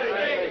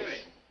United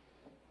States.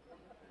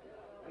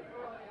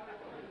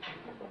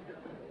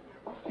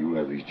 You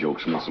have these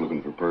jokesmiths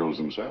looking for pearls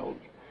themselves.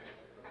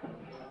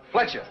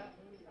 Fletcher.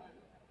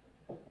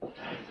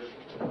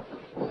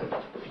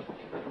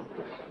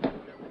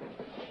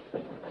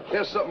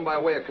 Here's something by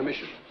way of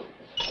commission.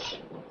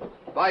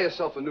 Buy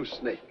yourself a new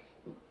snake.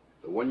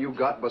 The one you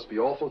got must be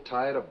awful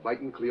tired of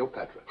biting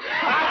Cleopatra.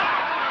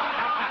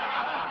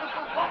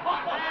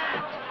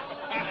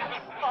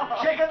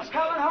 Chicken's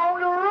coming home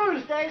to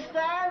roost, eh,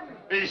 Stan?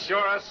 He's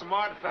sure a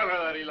smart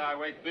fella, that Eli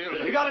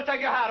Wakefield. You gotta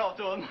take your hat off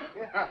to him.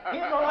 The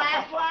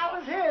last line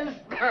was his.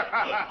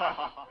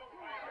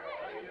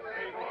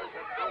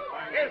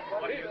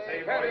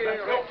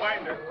 Go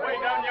find her. Way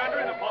down yonder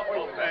in the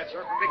pawpaw patch.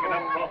 Picking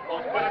up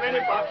pawpaws. Put them in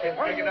your pocket.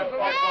 Picking up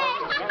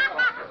pawpaws.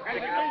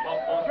 Picking up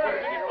pawpaws. Put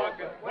them in your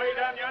pocket. Way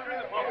down yonder in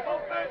the pawpaw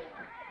patch.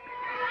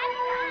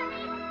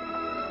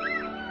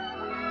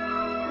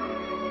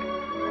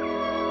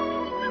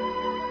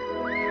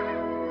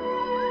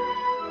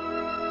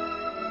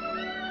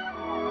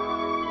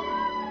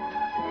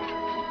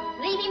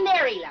 Leave him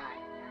there, Eli.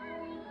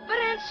 But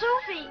Aunt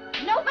Sophie...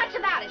 No buts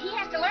about it. He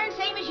has to learn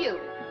same as you.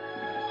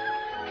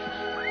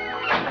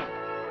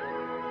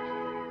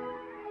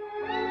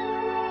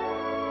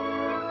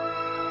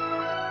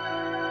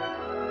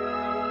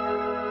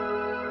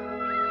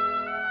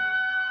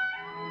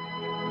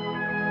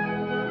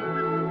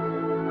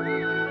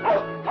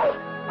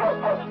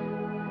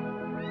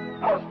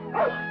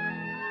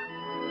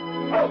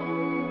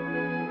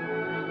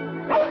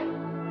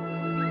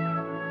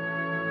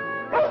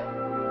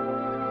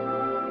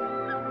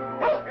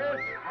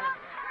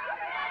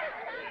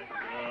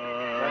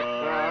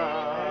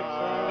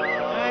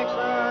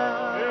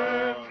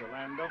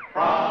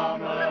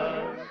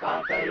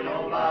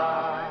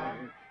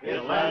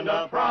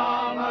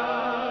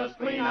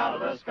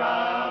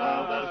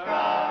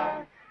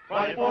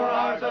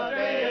 the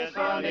day is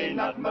sunny,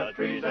 nothing but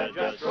trees that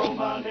just grow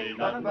money,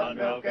 nothing but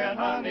milk and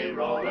honey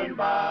rolling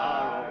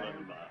by.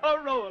 A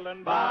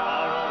rolling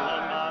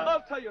by.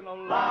 I'll tell you no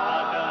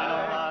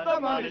lie. The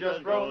money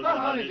just grows, the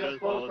honey just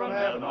flows from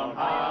heaven on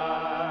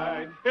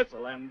high. It's a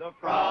land of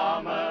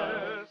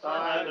promise, a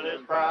land that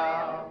is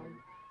proud.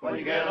 When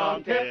you get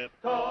on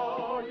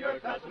tiptoe, you're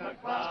touching a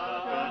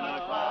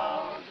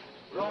cloud.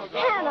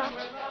 Hannah,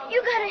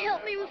 you gotta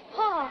help me with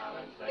Pa.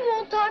 He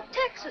won't talk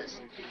Texas.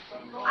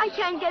 I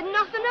can't get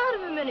nothing out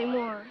of him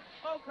anymore.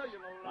 I'll tell you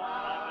no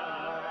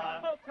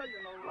lie. I'll tell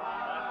you no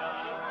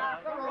lie.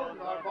 The roads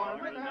are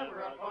born with never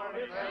a born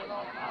in heaven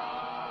on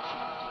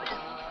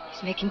high.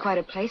 He's making quite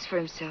a place for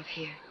himself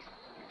here.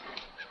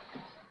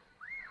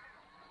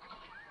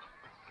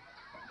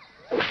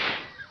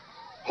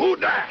 Who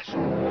dashed?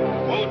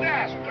 Who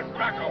dashed to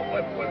crack a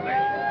whip with me?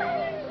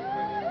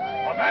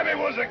 My mammy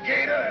was a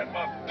gator and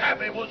my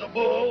pappy was a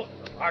bull.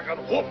 I could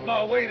whoop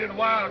my weight in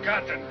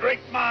wildcats and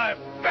drink my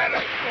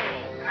belly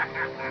full.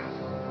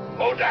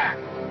 Who dashed?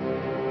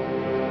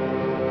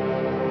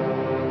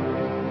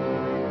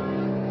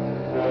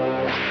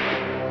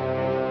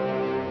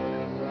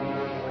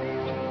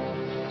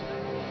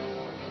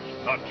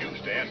 Not you,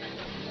 Stan.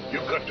 You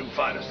cut too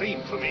fine a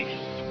seam for me.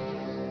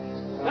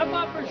 Step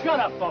up or shut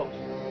up, folks.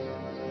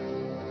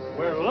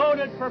 We're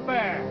loaded for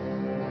bear.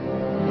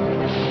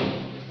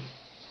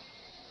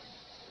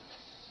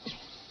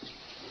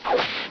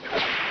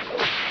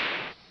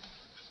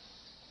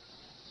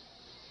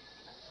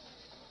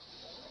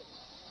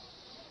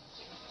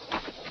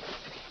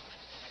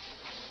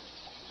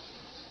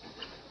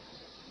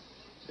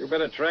 You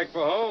better track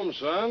for home,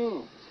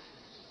 son.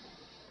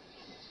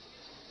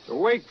 To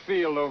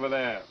Wakefield over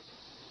there.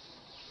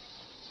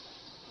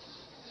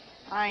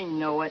 I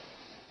know it.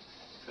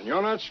 And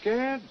you're not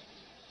scared?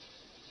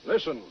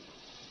 Listen.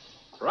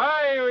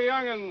 Cry, you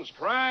young'uns,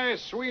 cry,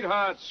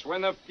 sweethearts,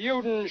 when the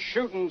feudin'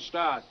 shootin'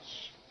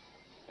 starts.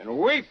 And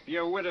weep,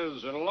 you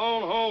widows in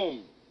lone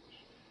homes,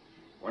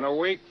 when a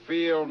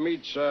Wakefield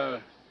meets a...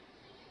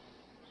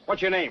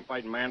 What's your name,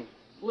 fighting man?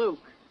 Luke.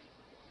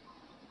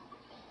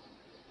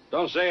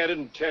 Don't say I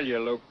didn't tell you,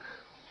 Luke.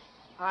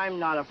 I'm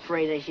not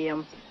afraid of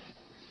him.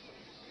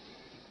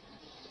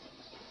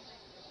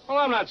 Well,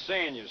 I'm not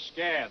saying you're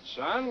scared,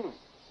 son.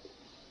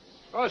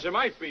 Of course, there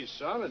might be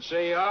some that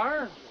say you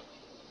are.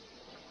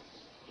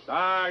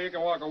 Ah, you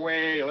can walk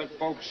away, let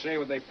folks say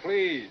what they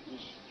please.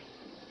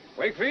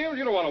 Wakefield,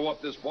 you don't want to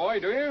whoop this boy,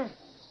 do you?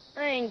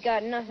 I ain't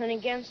got nothing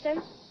against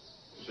him.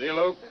 See,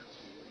 Luke?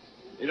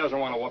 He doesn't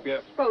want to whoop you.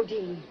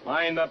 Bodine.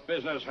 Mind up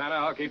business, Hannah.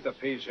 I'll keep the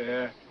peace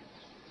here.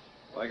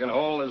 If I can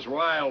hold this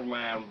wild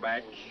man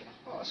back.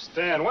 Oh,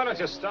 Stan, why don't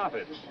you stop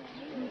it?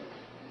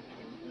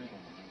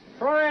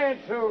 Trying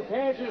to.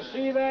 Can't you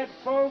see that,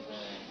 folks?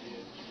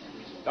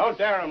 Don't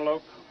dare him,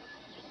 Luke.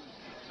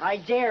 I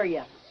dare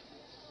you.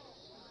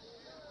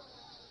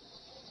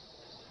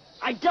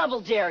 I double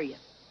dare you.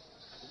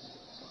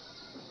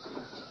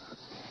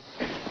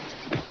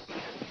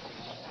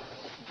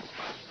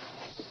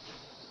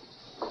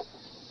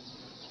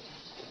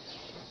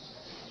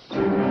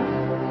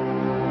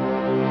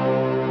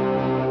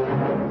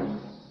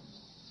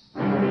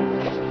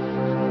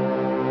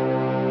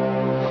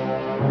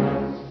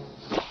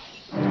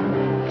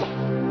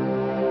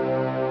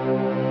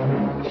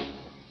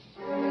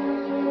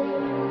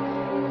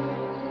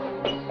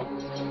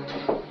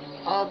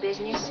 All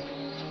business.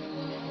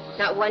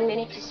 Not 1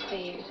 minute to spare.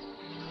 Here.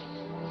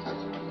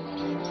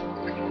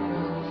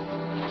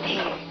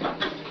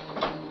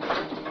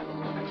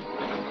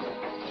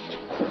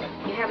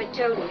 You haven't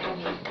told him, have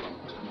you?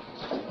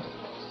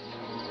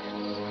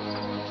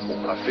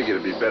 I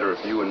figured it'd be better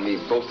if you and me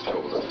both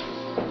told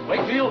him.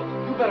 Wakefield,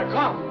 you better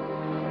come.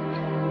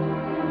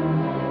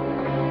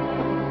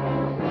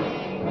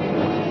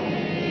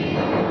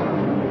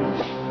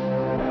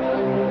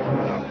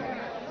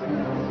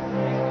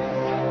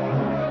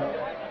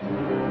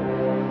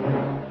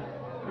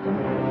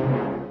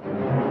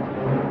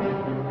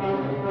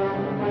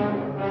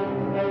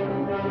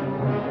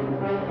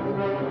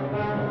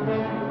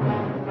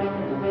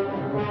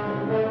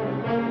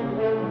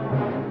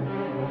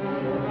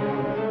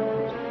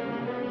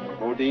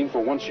 For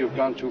once you've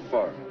gone too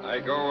far. I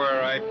go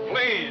where I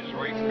please,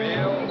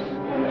 Wakefield.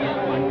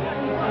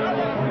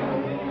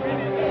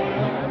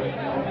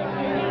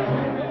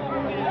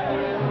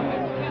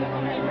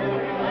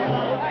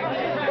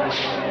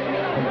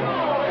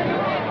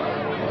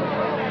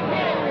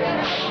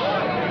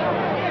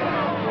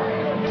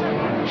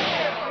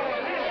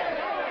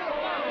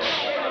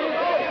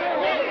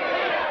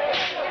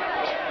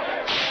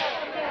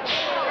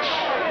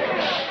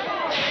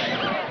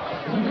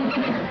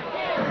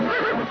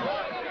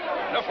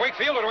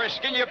 Wakefield, or do I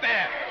skin you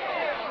bare?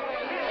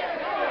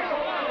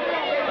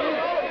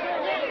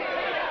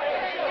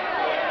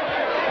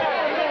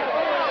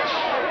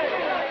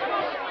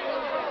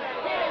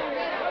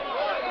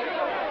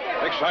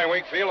 Next time,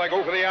 Wakefield, I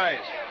go for the eyes.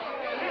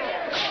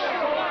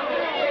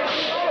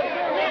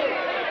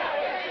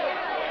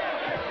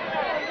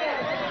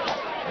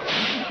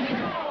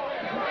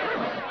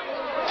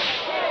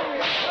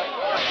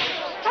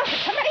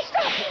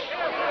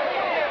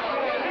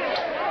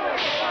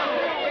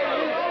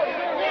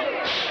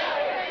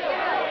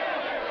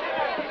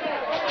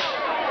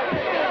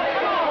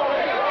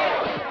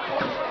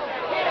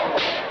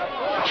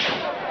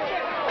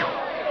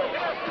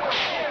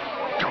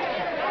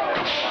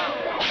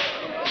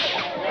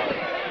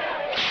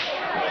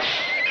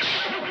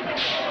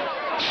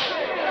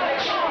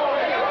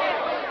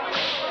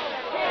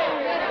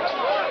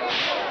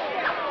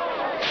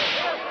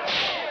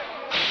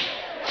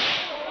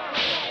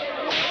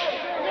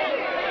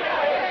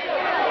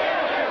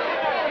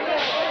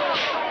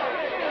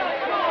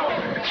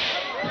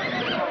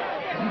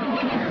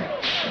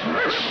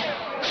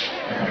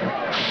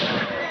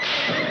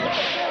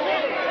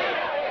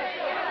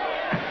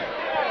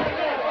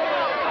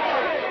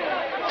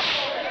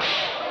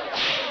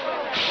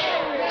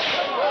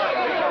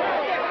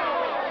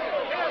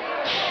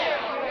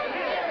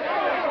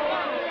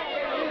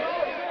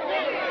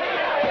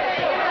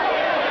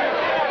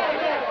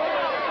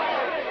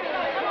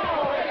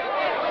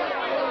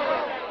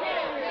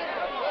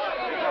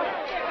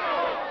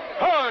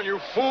 you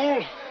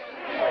fool!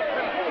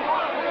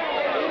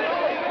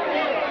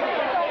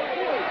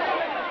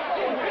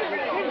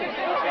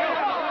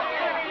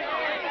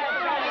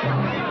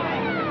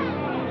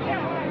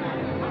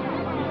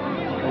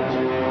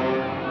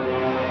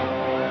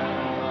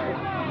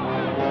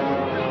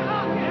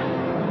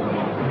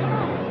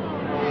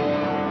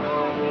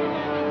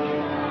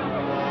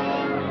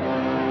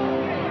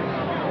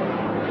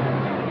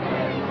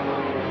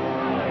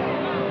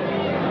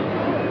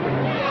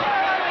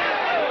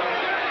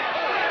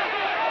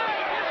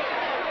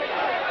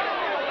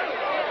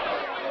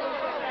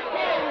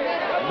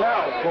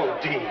 Now,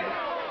 Bodine.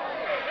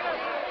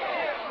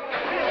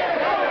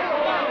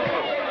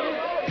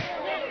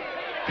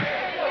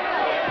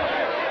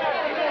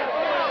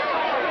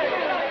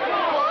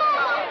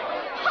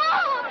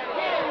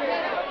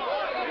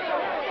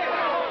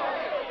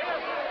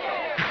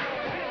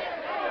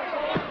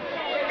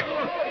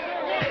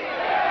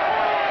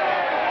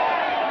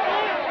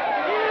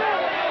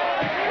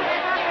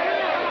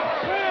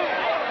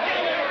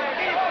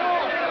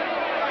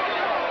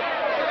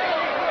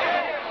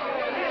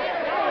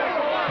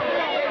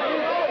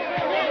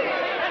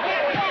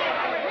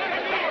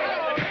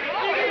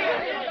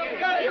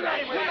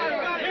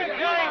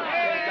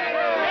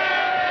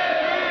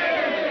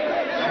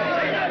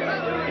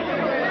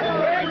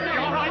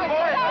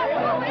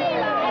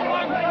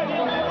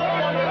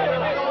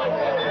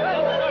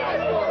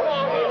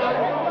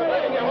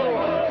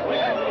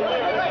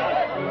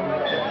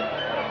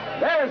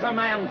 There's a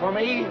man for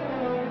me.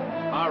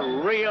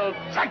 A real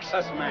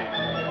Texas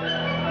man.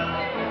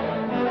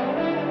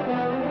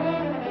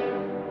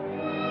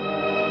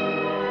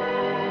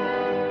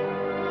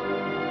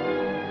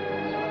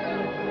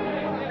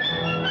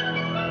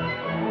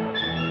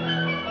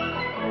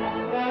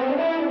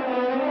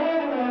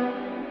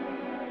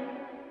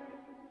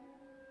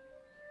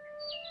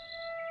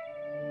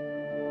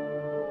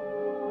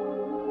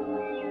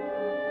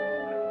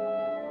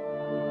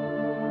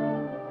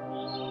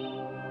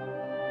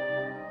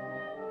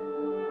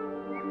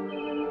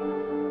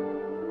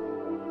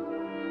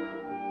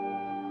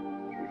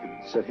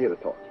 Sit here to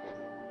talk.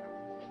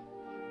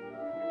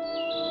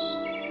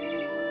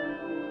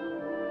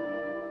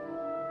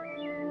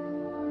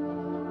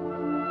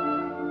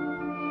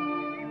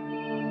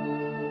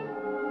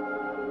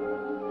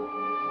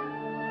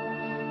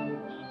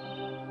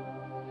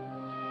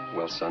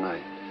 Well, son,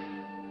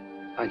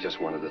 I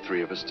just wanted the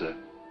three of us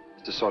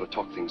to sort of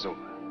talk things over.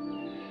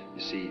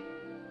 You see,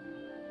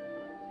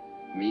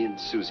 me and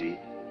Susie,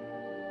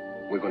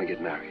 we're going to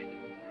get married.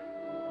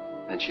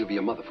 And she'll be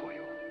a mother for you.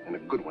 And a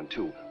good one,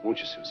 too. Won't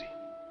you, Susie?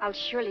 I'll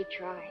surely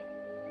try.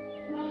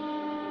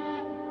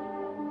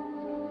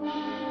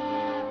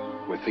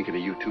 We're thinking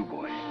of you, too,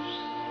 boy.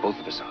 Both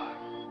of us are.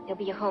 There'll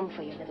be a home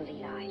for you, little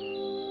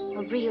Eli.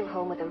 A real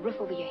home with a roof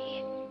over your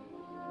head.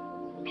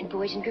 And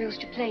boys and girls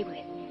to play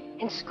with.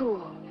 And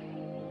school.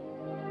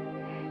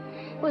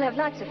 We'll have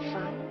lots of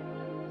fun.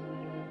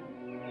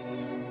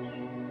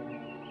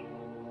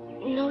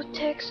 No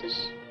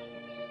Texas?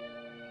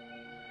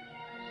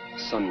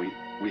 Son,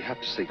 we have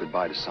to say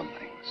goodbye to some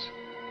things.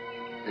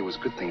 There was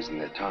good things in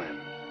their time.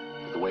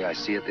 But the way I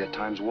see it, their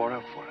times wore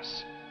out for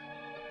us.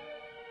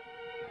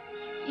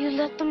 You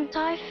let them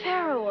tie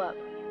Pharaoh up.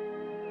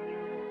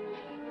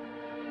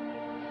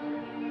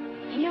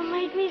 You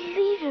made me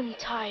leave him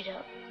tied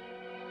up.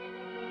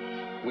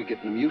 We're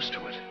getting them used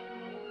to it.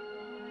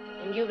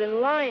 And you've been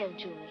lying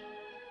to me.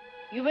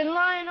 You've been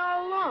lying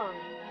all along.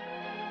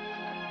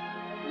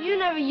 You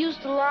never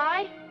used to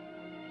lie.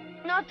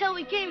 Not till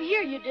we came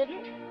here, you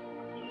didn't.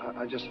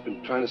 I've just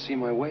been trying to see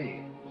my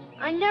way.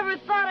 I never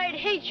thought I'd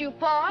hate you,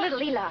 Pa.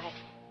 Little Eli.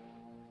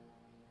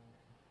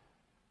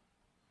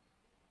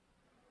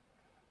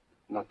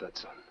 Not that,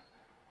 son.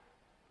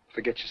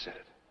 Forget you said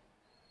it.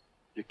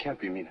 You can't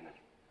be meaning it.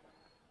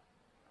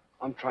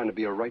 I'm trying to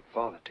be a right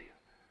father to you.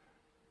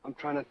 I'm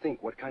trying to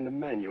think what kind of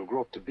man you'll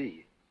grow up to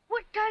be.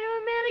 What kind of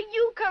a man are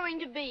you coming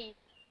to be?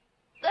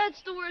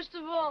 That's the worst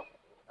of all.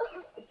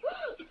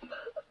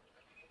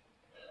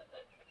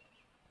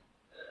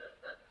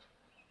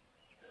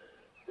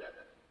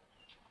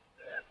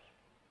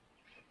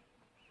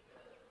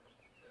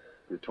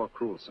 You talk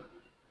cruel, son.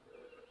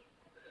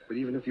 But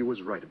even if you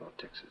was right about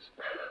Texas,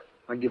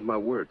 I give my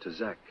word to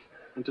Zach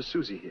and to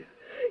Susie here.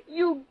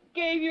 You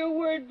gave your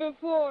word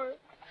before.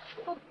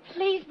 Oh,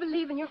 please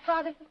believe in your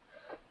father.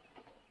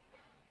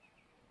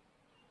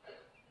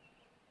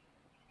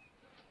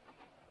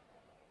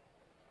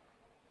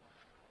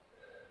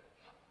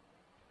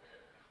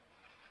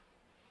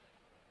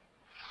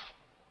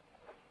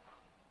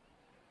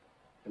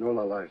 In all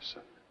our lives,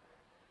 son,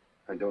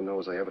 I don't know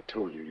as I ever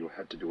told you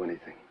had to do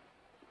anything.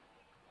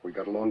 We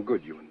got along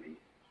good, you and me.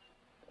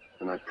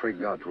 And I pray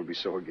God 'twill be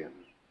so again.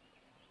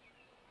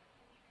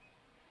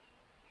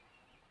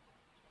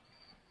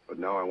 But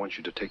now I want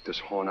you to take this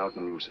horn out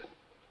and lose it.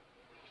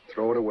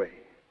 Throw it away.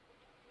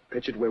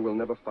 Pitch it where we'll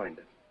never find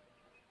it.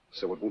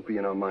 So it won't be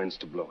in our minds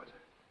to blow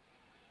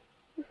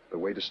it. The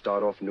way to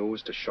start off new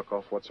is to shuck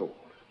off what's old.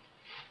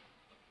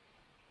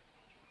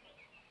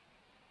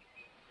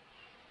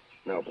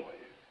 Now, boy.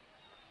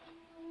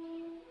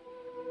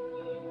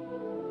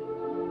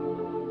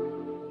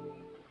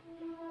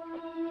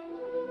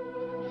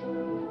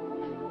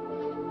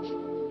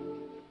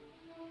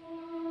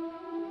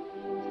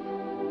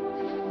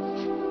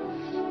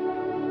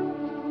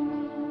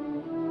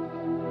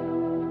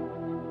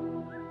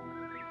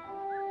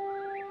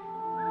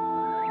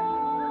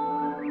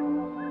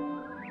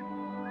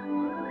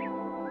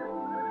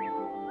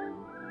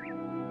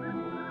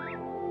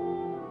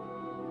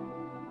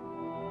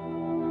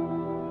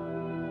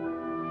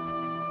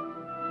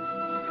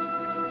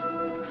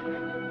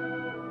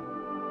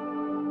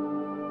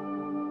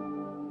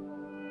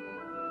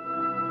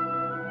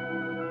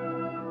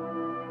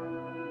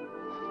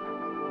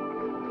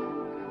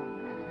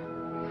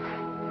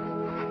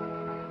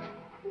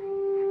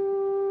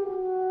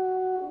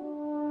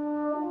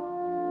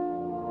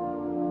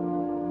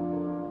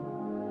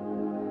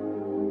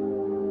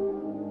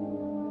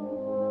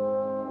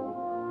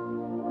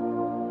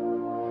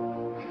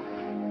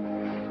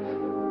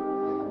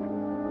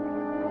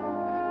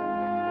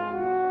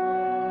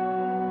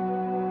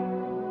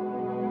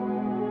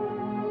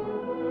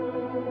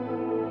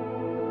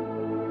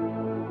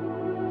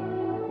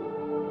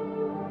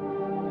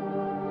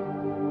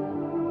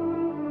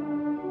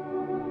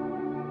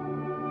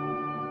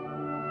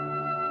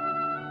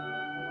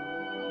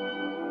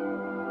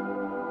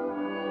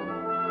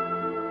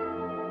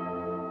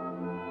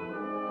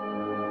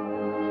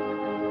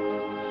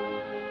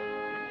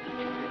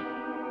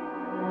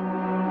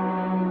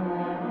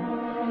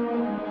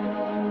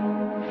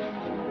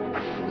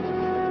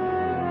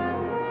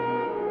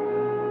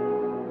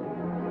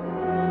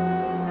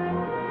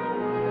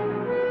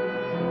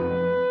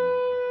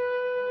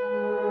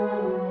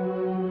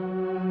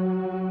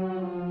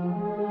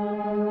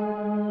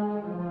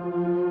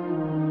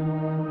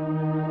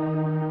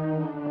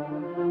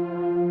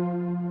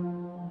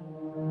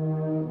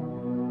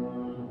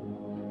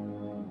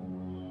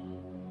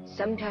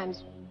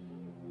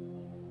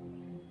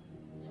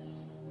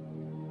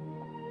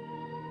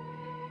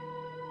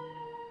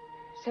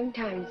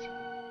 Sometimes...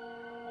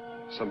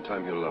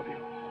 Sometime he'll love you.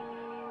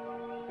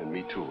 And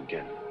me too,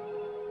 again.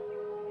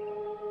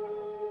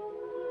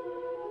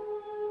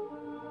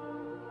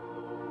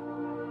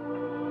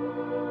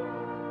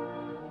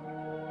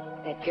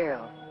 That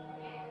girl,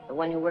 the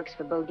one who works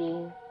for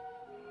Bodine,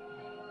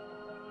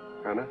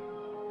 Hannah?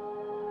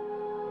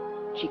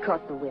 she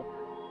caught the whip.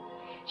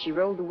 She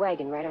rolled the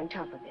wagon right on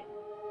top of it.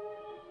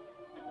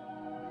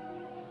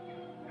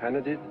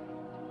 Hannah did?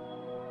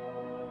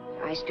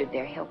 I stood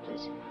there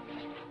helpless.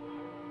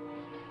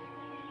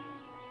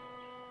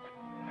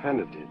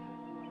 Hannah did.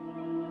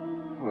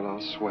 Well,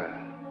 I'll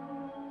swear.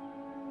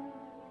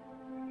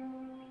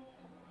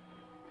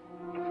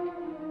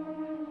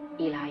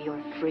 Eli,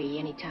 you're free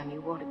anytime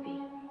you want to be.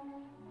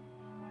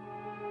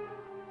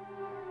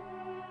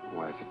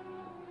 Why,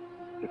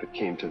 if it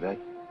came to that,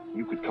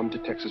 you could come to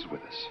Texas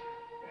with us.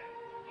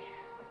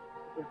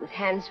 With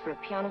hands for a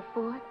piano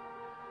forte?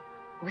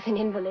 With an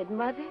invalid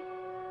mother?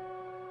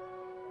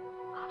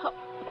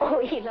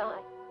 Oh,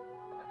 Eli.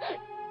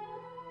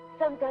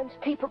 Sometimes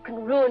people can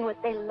ruin what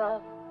they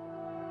love.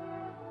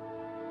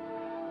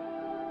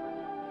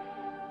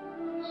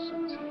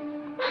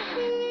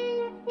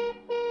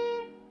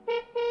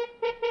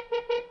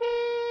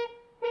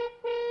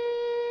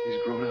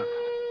 He's grown up.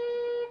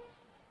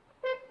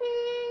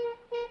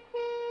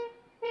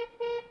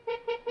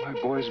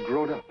 My boy's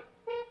grown up.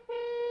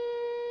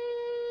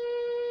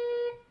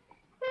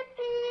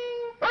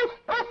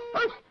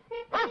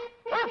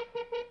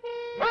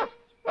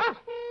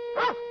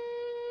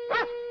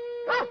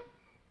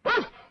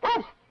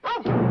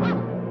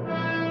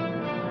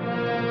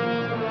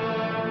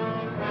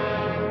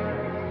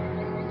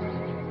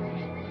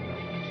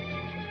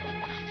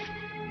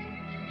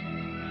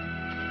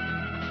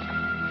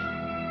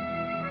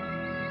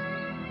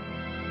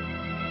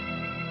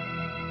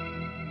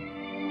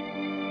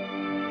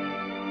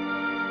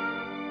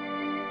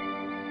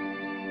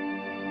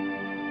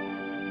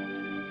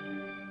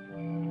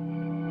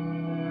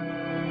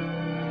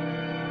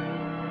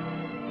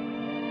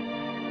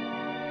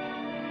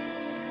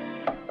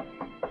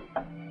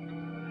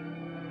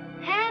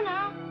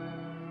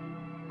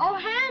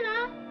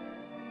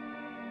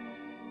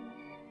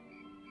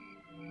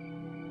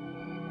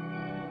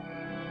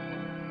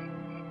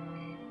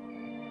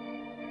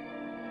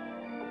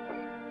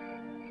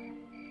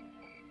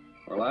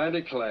 Well, I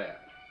declare.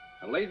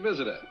 A late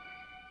visitor.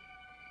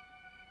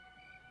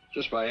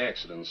 Just by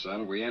accident,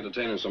 son, we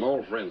entertaining some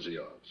old friends of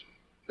yours.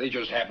 They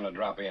just happened to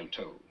drop in,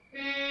 too.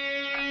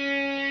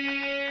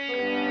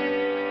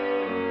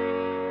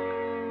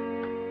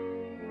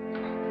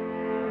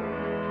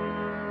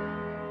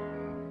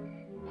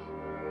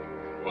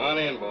 Come on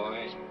in,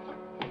 boys.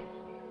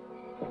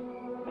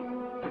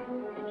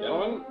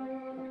 Gentlemen,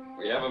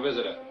 we have a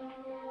visitor.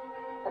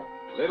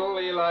 Little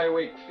Eli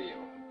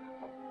Wakefield.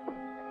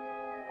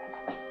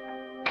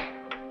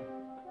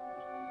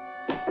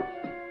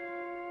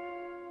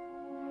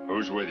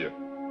 Who's with you?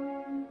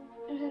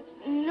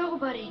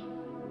 Nobody.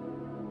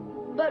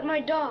 But my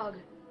dog.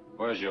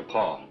 Where's your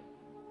paw?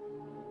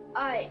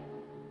 I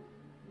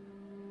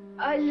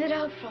lit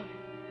out from him.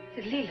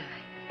 Little Eli.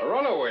 A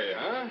runaway,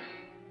 huh?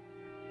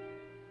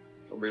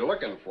 He'll be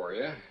looking for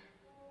you.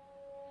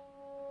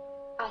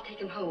 I'll take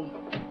him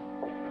home.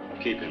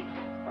 Keep him.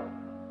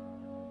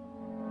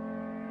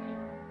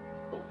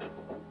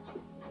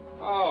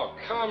 Oh,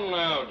 come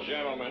now,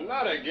 gentlemen.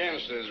 Not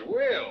against his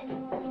will.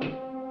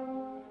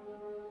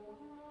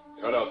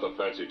 Cut out the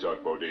fancy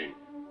talk, Bodine.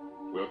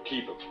 We'll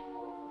keep him.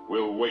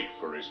 We'll wait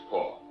for his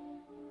paw.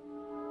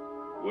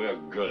 We're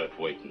good at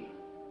waiting.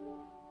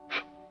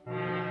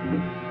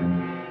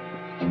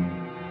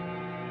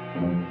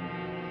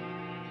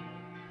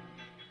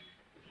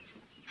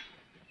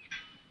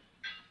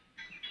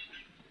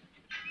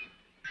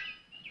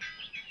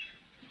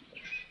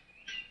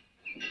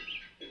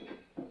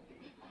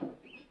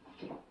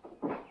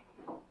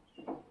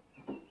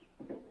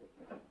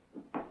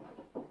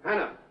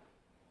 Hannah.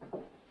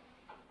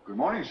 Good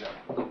morning, sir.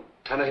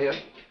 Hannah here?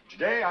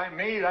 Today I'm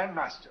maid and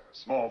master.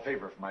 Small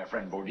favor for my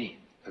friend Bodine.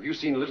 Have you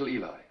seen little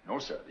Eli? No,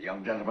 sir. The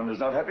young gentleman does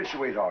not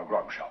habituate our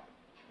grog shop.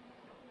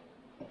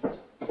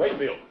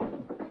 Wakefield,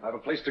 I have a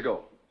place to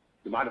go.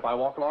 You mind if I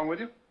walk along with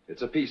you?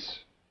 It's a piece.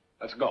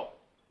 Let's go.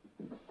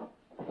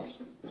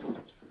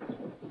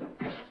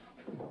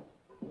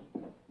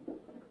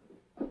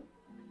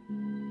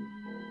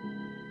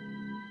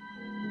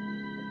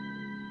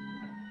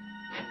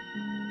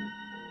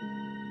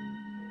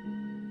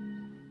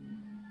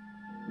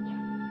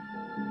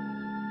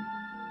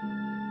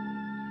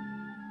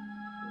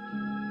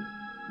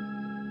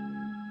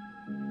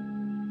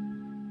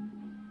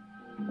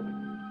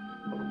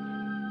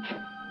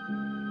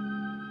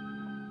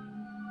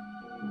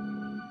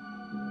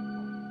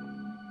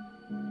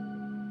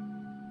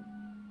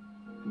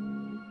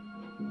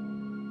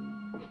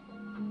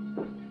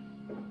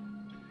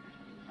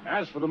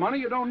 As for the money,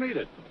 you don't need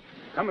it.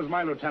 Come as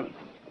my lieutenant.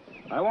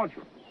 I want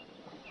you.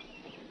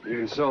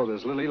 Even so,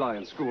 there's little Eli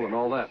in school and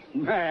all that.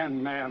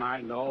 Man,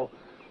 I know.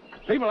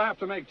 People have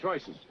to make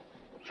choices.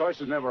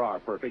 Choices never are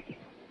perfect.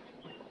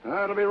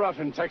 It'll be rough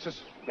in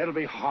Texas. It'll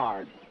be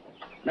hard.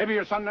 Maybe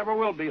your son never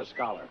will be a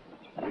scholar.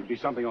 It'd be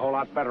something a whole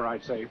lot better,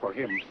 I'd say, for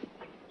him.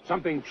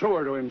 Something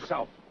truer to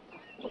himself.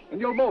 And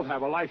you'll both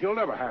have a life you'll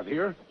never have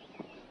here.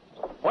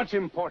 What's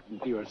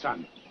important to your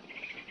son?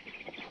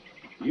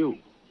 You.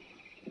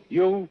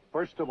 You,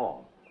 first of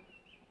all.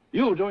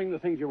 You doing the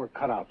things you were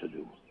cut out to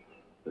do.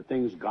 The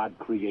things God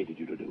created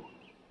you to do.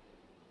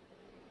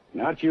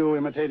 Not you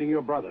imitating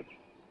your brother.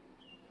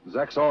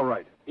 Zach's all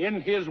right.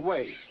 In his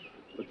way.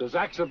 But the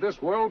Zacks of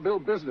this world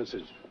build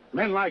businesses.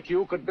 Men like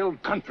you could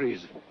build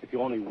countries, if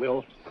you only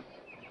will.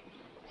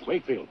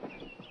 Wakefield.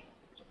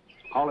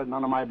 Call it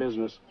none of my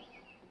business.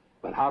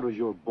 But how does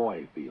your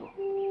boy feel?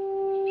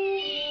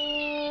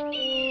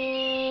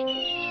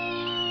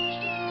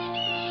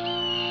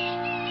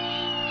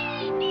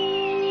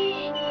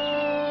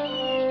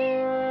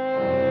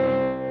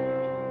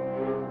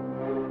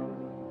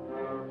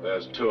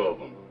 There's two of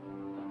them.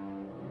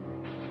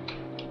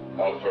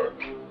 Oliver,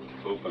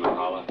 hoop and a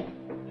holler.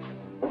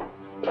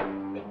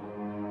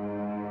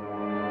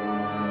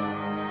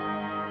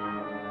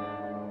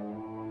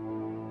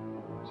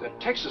 It's that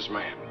Texas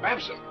man,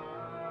 Babson.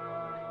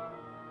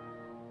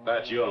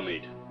 That's your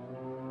meat.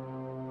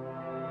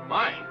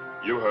 Mine?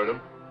 You heard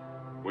him.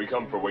 We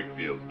come for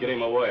Wakefield. Get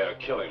him away or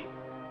kill him.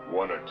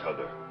 One or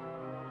t'other.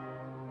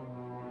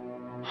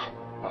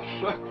 Oh,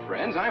 look,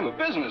 friends, I'm a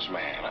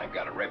businessman. I've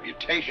got a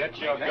reputation. Get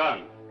your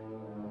gun.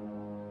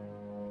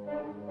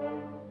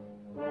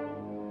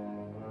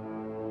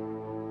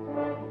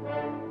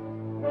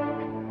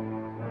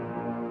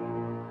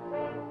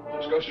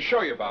 This goes to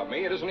show you about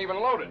me. It isn't even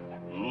loaded.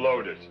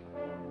 Load it.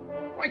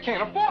 I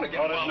can't afford to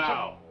get Load it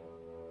now.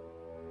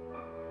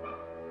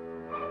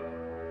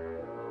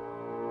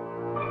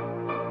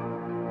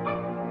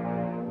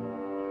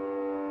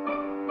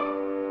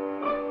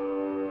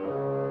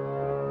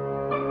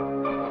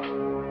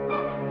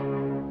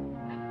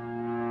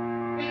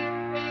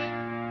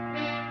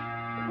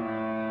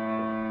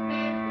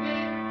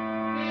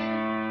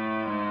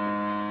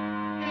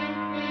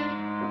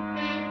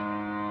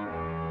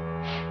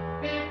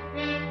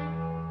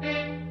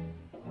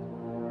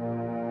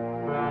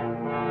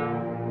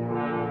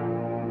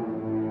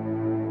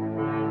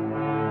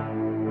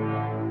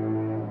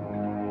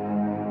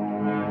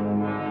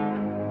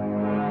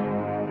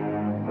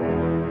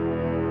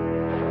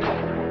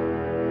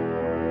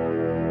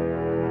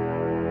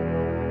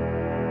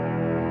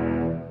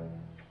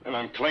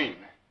 Clean.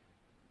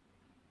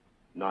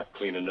 Not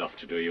clean enough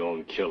to do your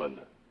own killing.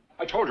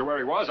 I told you where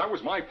he was. That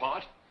was my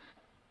pot.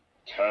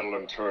 Tattle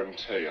and turn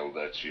tail,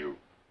 that's you.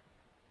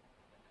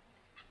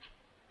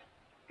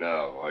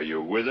 Now, are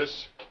you with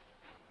us?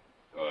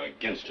 Or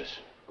against us?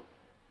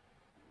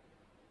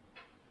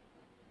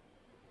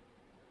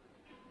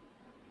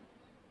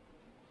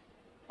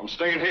 I'm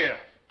staying here.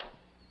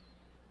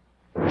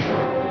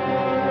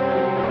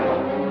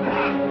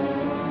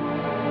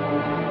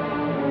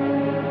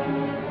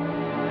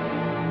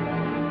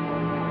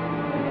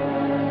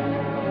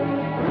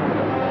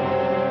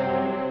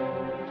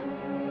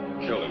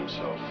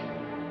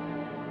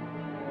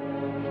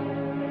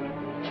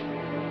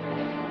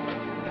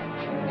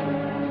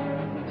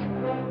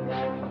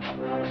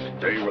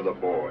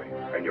 boy,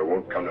 and you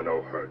won't come to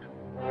no hurt.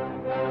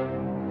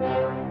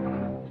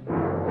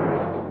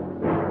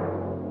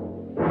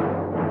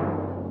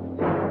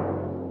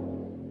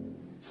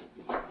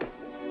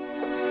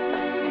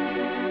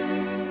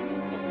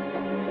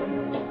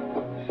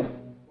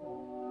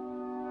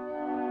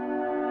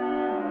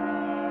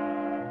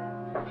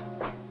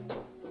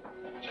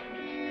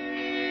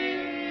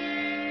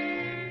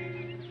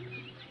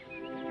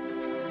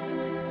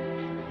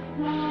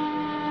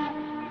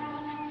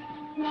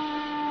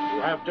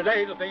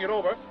 Today to think it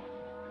over.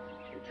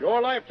 It's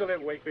your life to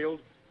live, Wakefield.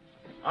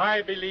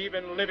 I believe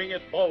in living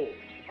it bold.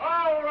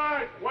 All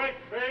right,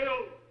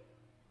 Wakefield.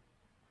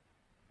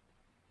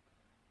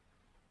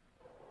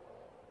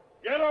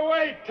 Get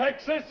away,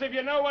 Texas, if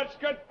you know what's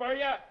good for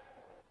you.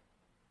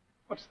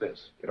 What's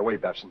this? Get away,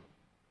 Babson.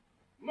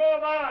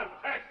 Move on,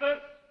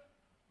 Texas.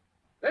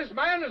 This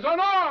man is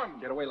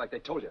unarmed. Get away like they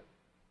told you.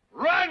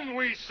 Run,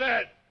 we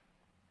said.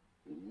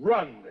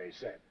 Run, they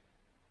said.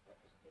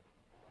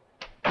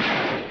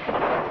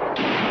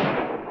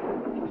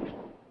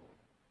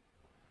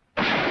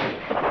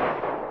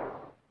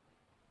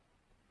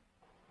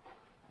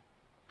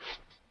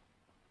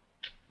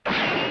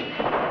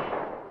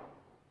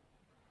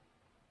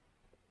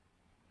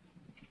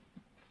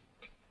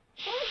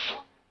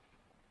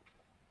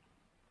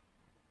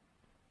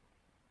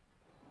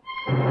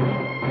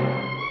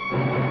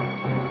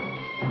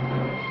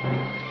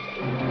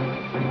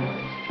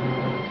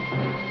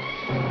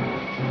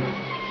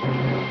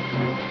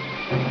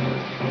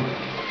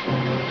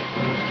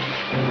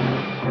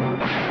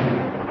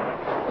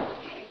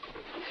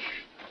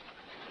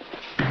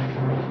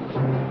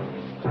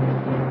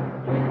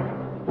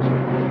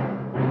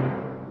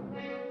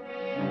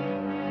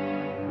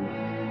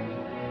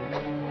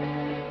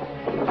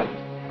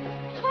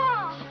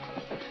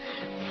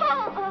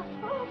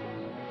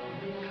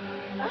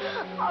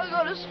 I'll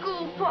go to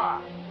school,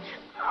 Pa.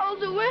 I'll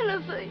do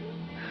anything.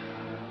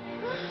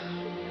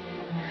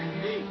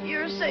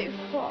 You're safe,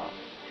 Pa.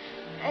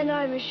 And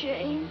I'm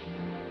ashamed.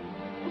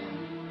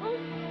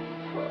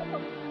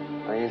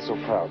 I ain't so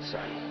proud,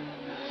 son.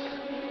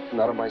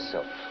 Not of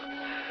myself.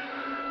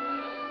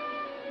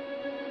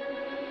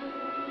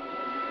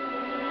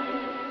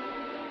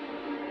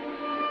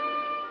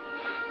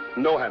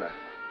 No, Hannah.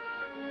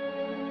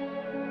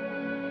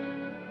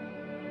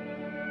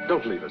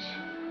 Don't leave us.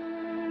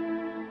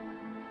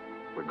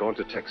 We're going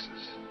to Texas.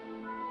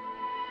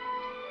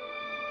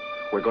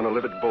 We're going to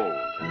live it bold.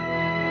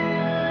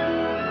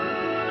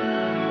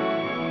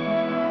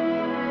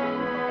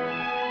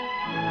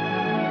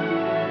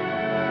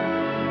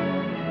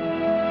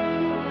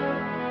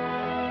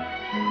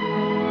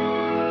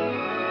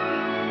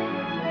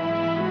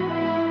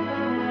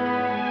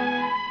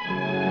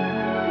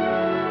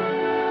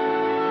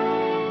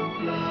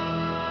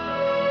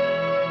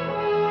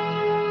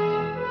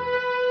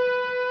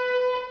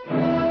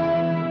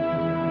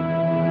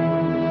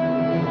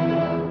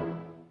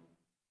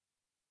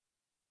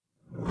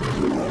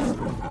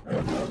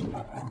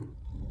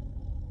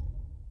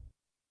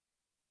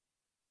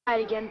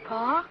 Again,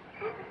 Pa.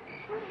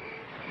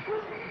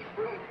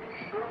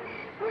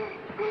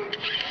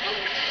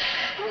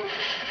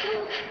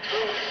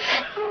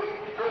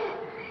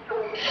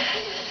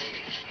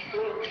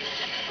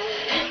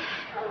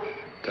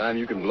 Time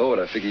you can blow it,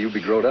 I figure you'll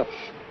be growed up.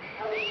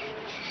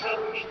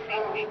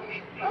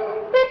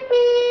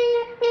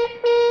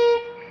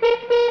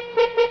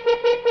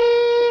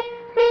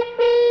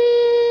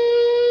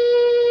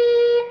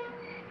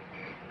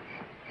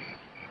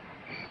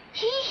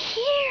 He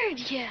heard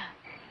you.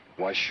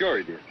 Why, sure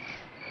he did.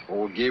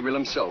 Old Gabriel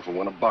himself will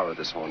want to borrow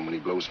this horn when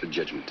he blows for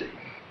Judgment Day.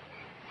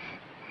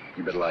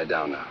 You better lie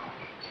down now.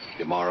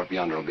 Your ma up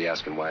yonder will be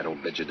asking why I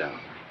don't bed you down.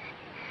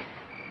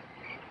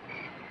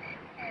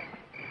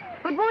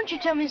 But won't you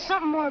tell me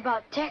something more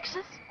about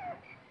Texas?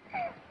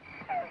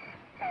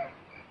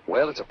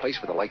 Well, it's a place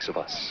for the likes of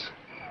us.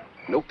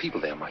 No people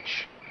there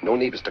much. No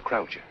neighbors to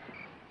crowd you.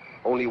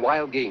 Only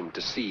wild game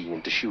to see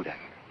and to shoot at.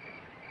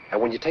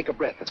 And when you take a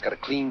breath, it's got a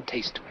clean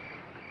taste to it.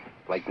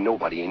 Like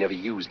nobody ain't ever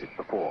used it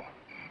before.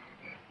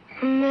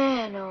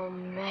 Man, oh,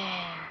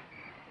 man.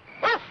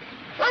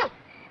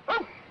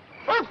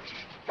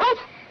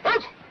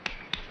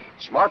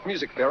 Smart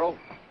music, Pharaoh.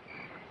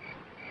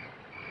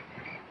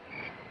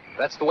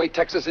 That's the way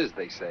Texas is,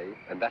 they say,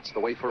 and that's the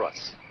way for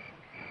us.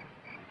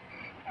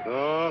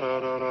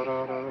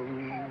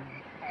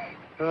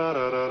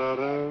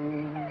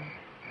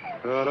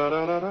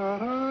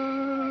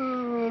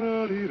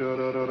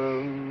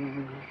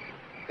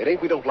 It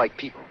ain't we don't like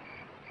people.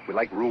 We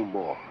like room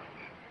more.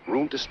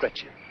 Room to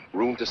stretch you.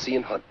 Room to see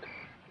and hunt.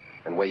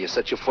 And where you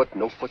set your foot,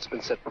 no foot's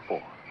been set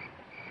before.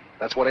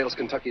 That's what ails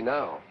Kentucky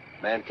now.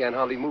 Man can't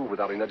hardly move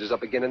without he nudges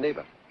up again a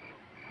neighbor.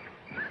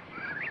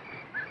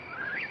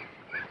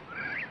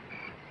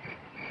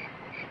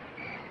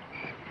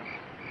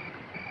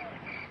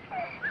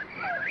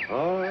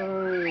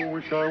 I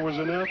wish I was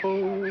an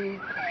apple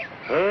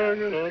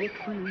hanging on a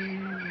tree,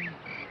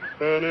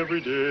 and every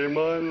day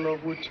my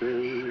love would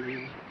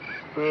take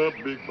a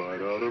big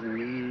bite out of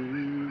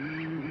me.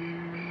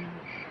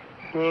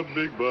 a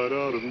big bite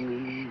out of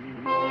me.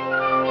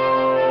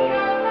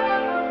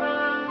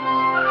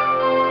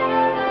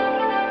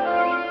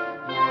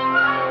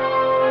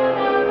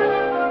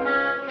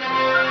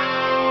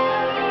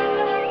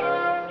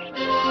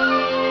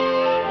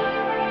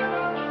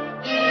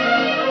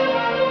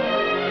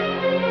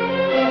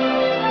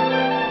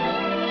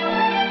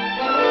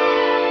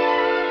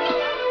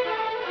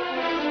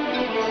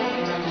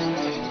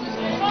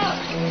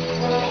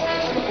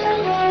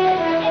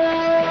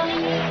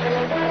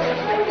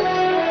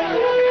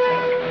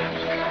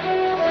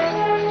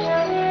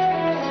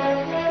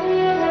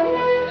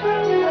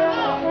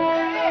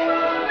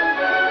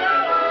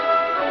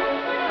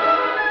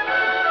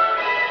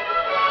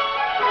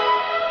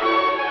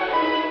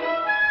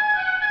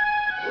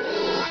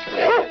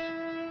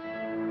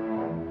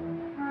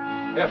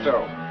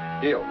 F.O.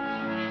 Deal.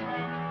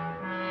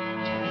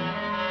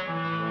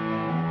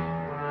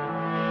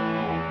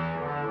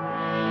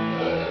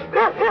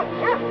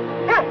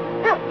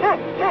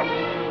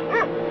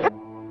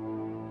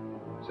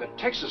 It's that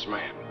Texas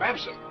man,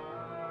 Babson.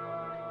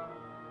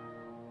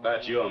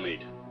 That's your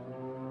meat.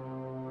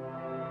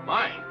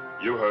 Mine?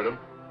 You heard him.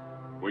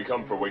 We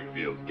come for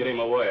Wakefield. Get him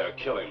away or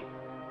kill him.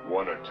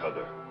 One or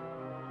t'other.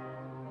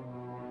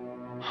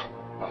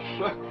 Well,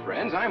 look,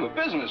 friends, I'm a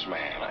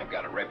businessman. I've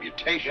got a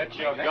reputation. Get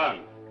your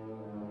gun.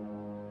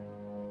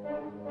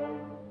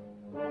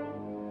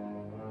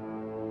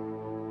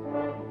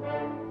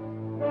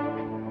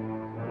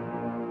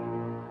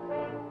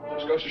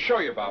 Just goes to show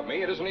you about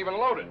me, it isn't even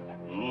loaded.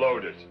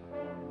 Load it.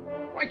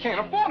 I can't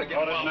afford to get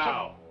Load it one.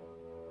 now.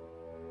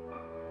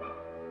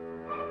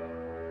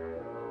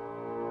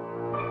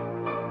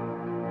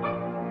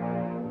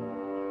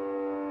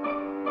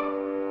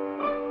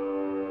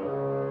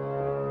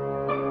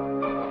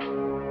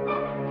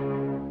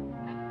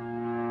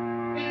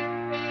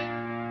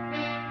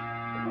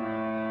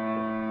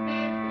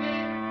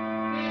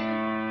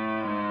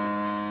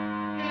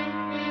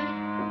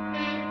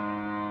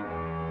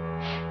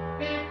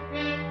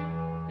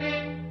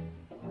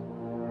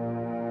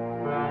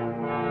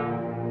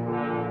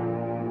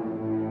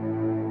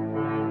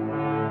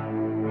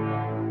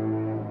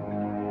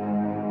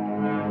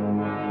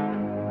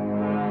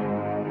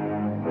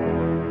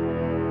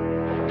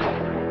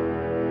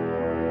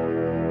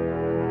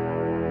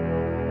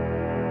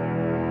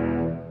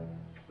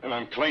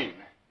 I'm clean.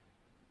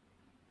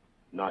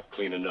 Not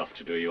clean enough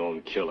to do your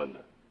own killing.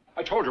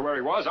 I told you where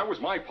he was. That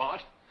was my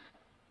part.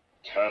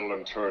 Tattle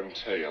and turn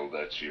tail,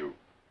 that's you.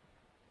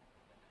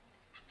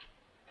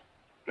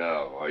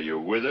 Now, are you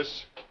with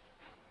us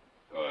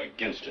or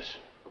against us?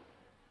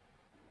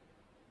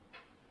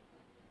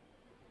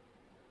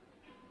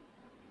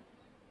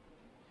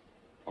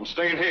 I'm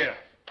staying here.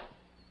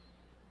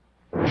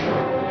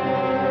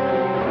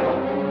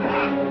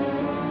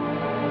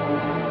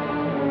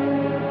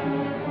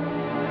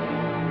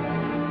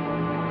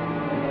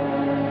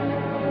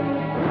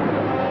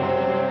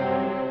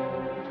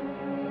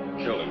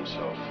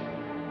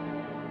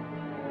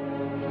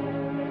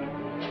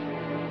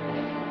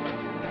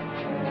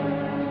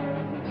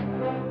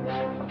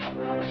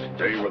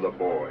 Stay with the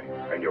boy,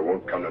 and you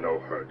won't come to no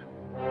hurt.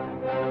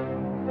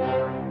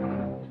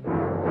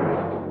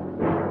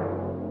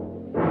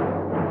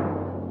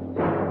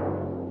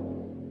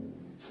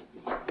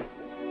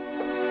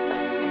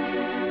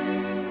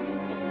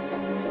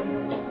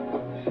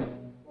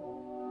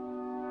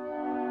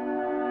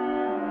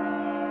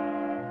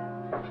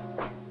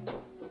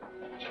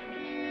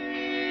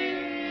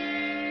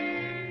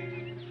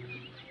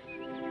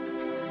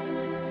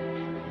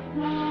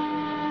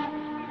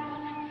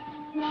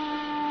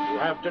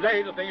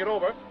 Today to think it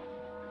over.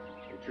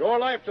 It's your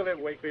life to live,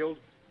 Wakefield.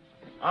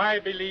 I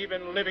believe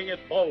in living it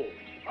bold.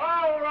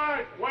 All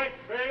right,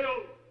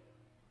 Wakefield.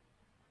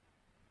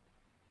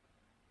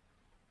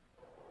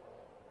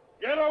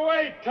 Get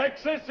away,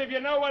 Texas, if you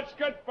know what's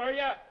good for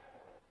you.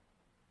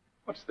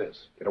 What's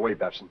this? Get away,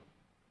 Babson.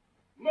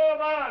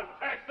 Move on,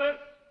 Texas.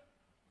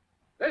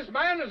 This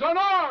man is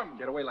unarmed.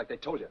 Get away like they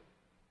told you.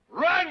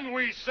 Run,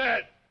 we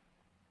said.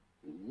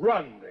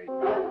 Run, they.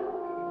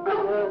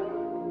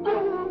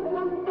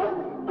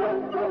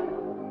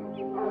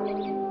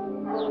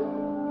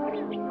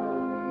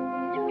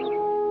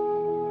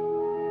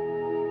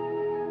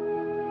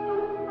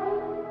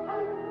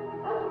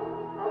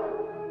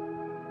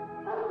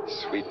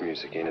 Sweet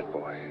music, ain't it,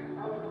 boy?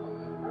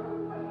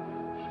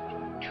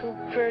 Too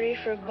pretty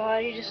for a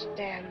body to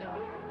stand on.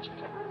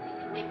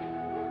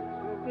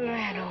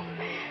 Man, oh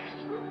man.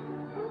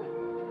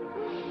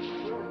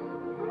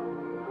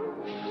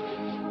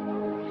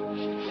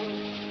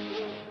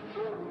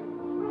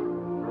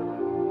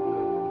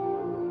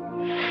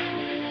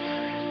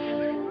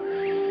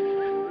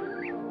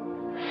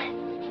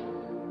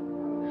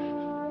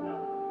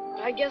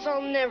 I guess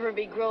I'll never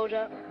be growed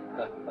up.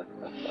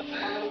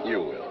 You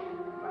will.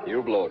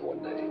 You'll blow it one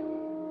day.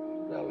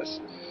 Now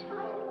listen.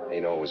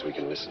 Ain't always we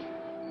can listen.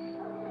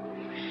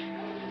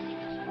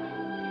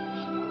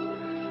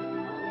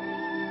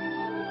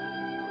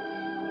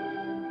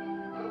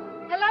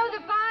 Hello,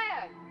 the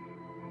fire.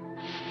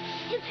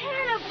 It's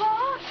Hannah,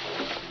 boss.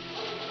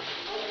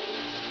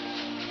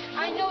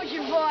 I know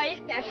your voice.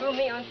 Can't fool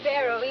me on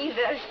Pharaoh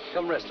either.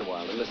 Come rest a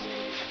while and listen.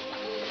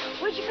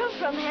 Where'd you come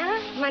from,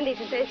 Hannah? Mondays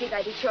and Thursdays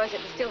I do chores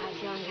at the still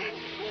house yonder.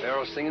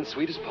 Pharaoh's singing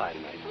sweet as pie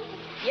tonight.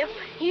 Yep,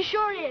 he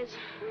sure is.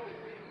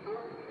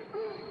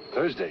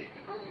 Thursday.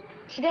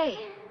 Today.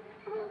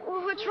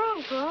 Well, what's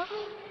wrong, Pa?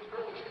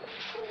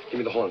 Give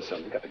me the horn,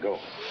 son. We got to go.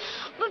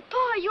 But,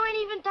 Pa, you ain't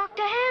even talked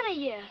to Hannah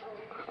yet.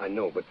 I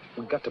know, but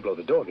we got to blow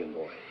the dog in,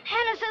 boy.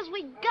 Hannah says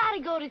we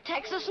gotta go to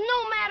Texas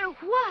no matter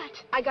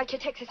what. I got your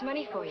Texas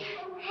money for you.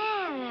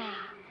 Hannah.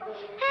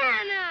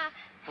 Hannah.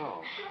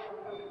 How?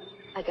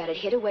 I got it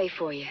hid away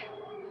for you.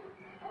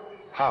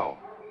 How?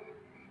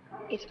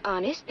 It's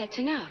honest, that's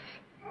enough.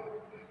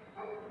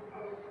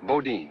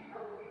 Bodine.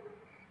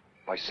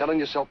 By selling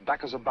yourself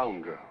back as a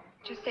bound girl.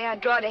 Just say I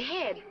drawed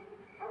ahead.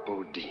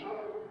 Bodine.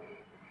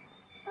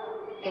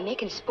 They're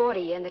making sport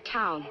of you in the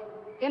town.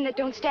 Them that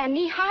don't stand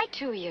knee-high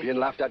to you. Being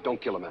laughed at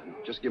don't kill a man.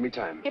 Just give me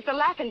time. If the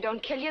laughing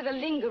don't kill you, the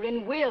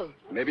lingering will.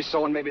 Maybe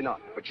so and maybe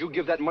not. But you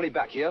give that money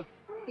back here.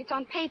 It's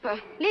on paper.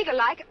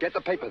 Legal-like. Get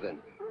the paper, then.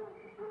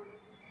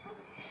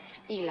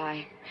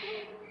 Eli,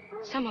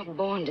 some are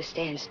born to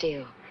stand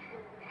still.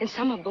 And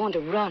some are born to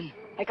run,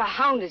 like a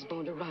hound is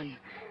born to run.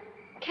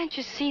 Can't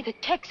you see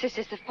that Texas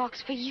is the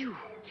fox for you?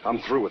 I'm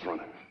through with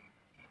running.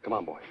 Come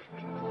on, boy.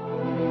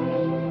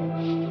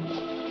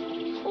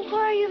 Well,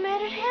 what are you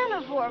mad at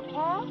Hannah for,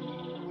 Pa?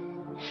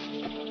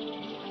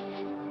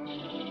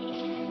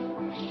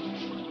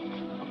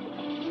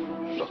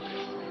 Look,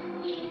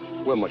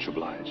 we're much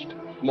obliged.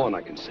 More than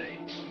I can say.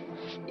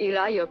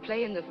 Eli, you're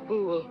playing the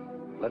fool.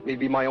 Let me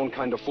be my own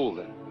kind of fool,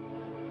 then.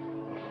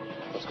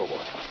 Let's go,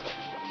 boy.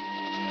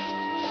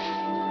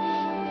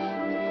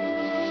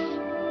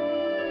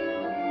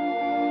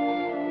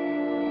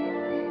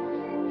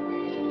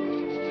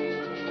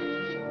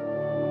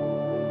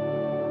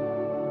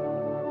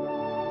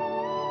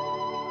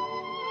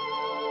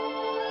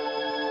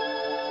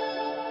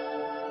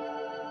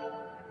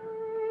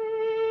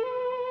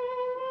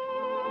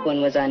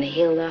 One was on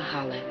hill or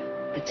holler,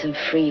 but some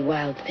free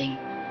wild thing.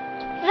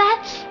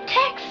 That's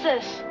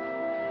Texas.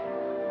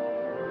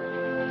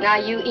 Now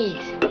you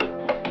eat.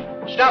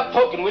 Stop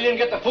poking, will you, and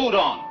get the food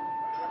on.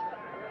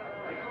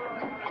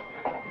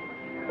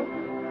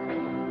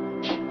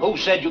 Who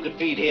said you could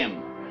feed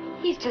him?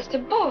 He's just a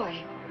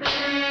boy.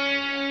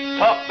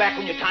 Talk back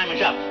when your time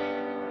is up.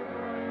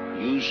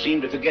 You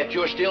seem to forget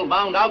you're still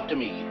bound out to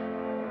me.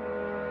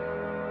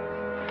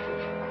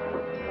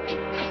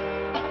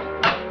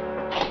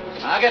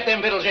 I'll get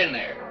them victuals in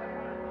there.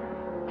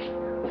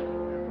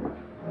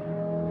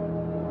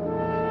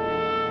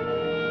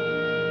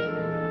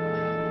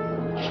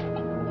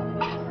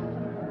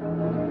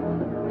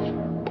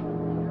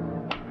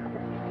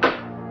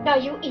 Now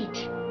you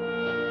eat.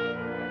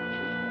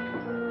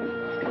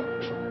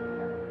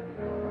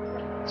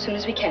 As soon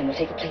as we can, we'll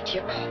take a plate to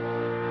your pa.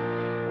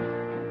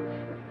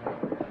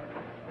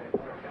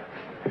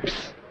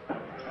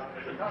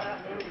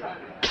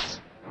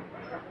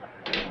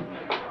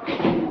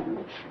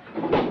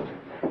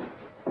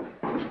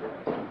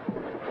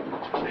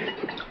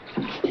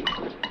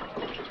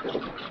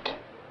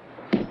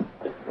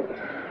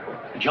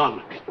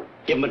 John,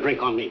 give him a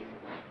drink on me.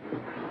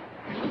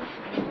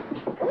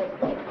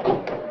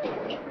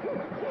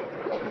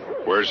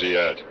 Where's he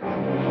at?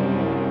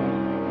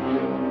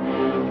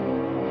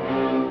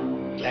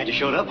 Glad you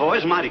showed up,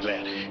 boys. Mighty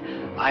glad.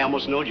 I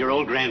almost knowed your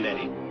old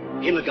granddaddy.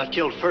 Him that got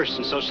killed first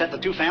and so set the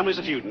two families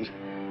a feuding.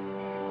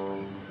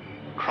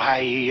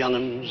 Cry, ye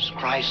young'uns,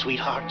 cry,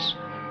 sweethearts,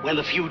 when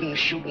the feuding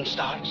shooting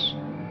starts.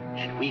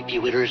 And weep, ye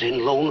widders,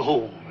 in lone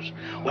homes,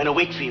 when a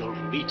Wakefield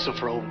beats a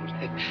froze.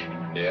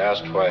 He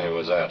asked where he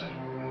was at.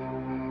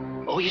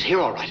 Oh, he's here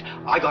all right.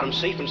 I got him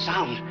safe and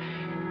sound.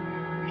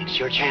 It's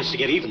your chance to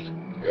get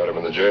even. You got him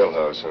in the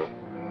jailhouse,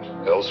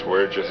 huh? Else,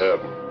 where'd you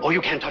have him? Oh,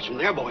 you can't touch him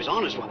there, boys,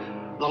 honest. Well,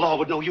 the law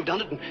would know you've done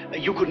it,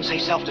 and you couldn't say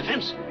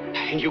self-defense.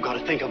 And you got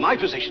to think of my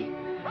position.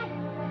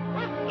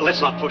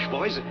 Let's not push,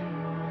 boys.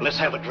 Let's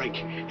have a drink.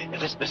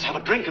 Let's have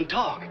a drink and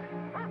talk.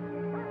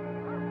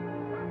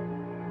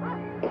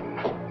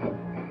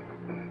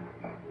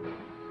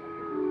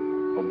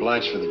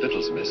 Obliged for the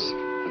victuals, miss,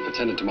 and for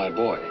tending to my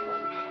boy.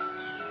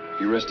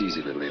 You rest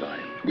easy, little Eli.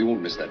 We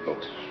won't miss that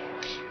boat.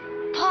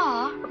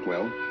 Pa?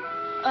 Well?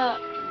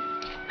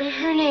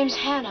 Her name's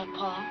Hannah,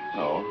 Pa.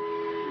 Oh?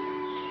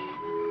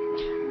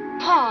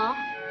 Pa,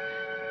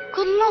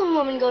 could a lone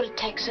woman go to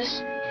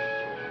Texas?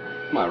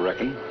 I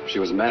reckon. She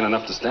was man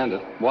enough to stand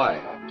it. Why?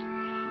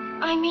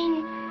 I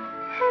mean,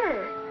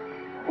 her.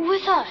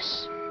 With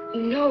us.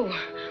 No.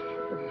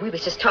 We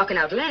was just talking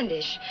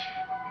outlandish.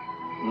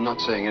 I'm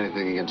not saying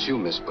anything against you,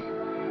 miss, but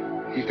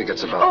he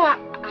forgets about... Oh,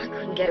 I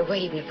couldn't get away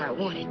even if I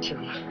wanted to.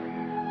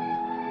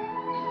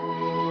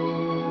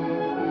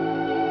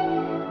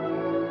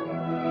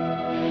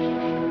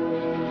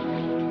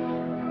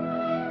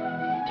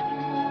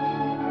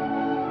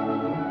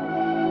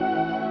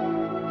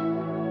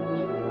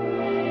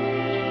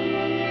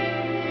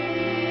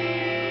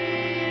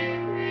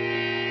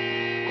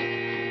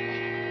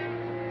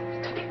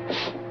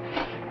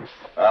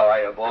 How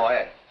are you,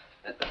 boy?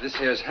 This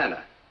here's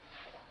Hannah.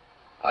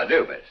 I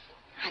do, miss.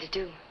 How do you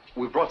do?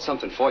 We brought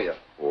something for you.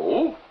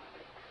 Oh?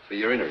 For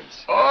your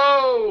innards.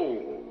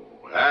 Oh,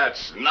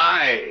 that's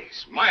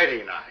nice.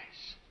 Mighty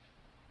nice.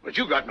 But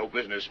you got no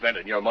business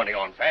spending your money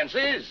on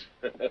fancies.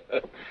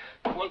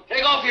 Well,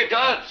 take off your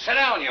duds. Sit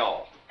down,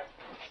 y'all.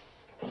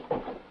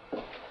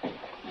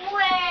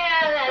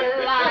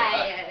 Well,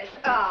 Elias.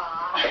 Aw.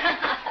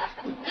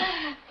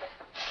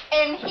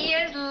 And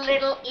here's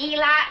little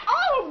Eli,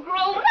 all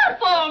grown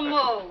up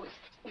almost.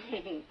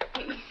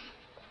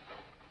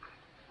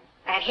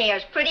 That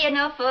hair's pretty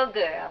enough for a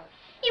girl.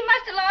 You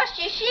must have lost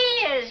your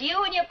shears,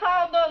 you and your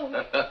pa both.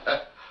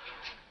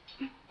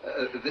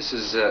 This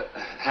is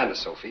Hannah,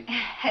 Sophie.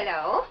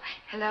 Hello.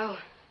 Hello.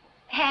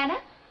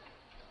 Hannah?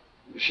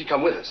 She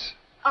come with us.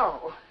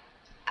 Oh,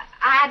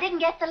 I didn't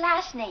get the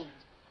last name.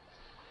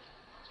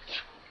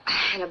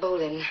 Hannah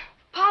Bolin.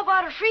 Pa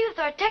bought her free with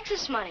our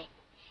Texas money.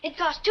 It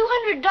cost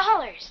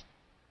 $200.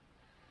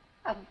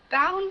 A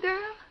bound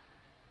girl?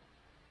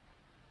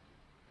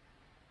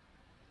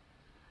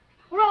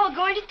 We're all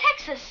going to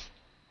Texas.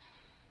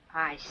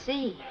 I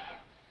see.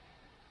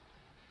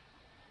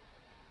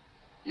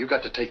 You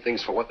got to take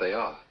things for what they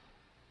are.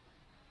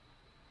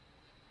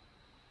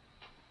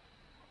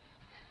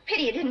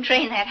 Pity you didn't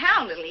train that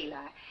hound, little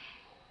Eli.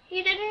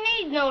 He didn't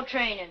need no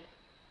training.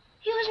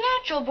 He was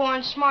natural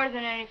born smarter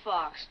than any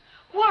fox.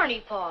 Warn't he,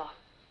 Pa?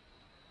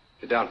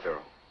 Get down,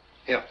 Pharaoh.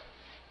 Here.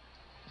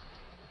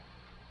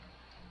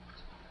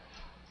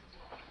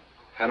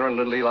 Hannah and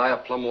little Eli are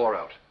plumb wore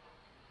out.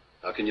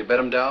 Now, can you bed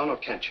them down, or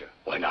can't you?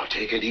 Why, now,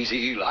 take it easy,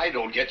 Eli.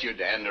 Don't get your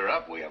dander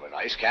up. We have a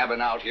nice cabin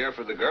out here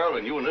for the girl,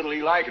 and you and little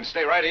Eli can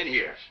stay right in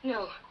here.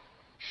 No.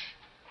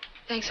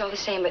 Thanks all the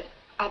same, but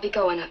I'll be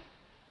going.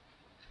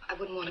 I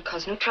wouldn't want to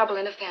cause no trouble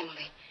in a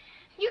family.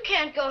 You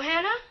can't go,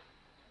 Hannah.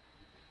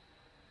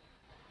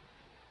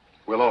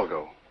 We'll all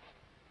go.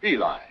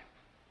 Eli,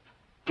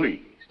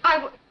 please.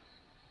 I'll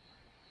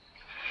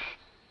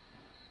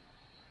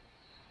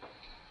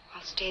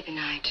stay the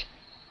night.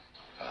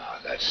 Ah,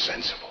 that's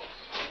sensible.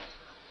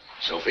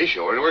 Sophie,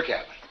 show her to her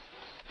cabin.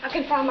 I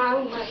can find my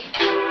own way.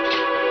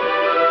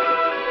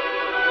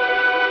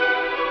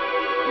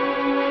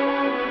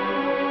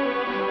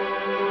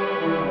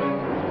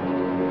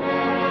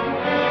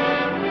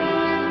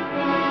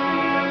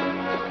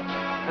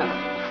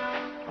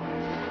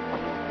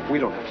 We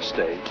don't have to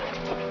stay.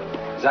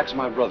 Zach's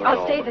my brother.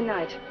 I'll stay the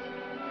night,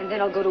 and then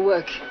I'll go to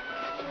work.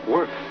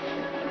 Work?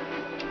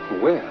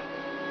 Where?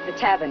 The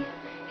tavern.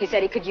 He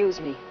said he could use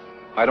me.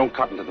 I don't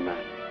cotton to the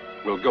man.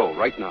 We'll go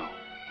right now.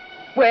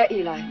 Where,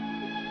 Eli?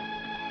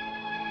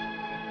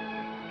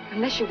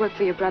 Unless you work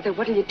for your brother,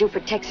 what'll you do for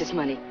Texas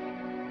money?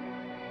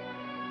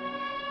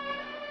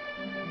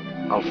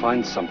 I'll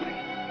find something.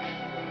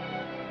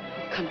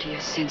 Come to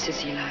your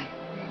senses, Eli.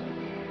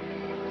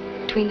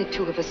 Between the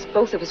two of us,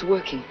 both of us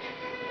working,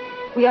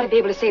 we ought to be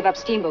able to save up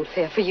steamboat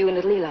fare for you and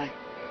little Eli.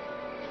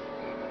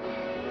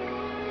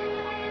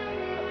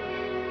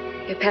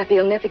 Your pappy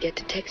will never get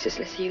to Texas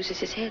unless he uses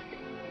his head.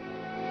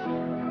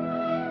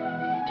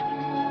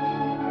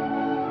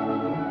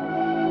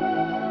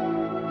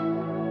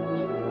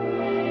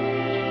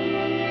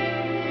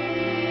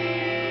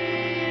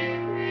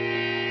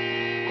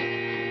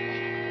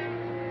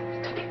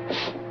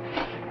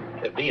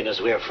 Being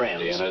as we're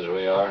friends. Being as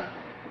we are.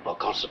 Well,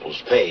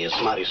 constable's pay is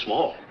mighty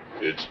small.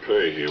 It's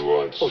pay he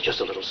wants. Oh, just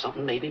a little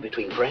something, maybe,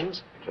 between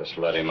friends? Just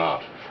let him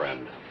out,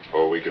 friend.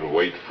 Or we can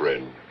wait,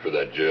 friend, for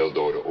that jail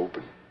door to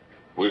open.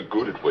 We're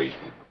good at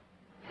waiting.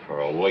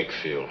 For a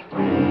Wakefield.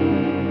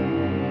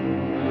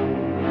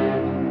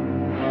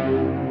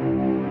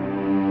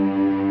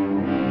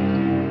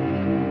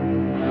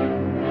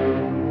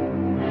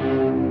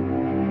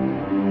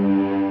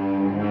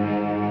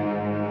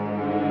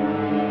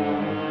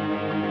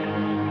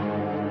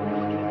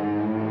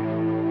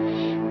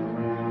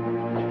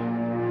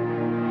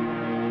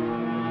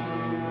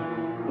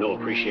 No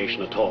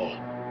appreciation at all.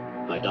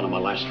 I done him my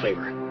last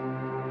favor.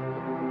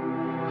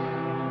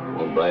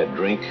 Won't buy a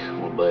drink,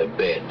 won't buy a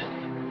bed.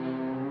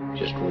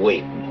 Just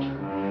wait.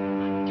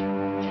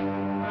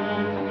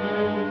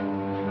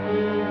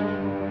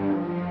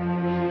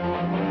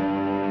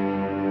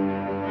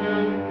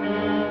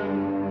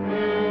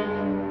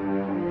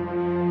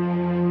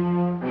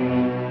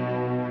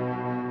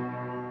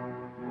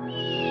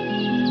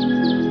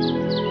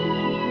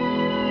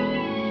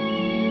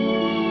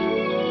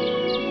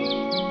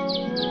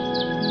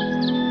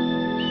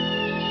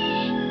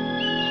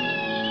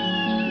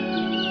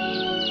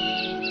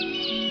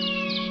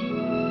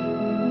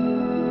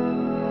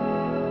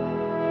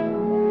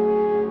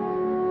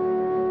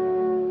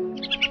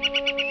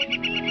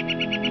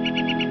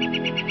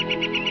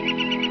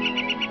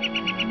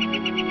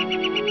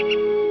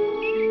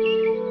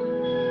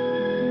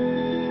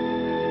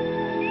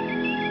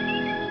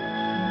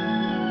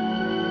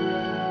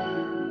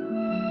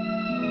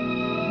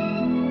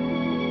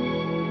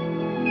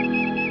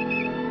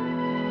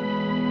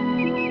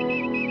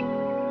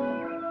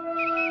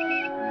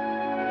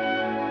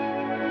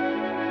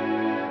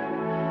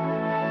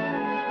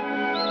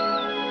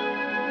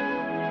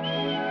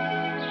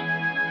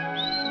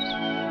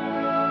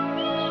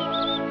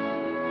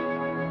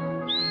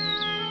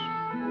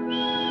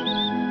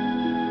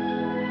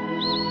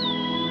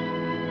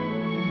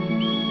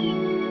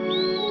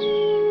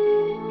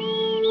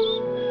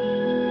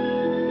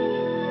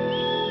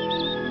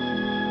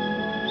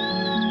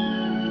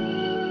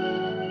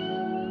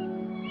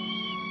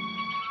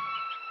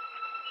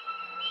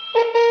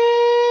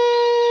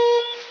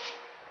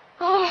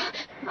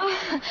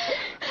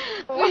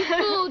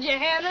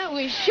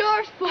 we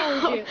sure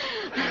fooled you.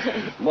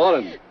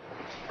 Morning.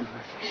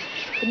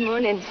 Good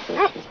morning.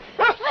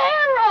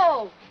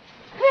 Pharaoh!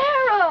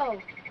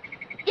 Pharaoh!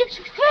 It's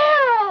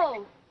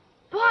Pharaoh!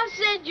 Pa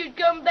said you'd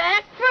come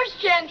back first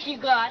chance you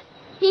got.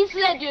 He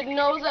said you'd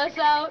nose us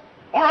out.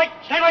 All right,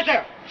 stand right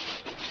there.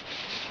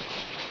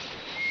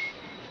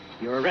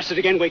 You're arrested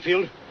again,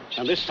 Wakefield.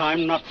 And this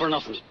time, not for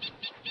nothing.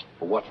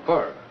 For what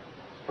for?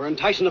 For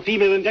enticing a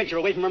female indenture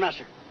away from her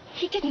master.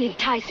 He didn't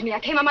entice me.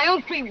 I came on my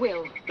own free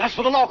will. That's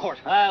for the law court.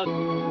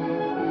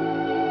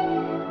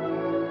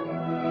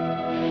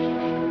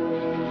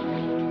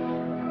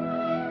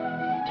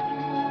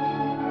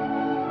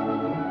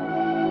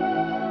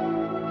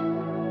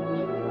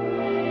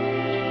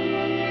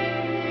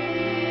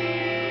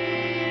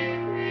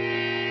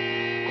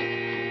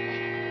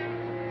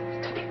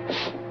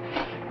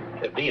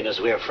 Being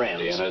as we're friends.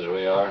 Being as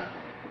we are.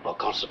 Well,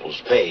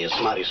 constable's pay is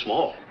mighty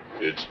small.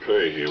 It's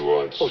pay he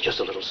wants. Oh, just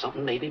a little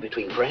something, maybe,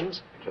 between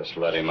friends? Just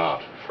let him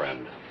out,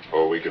 friend.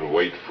 Or we can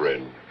wait,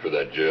 friend, for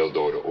that jail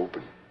door to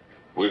open.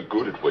 We're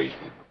good at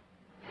waiting.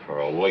 For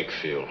a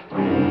Wakefield.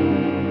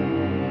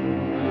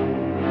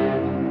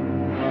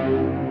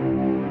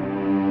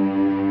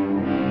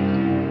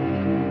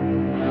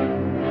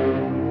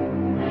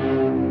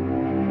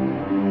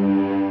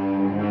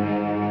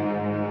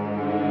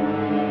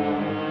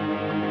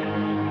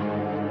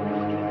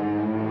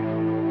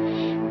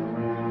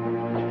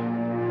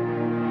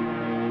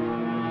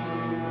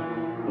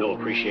 No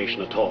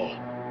appreciation at all.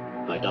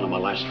 I done him my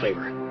last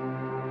favor.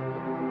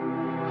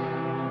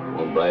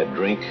 Won't buy a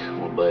drink,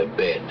 won't buy a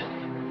bed.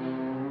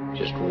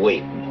 Just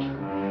wait.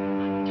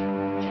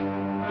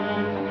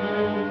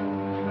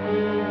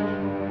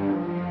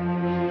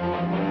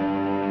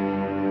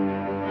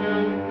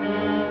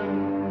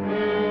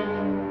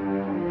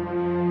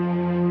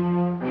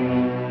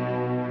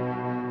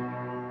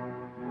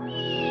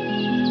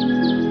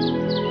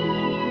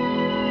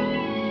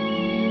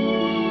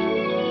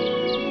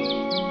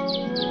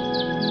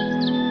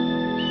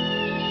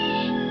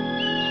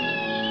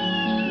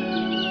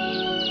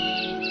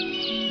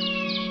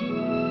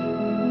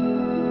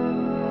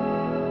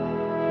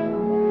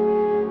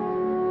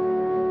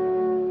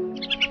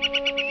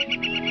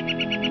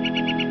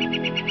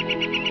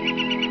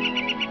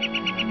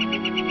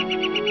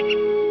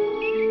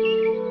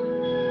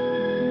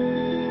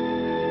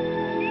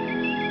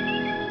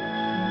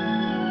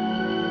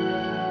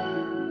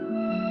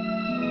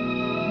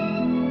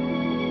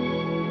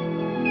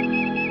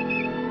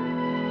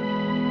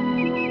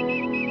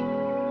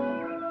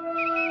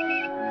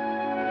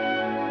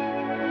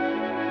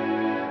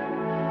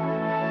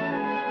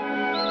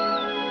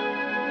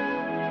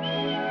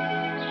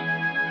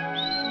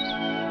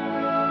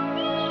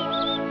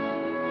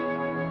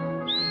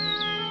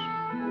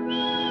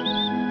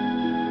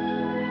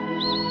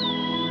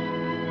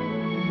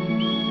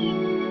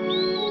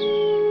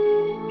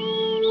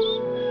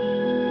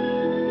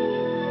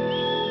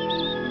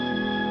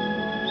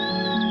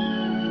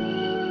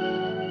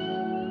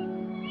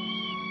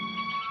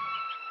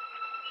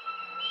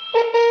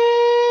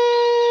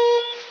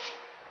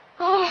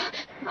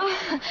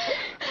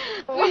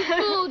 We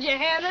fooled you,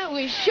 Hannah.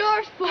 We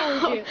sure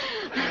fooled you.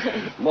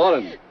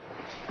 Morning.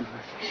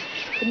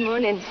 Good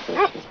morning.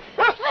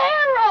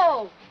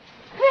 Pharaoh!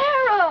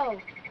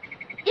 Pharaoh!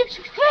 It's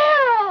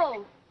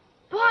Pharaoh!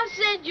 Pa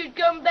said you'd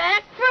come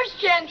back first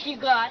chance you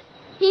got.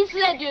 He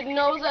said you'd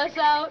nose us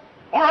out.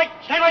 All right,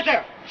 stand right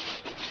there.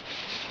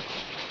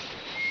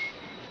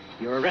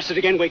 You're arrested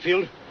again,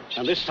 Wakefield.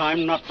 And this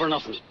time, not for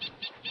nothing.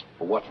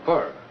 For what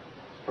for?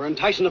 For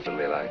enticing a...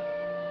 Levi.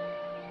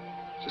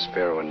 It's just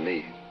Pharaoh and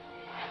me.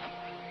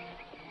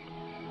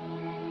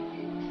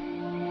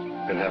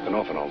 Been half and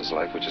often all his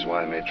life, which is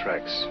why I made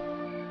tracks.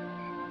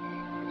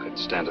 Couldn't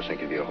stand to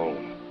think of you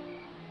home.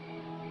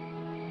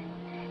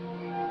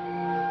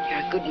 You're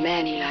a good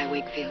man, Eli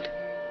Wakefield.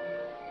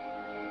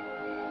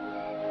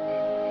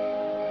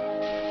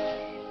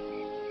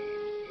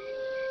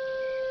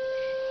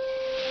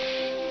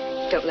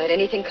 Don't let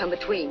anything come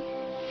between.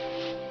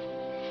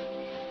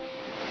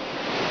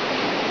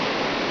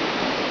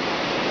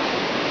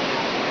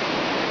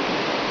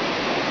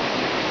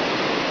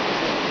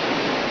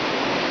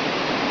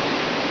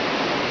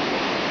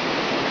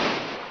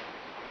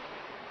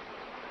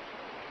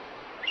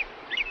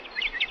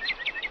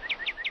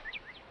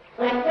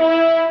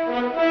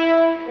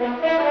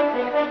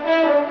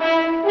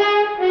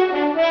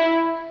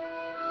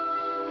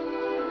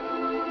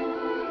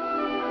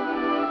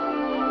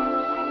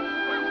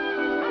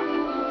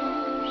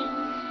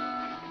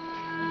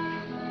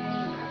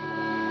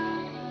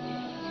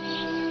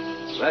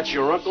 That's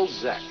your Uncle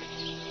Zack.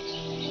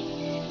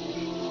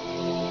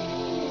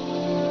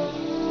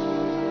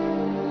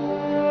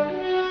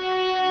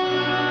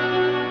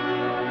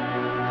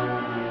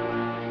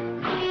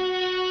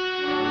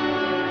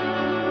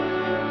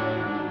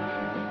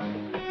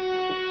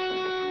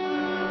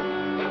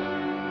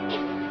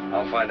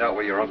 I'll find out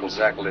where your Uncle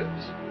Zack lives.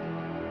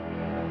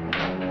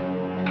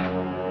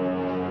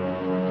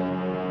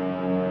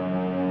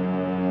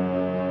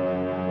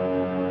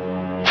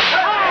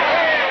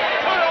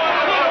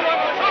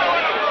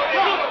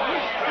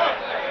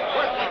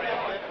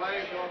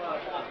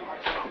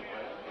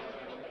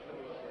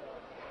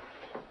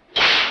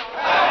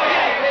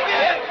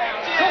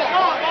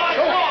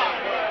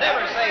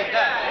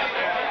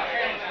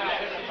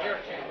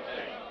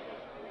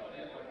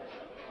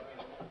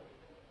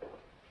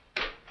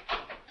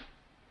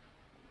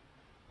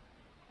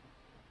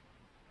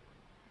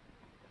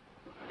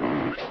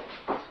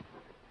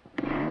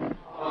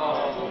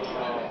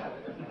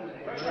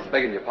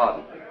 Begging your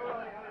pardon.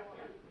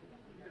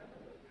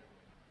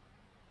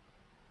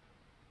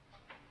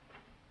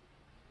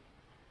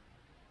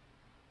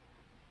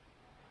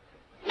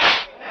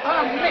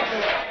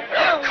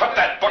 Cut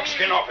that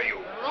buckskin off of you.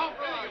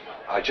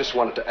 I just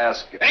wanted to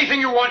ask...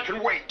 Anything you want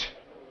can wait.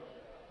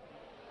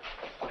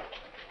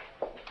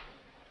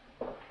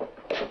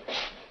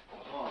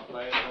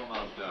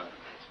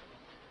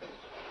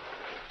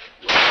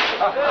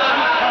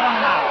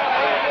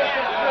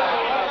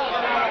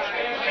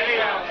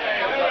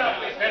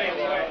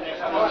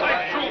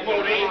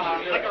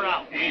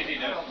 Easy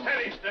now.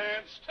 Steady,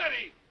 Stan,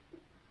 steady.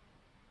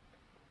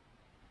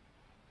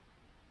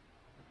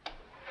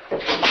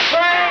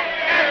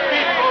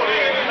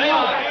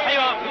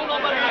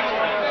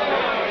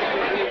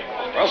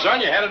 Well,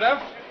 son, you had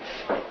enough?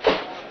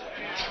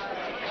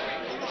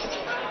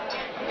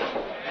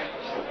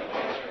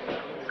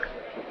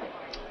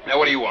 Now,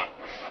 what do you want?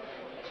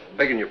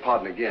 Begging your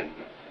pardon again,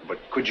 but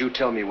could you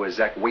tell me where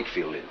Zach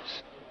Wakefield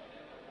is?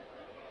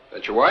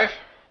 That your wife?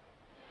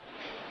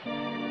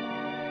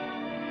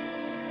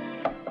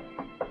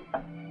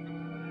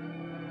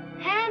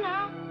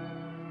 Hannah!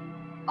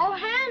 Oh,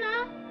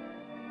 Hannah!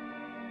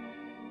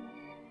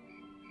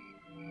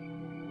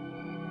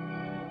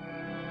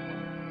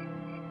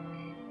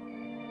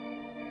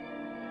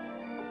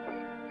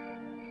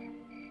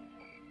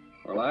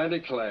 Well, I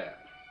declare.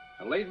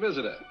 A late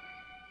visitor.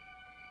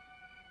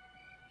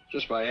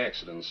 Just by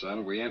accident,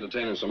 son. We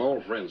entertaining some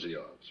old friends of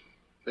yours.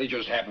 They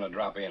just happened to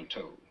drop in,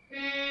 too.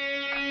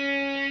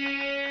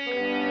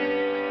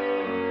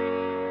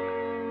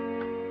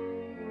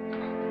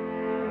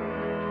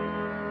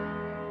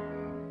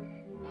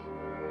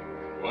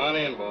 Come on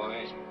in,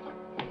 boys.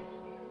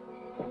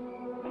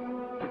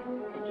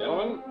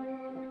 Gentlemen,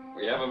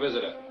 we have a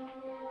visitor.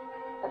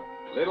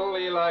 Little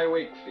Eli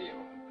Wakefield.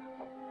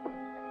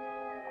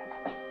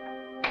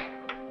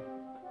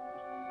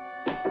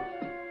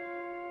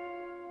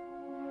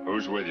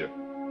 Who's with you?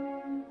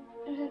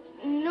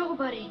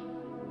 Nobody.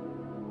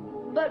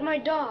 But my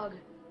dog.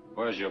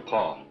 Where's your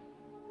paw?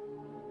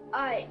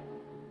 I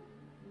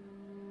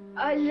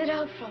lit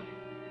out from him.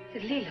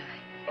 Little Eli.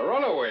 A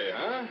runaway,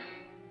 huh?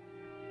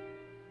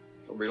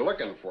 He'll be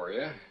looking for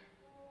you.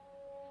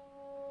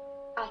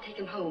 I'll take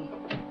him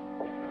home.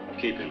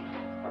 Keep him.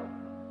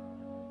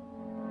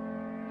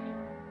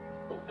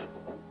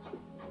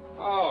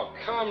 Oh,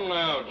 come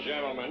now,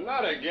 gentlemen.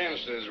 Not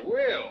against his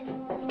will.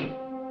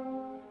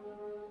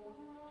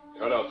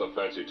 Cut out the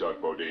fancy talk,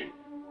 Bodine.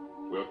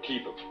 We'll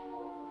keep him.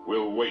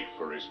 We'll wait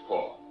for his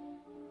paw.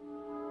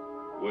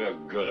 We're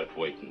good at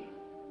waiting.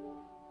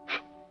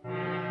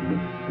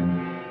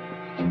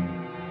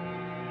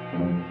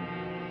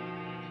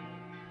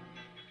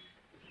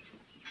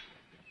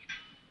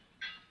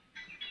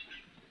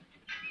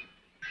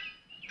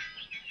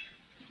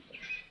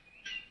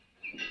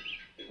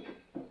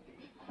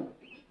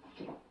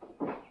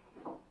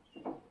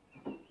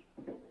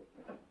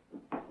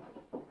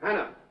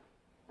 Hannah.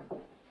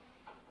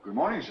 Good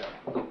morning, sir.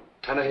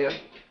 Hannah here?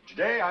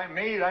 Today I'm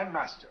maid and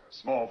master.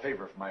 Small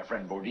favor for my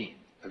friend Bodine.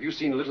 Have you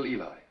seen little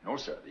Eli? No,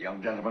 sir. The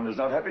young gentleman does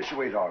not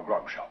habituate our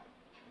grog shop.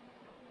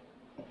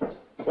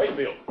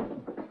 Wakefield,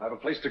 I have a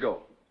place to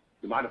go.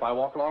 You mind if I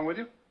walk along with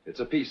you?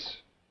 It's a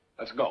piece.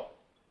 Let's go.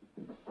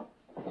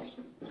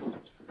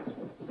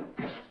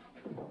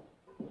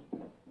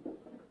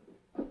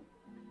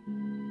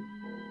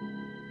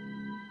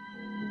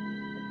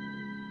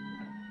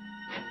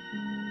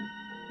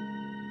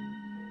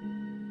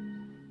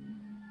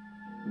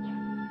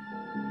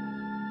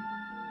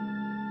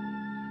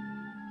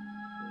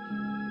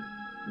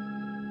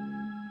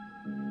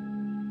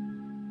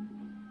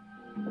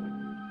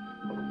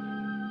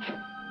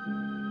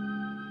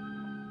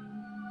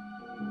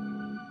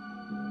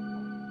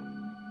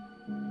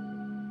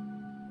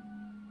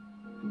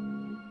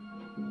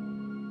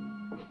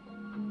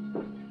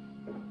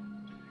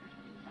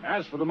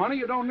 As for the money,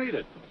 you don't need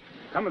it.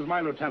 Come as my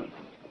lieutenant.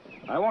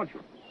 I want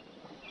you.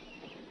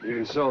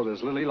 Even so,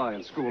 there's little Eli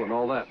in school and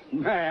all that.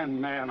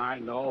 Man, I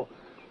know.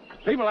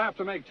 People have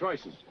to make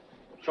choices.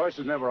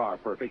 Choices never are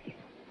perfect.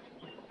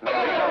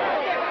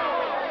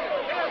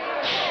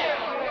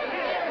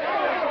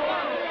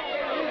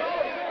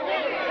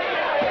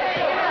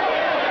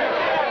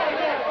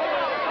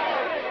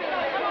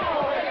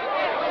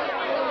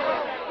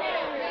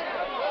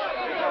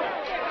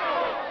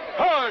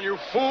 On, you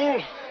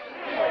fool!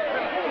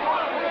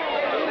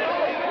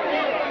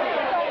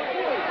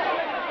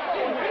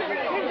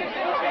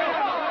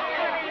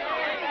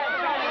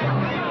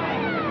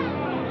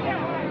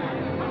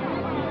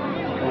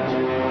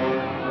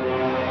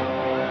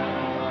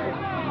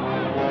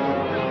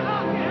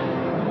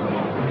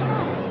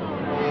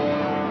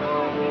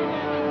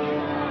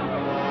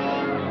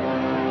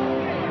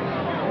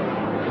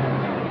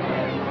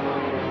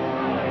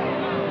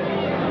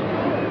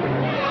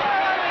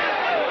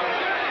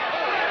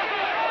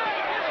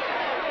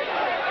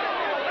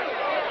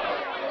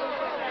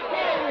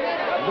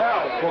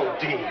 Now,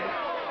 Bodine.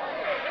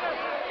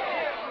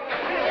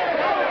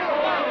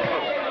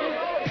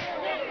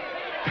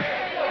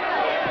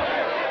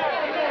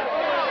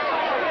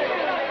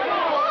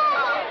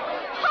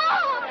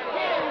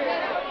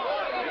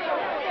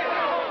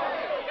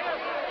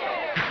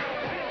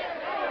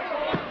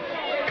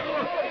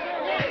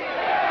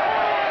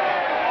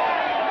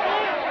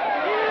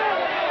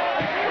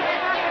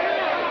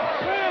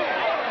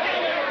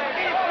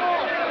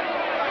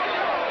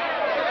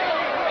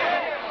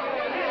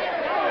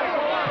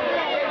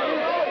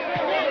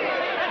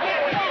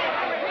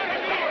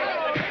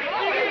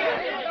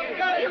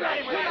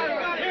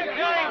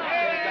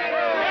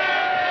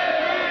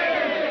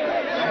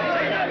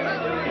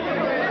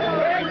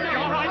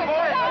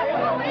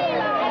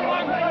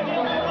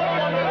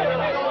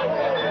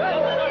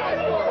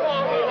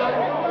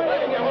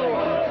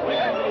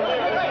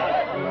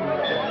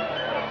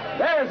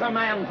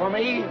 man for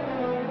me.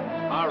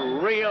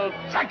 A real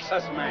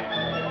Texas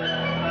man.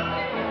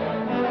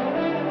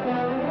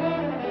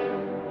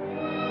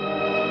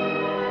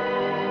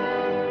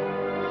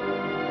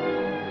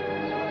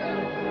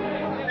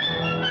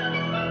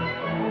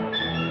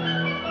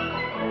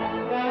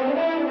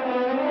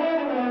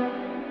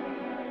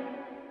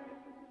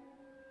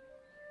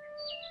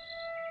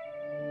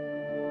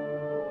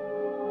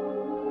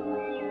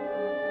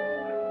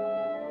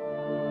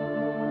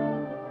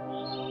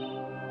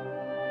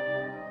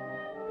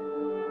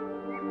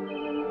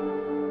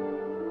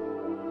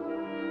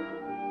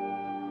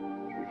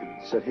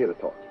 Sit here to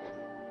talk.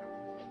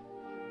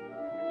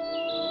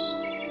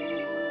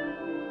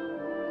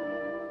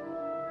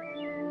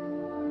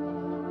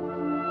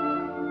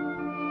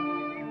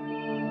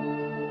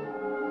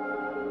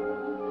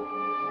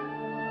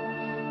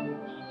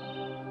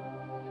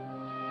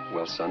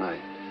 Well, son,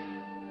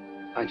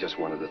 I just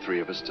wanted the three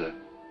of us to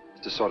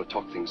sort of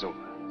talk things over.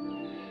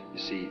 You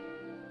see,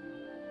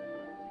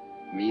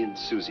 me and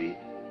Susie,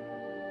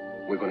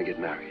 we're going to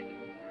get married.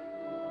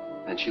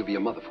 And she'll be a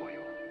mother for you.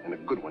 And a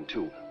good one,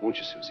 too. Won't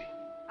you, Susie?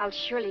 I'll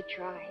surely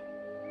try.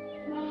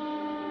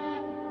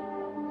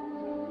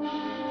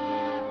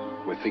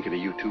 We're thinking of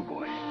you, too,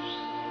 boy.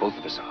 Both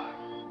of us are.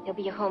 There'll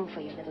be a home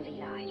for you, little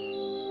Eli.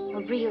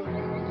 A real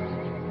home.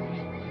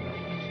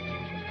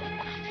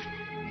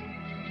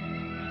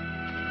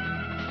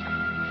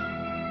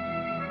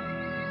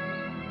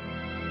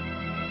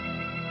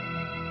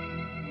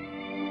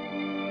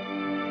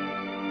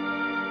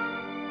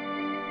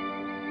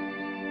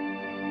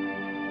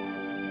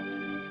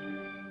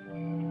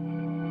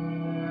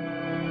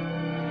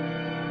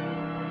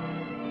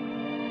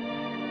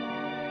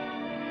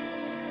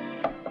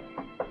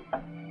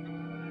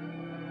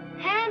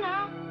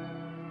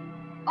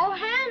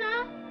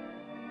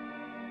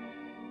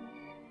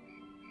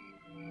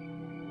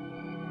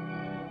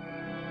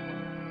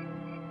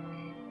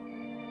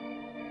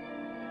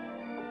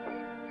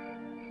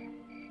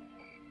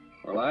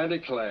 Well, I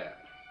declare.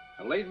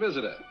 A late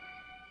visitor.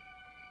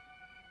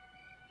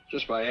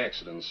 Just by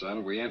accident,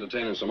 son. We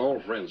entertaining some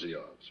old friends of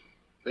yours.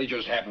 They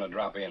just happened to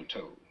drop in,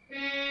 too.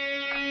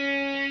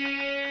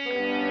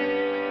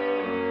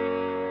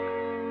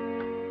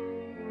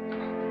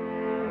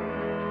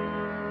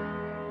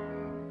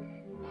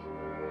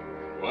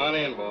 Come on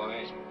in,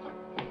 boys.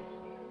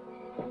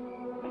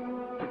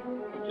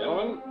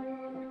 Gentlemen,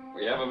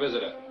 we have a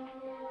visitor.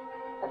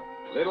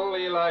 Little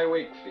Eli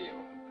Wakefield.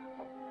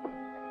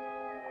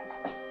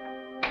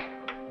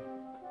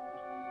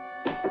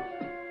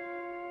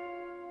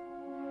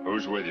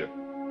 Who's with you?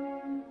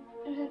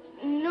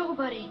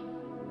 Nobody.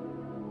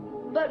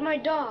 But my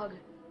dog.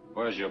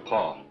 Where's your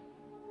paw?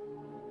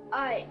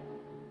 I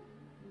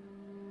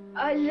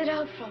lit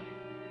out from him.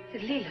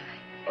 Little Eli.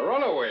 A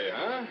runaway,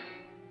 huh?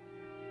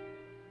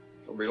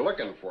 He'll be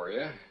looking for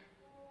you.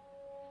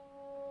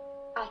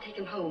 I'll take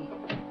him home.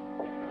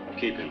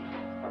 Keep him.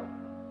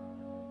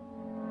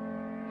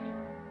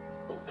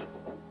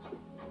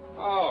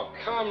 Oh,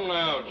 come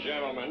now,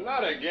 gentlemen.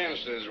 Not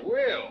against his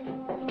will.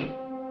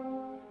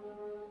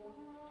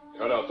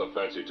 Cut out the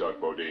fancy talk,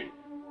 Bodine.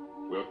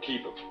 We'll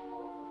keep him.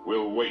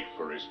 We'll wait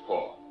for his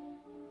paw.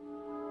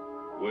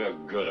 We're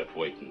good at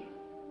waiting.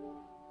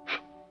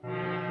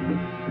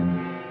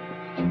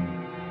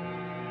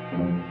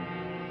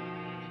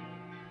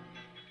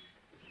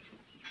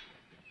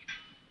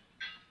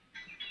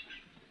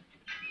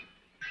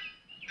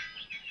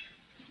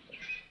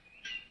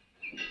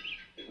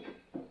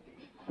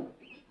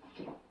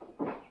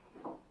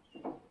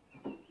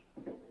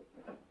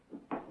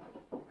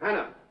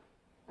 Hannah.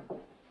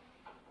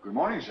 Good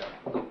morning, sir.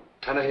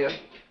 Hannah here?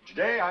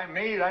 Today I'm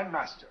maid and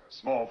master.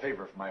 Small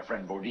favor for my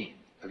friend Bodine.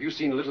 Have you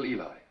seen little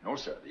Eli? No,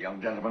 sir. The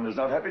young gentleman does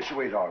not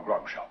habituate our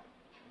grog shop.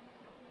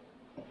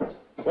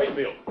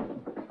 Wakefield,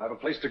 I have a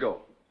place to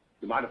go.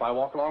 You mind if I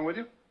walk along with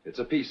you? It's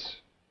a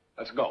piece.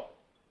 Let's go.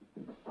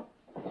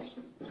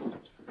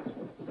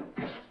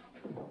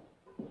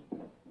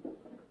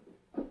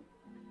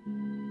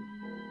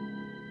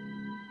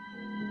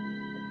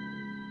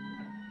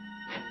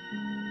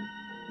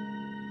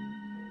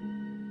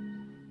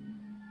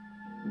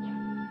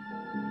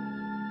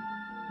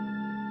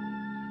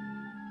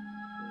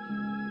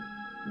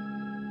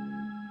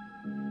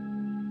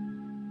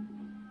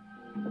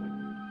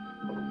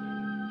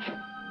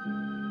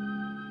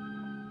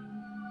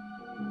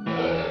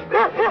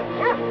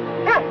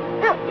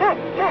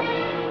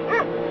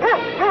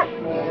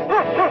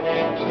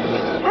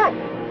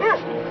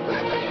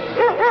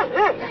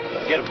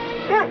 Get him.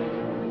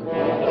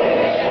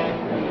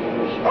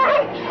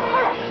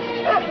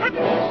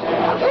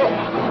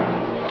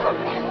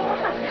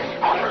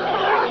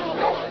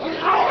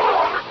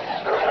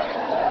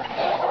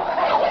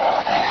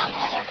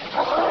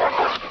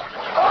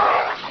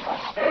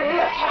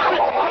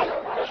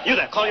 You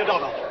there, call your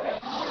dog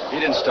off. He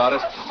didn't start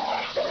it.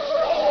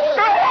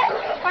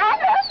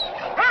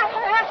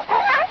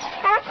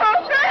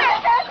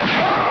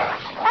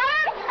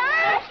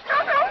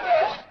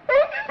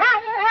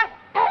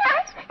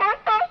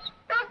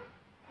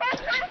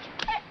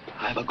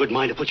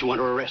 mind to put you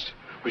under arrest.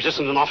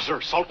 Resisting an officer,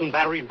 assault and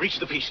battery, and breach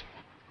of the peace.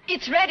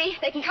 It's ready.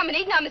 They can come and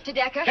eat now, Mr.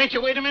 Decker. Can't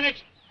you wait a minute?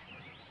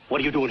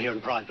 What are you doing here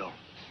in Prideville?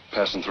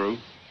 Passing through.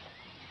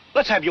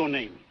 Let's have your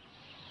name.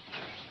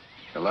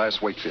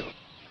 Elias Wakefield.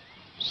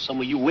 Some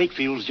of you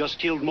Wakefields just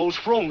killed Mose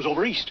Fromes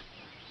over east.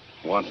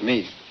 Want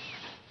me?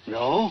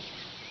 No?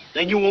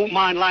 Then you won't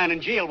mind lying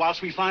in jail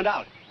whilst we find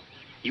out.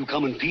 You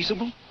coming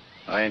peaceable?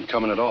 I ain't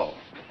coming at all.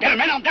 Get a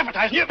man, I'm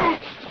deputizing you.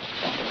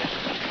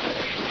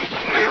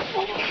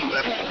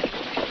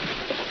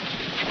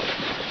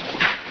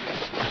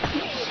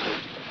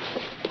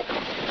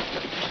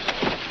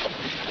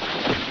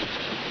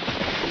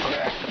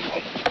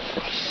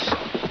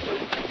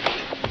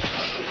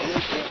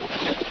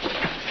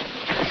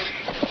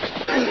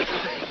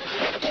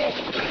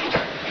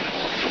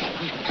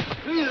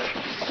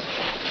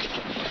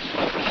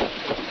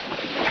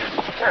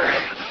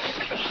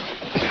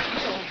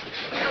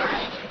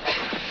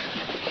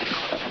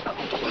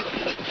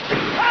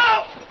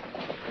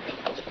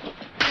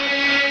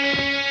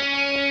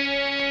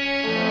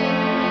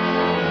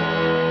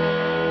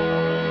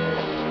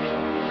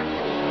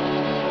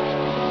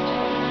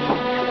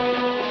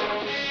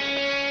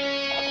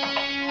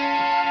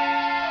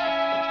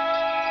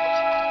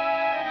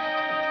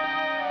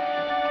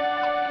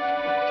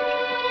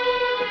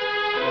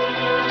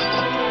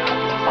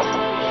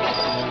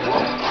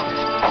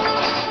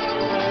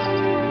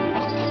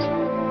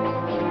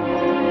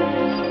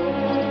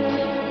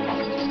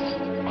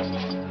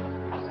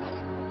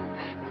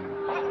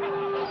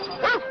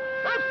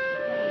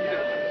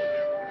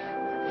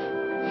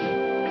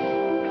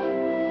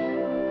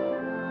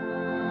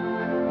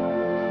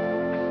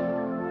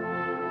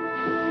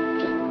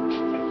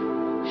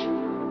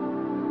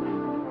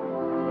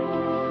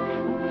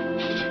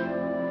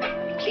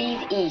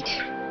 Eat.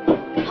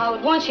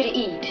 Howard wants you to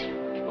eat.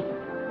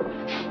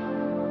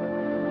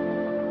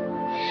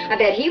 I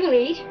bet he will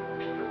eat.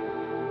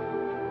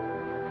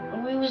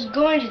 We was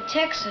going to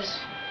Texas.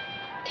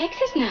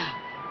 Texas now?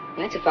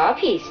 That's a far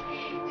piece.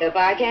 So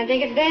far I can't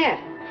think it's there.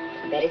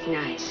 I bet it's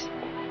nice.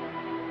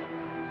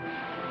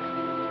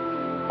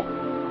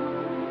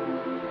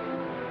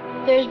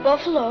 There's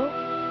buffalo.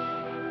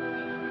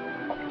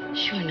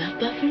 Sure enough,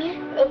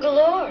 buffalo? A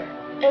galore.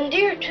 And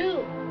deer,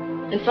 too.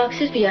 And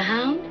foxes for your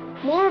hound?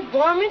 More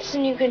varmints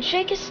than you can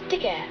shake a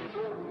stick at.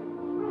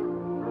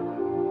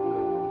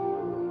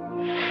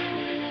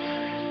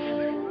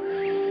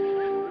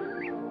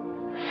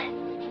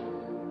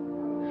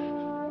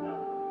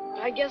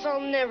 I guess I'll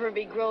never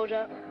be growed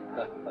up.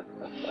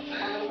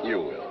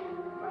 You will.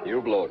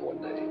 You'll blow it one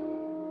day.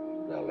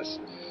 Now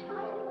listen.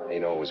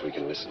 Ain't always we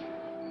can listen.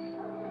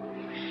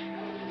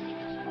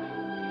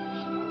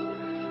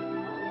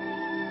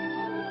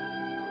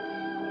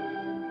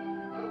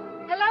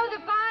 Hello, the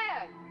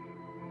fire.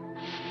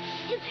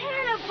 It's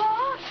Hannah,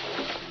 Pa.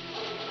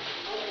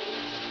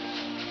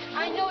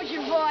 I know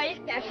your voice.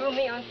 Can't fool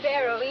me on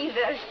Pharaoh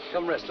either.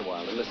 Come rest a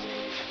while and listen.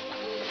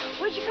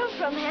 Where'd you come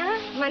from,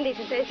 Hannah? Mondays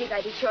and Thursdays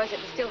I do chores at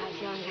the still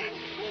house yonder.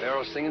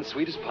 Pharaoh's singing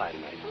sweet as pie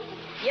tonight.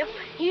 Yep,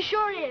 he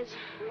sure is.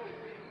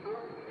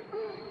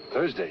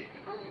 Thursday.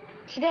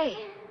 Today.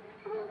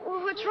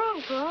 Well, what's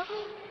wrong, Pa?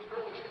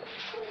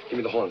 Give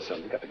me the horn,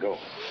 son. We got to go.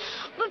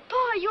 But,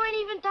 Pa, you ain't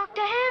even talked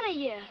to Hannah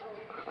yet.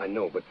 I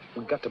know, but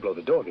we got to blow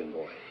the dog in,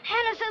 boy.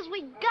 Hannah says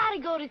we gotta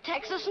go to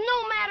Texas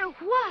no matter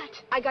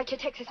what. I got your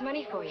Texas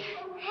money for you.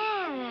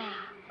 Hannah.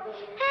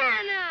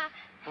 Hannah.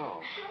 How?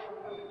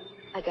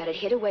 I got it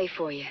hid away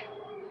for you.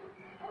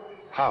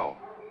 How?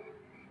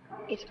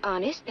 It's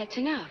honest, that's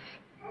enough.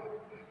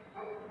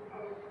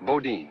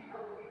 Bodine.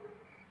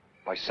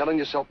 By selling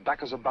yourself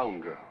back as a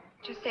bound girl.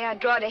 Just say I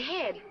drawed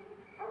ahead.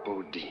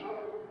 Bodine.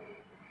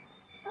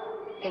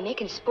 They're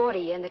making sport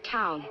of you in the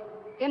town.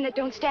 Them that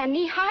don't stand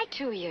knee-high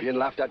to you. Being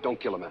laughed at don't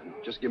kill a man.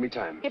 Just give me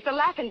time. If the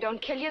laughing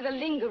don't kill you, the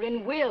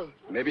lingering will.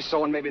 Maybe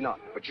so and maybe not.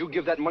 But you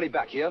give that money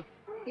back here.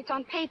 It's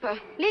on paper.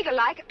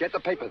 Legal-like. Get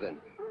the paper, then.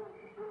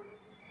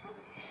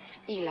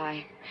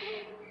 Eli,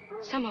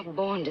 some are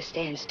born to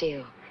stand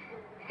still.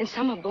 And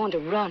some are born to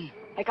run,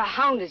 like a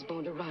hound is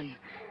born to run.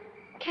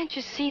 Can't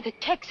you see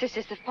that Texas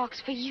is the fox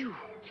for you?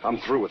 I'm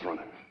through with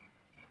running.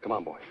 Come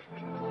on, boy.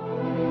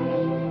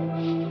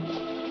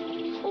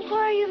 Well,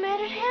 what are you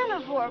mad at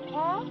Hannah for,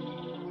 Pa?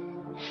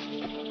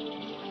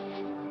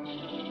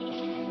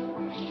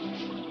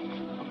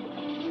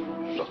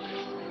 Look,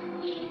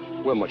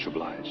 we're much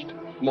obliged.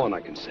 More than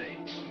I can say.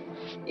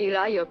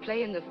 Eli, you're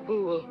playing the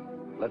fool.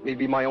 Let me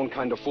be my own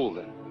kind of fool,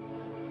 then.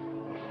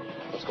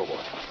 Let's go, boy.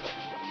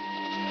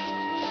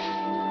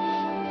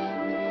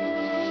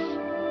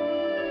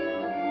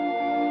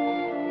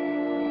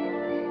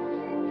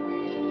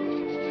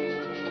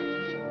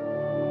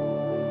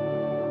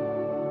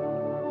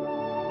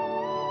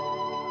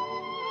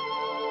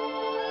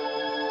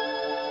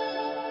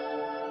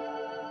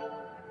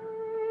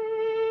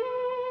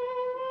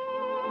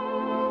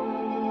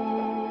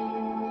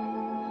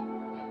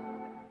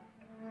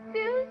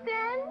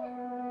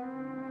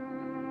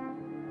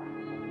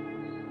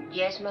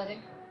 Yes, Mother?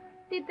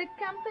 Did the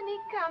company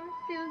come,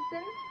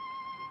 Susan?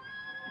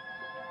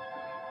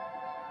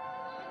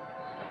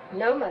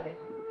 No, Mother.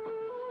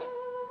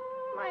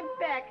 My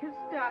back has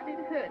started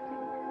hurting.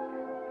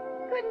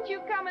 Couldn't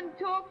you come and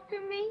talk to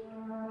me?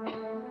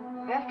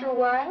 After a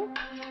while?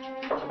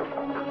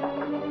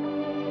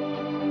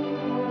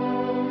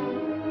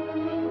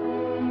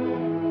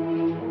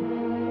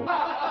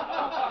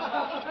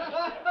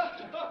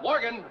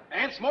 Morgan,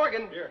 Ance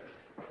Morgan. Here.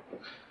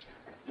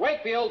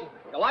 Wakefield,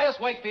 Elias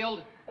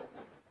Wakefield.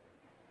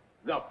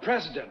 The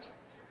president.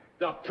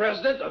 The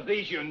president of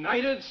these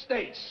United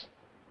States.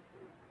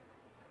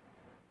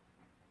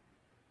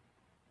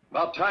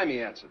 About time he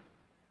answered.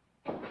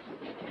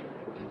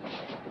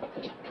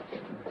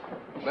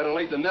 Better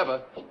late than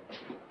never.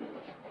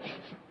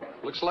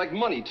 Looks like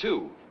money,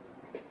 too.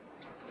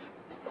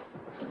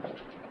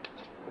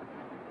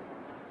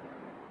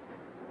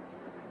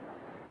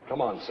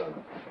 Come on, son.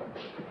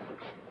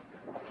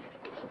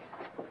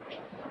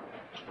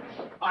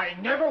 I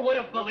never would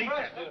have believed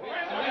it.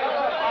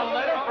 A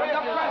letter from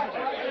the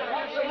president.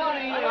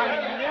 I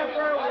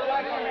never would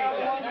have believed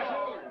it.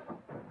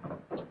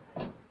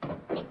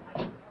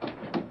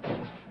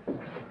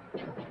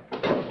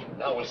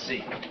 Now we'll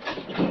see.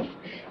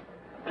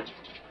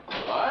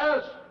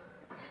 Elias?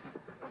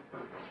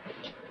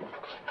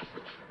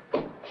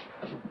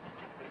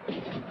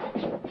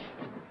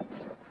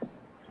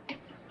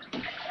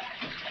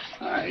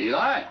 Hi,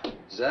 Eli.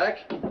 Zach?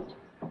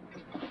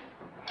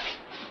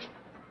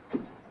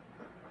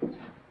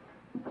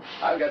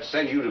 I've got to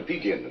send you to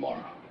Pekin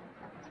tomorrow.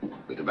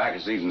 The tobacco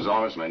season's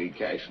on us, and I need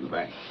cash in the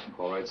bank.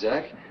 All right,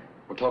 Zach.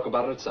 We'll talk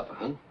about it at supper,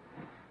 huh?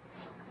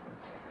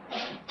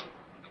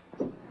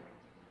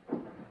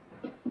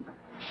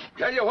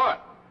 Tell you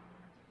what.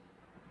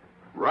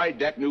 Ride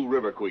that new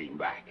River Queen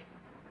back.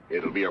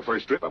 It'll be our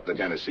first trip up the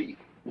Tennessee.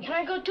 Can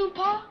I go too,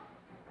 Pa?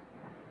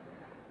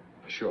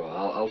 Sure,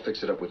 I'll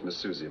fix it up with Miss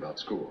Susie about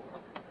school.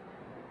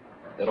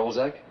 That all,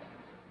 Zach?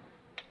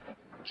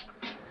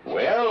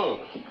 Well,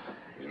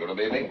 there's going to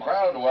be a big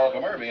crowd to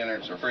welcome her, being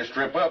it's her first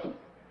trip up.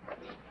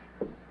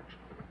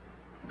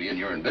 Being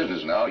you're in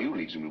business now, you'll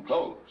need some new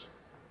clothes.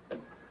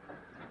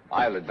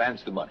 I'll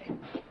advance the money.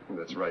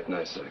 That's right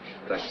nice, Zach.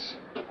 Thanks.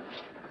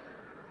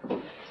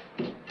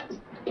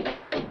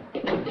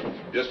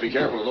 Just be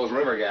careful of those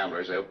river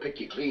gamblers. They'll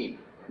pick you clean.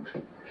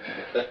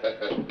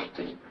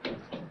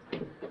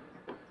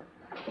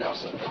 Now,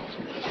 son.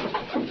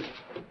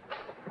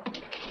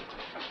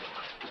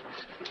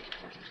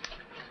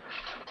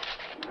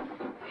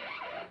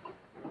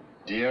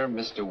 Dear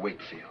Mr.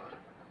 Wakefield,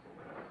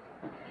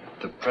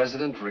 the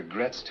President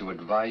regrets to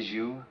advise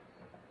you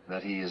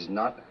that he is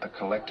not a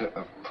collector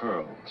of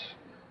pearls.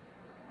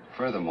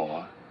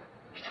 Furthermore,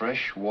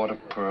 freshwater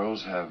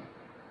pearls have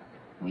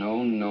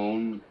no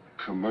known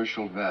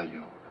commercial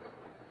value.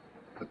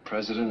 The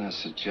President has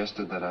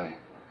suggested that I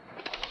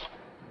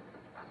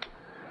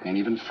ain't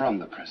even from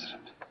the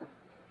President,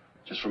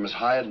 just from his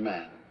hired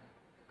man.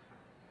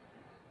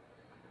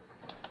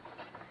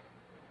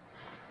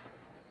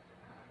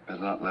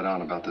 Better not let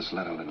on about this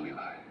letter, little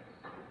Eli.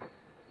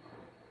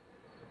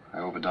 I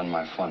overdone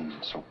my fun,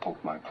 so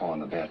poked my paw in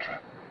the bear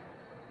trap.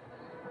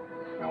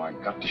 Now I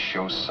got to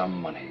show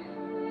some money.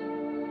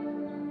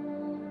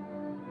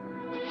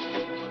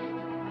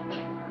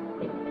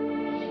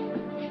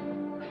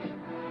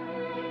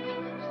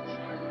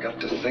 Got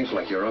to think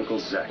like your Uncle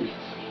Zach.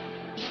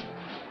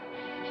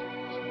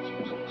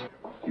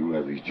 You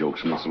have these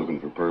jokes nuts looking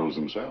for pearls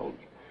themselves.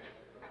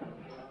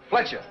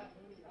 Fletcher!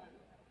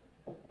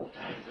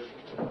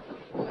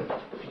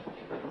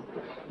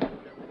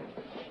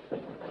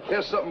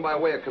 Here's something by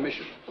way of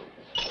commission.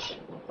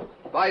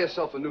 Buy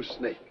yourself a new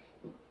snake.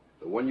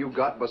 The one you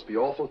got must be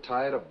awful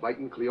tired of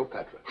biting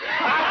Cleopatra.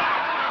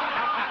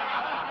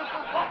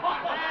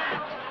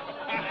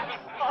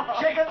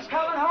 Chicken's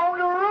coming home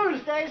to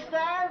roost, eh,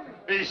 Stan?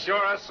 He's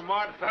sure a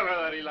smart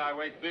fellow, that Eli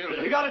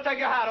Wakefield. You gotta take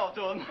your hat off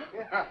to him.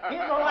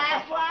 His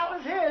last lie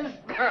was his.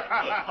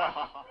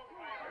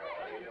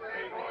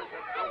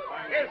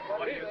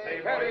 What do you say,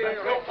 boys?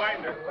 Let's go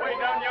find her. Way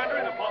down yonder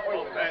in the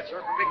buffalo patch.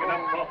 Picking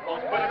up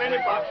buffaloes. Put them in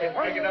your pocket.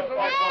 Picking up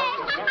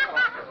buffaloes.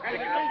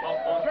 Picking up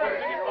buffaloes. Put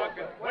them in your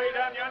pocket. Way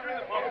down yonder in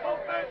the buffalo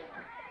patch.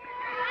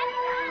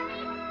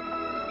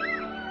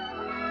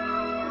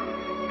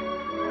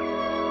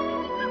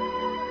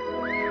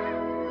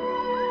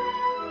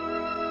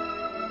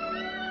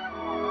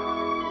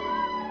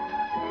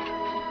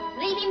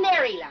 Leave him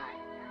there, Eli.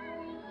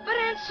 But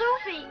Aunt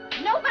Sophie...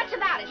 No buts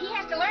about it. He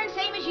has to learn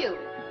same as you.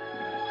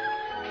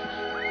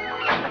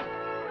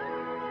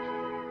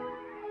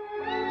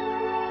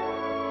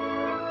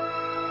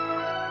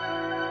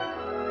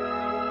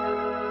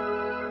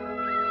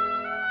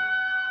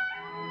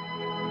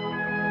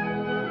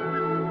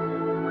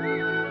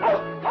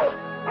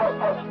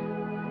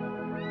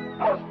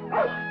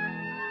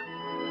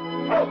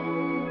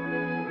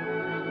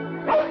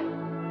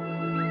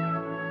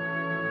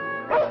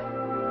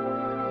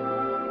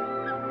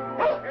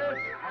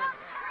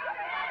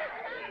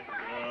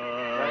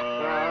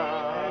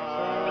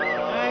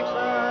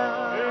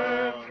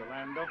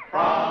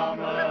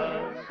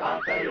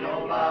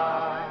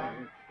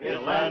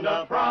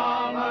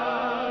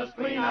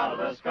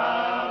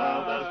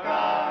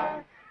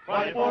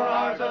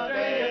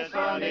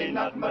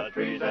 nothing but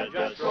trees that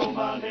just grow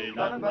money,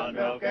 nothing but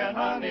milk and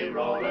honey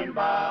rolling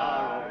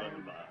by.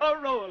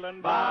 A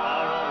rolling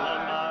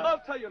by.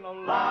 I'll tell you no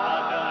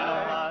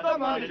lie. The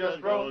money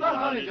just grows, the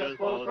honey just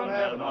flows from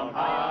heaven on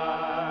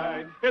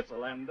high. It's a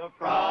land of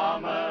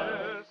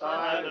promise, a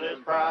land that is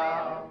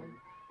proud.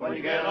 When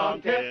you get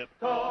on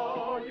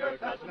tiptoe, you're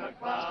touching a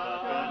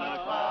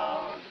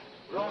cloud.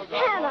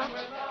 Hannah,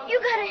 you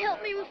gotta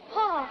help me with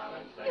Pa.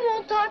 He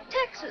won't talk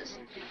Texas.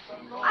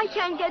 I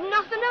can't get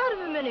nothing out of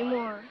him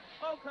anymore.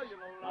 I'll tell you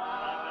no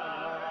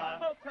lie.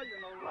 I'll tell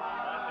you no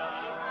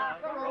lie.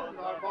 The roses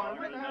are born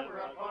with never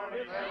a thorn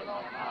in heaven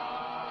on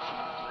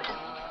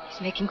high.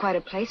 He's making quite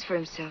a place for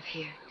himself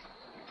here.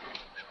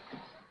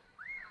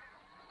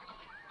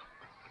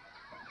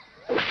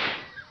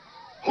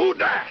 Who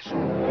dashed?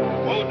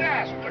 Who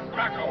dashed to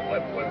crack a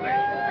whip with me?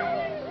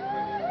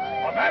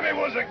 My mammy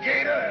was a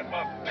gator and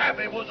my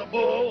pappy was a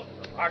bull.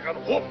 I could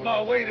whoop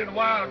my weight in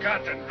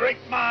wildcats and drink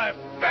my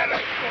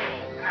belly full.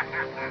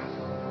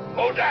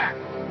 Who dashed?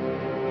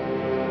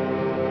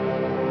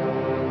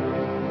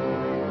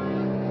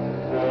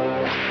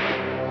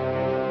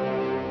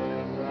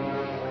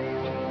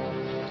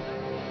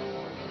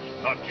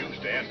 Not you,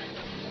 Stan.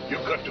 You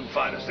cut too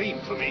fine a seam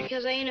for me.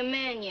 Because I ain't a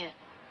man yet.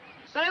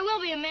 But I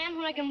will be a man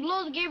when I can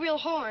blow the Gabriel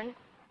horn.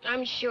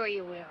 I'm sure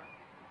you will.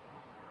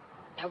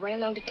 Now run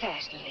along to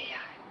task, Leah.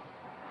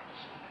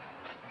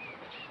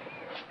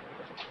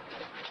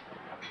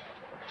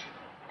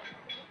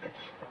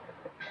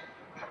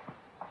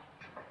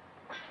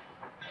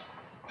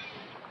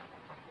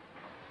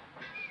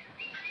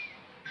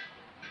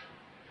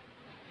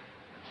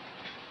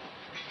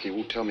 He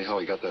won't tell me how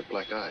he got that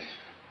black eye.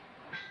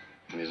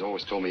 And he's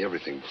always told me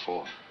everything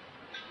before.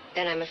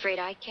 Then I'm afraid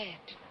I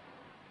can't.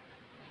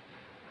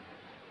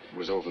 It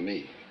was over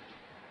me.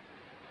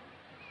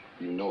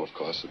 You know, of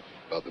course,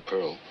 about the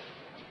pearl.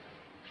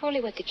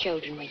 Only what the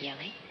children were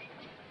yelling.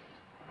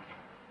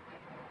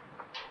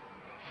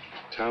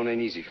 Town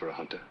ain't easy for a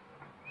hunter.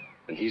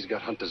 And he's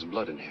got hunter's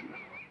blood in him.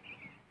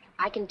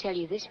 I can tell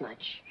you this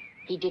much.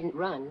 He didn't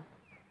run.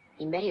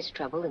 He met his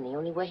trouble in the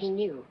only way he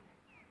knew.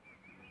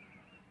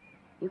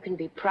 You can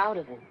be proud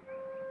of him.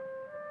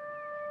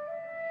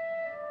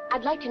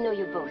 I'd like to know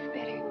you both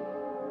better.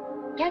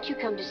 Can't you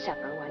come to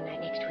supper one night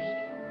next week?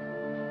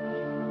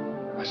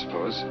 I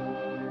suppose.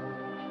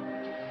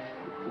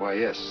 Why,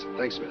 yes.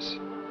 Thanks, miss.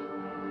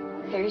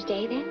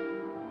 Thursday, then?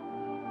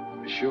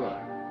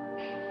 Sure.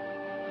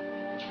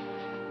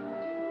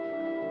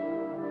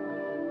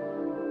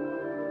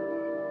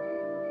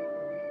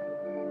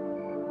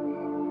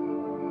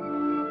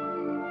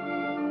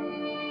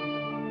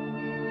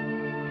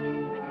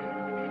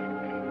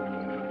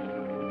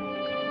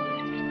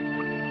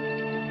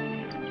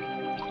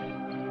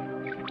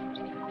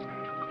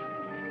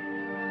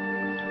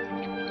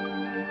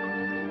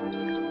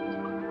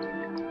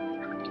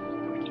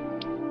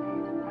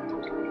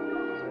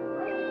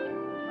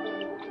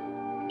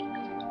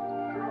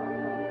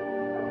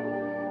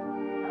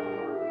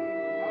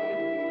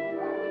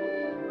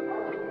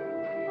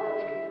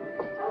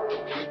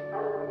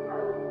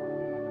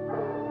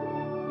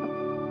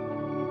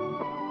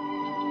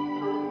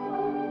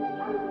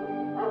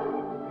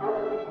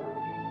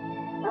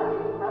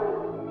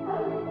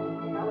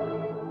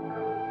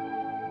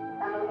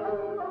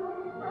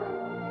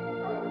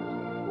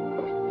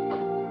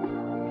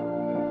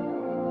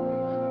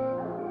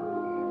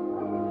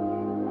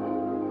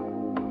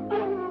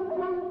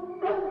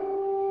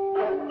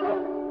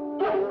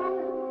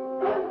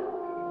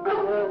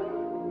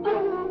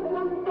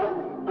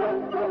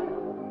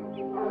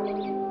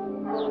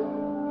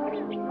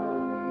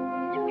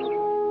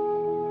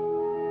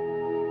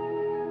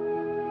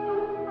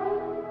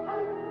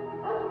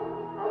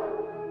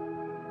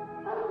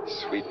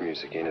 Sweet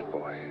music, ain't it,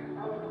 boy?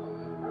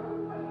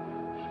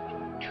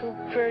 Too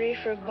pretty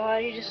for a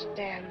body to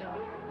stand on.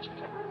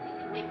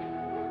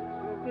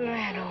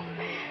 Man, oh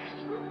man.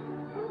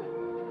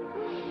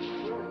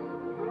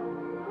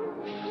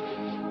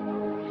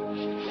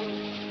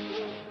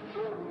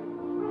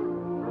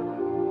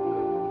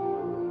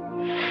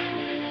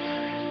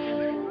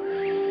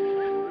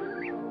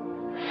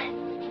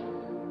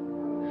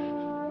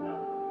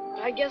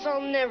 I guess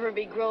I'll never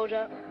be grown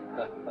up.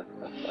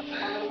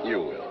 You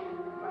will.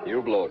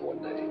 You'll blow it one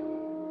day.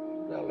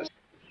 Now listen.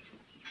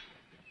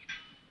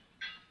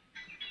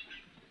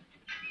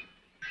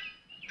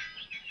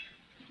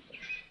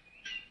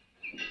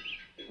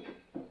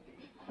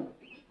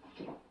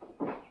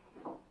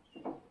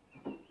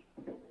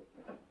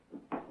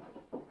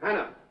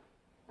 Hannah.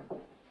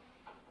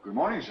 Good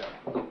morning, sir.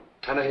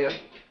 Hannah here?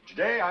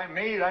 Today I'm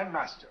maid and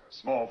master.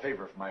 Small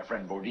favor for my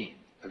friend Bodine.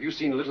 Have you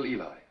seen little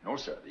Eli? No,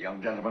 sir. The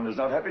young gentleman does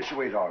not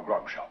habituate our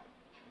grog shop.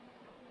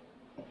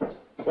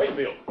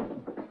 Wakefield,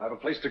 I have a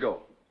place to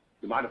go.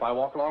 You mind if I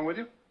walk along with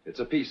you? It's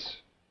a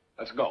piece.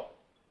 Let's go.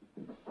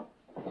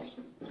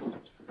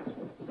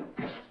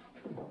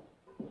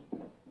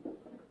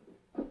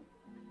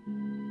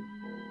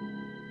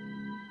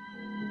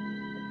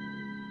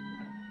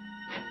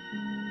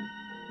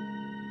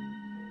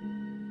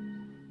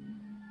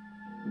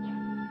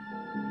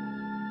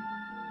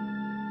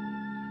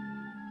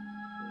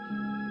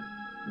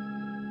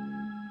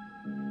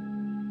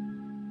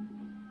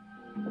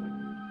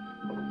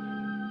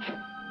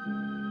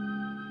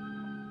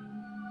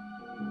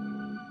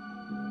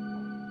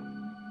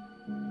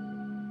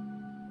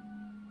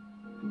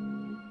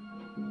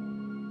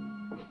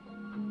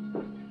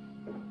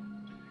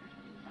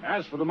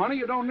 As for the money,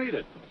 you don't need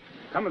it.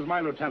 Come as my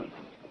lieutenant.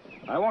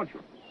 I want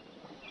you.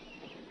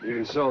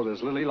 Even so,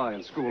 there's little Eli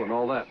in school and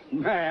all that.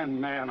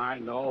 Man, I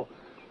know.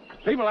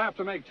 People have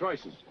to make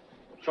choices.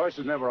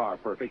 Choices never are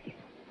perfect.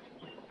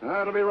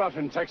 It'll be rough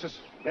in Texas.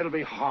 It'll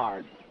be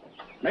hard.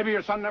 Maybe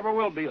your son never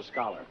will be a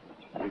scholar.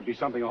 It'd be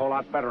something a whole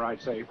lot better,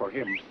 I'd say, for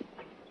him.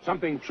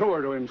 Something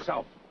truer to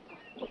himself.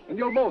 And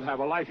you'll both have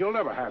a life you'll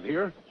never have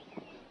here.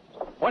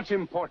 What's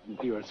important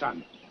to your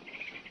son?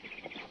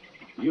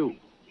 You.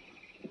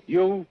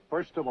 You,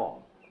 first of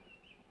all.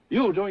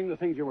 You doing the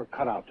things you were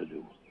cut out to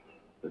do.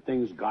 The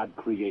things God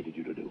created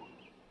you to do.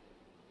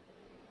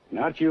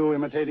 Not you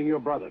imitating your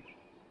brother.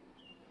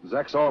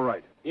 Zach's all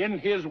right. In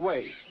his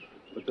way.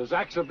 But the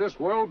Zacks of this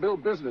world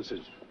build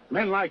businesses.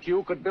 Men like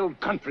you could build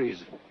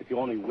countries, if you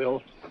only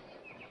will.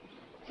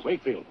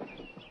 Wakefield.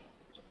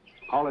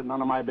 Call it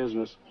none of my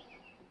business.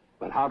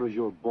 But how does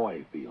your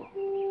boy feel?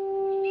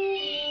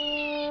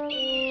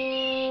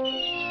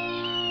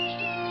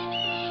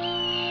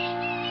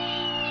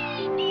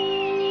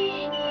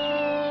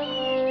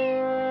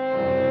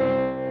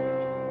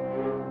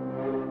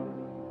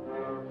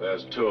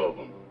 There's two of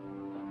them.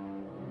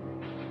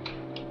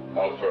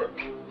 Alford,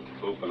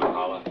 hoop and a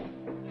holler.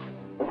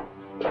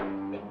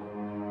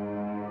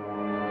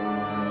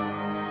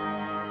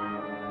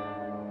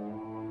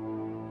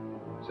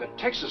 It's that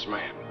Texas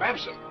man,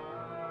 Babson.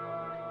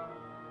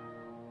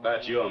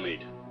 That's your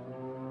meat.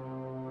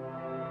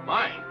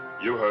 Mine?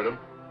 You heard him.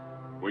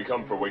 We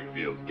come for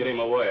Wakefield. Get him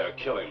away or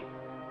kill him.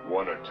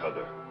 One or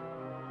t'other.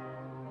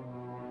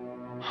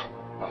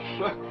 Well,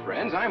 look,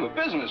 friends, I'm a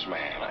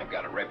businessman. I've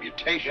got a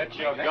reputation. Get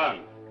your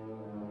gun.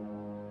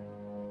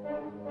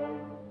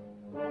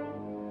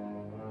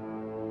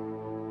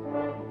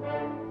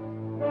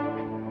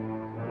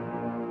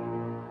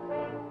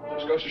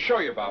 This goes to show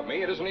you about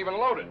me. It isn't even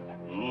loaded.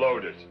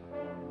 Load it.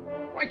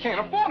 I can't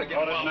afford to get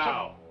Load it one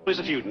now. Where's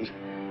the feudin'?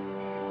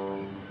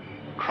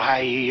 Cry,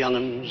 ye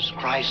young'uns,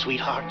 cry,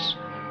 sweethearts,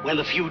 when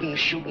the feudin'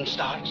 shootin'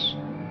 starts.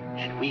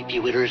 And weep, ye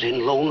widders,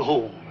 in lone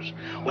homes,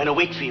 when a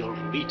Wakefield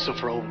beats a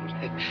froze.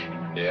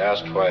 He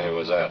asked where he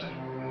was at.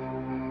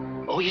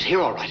 Oh, he's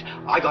here all right.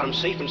 I got him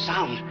safe and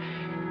sound.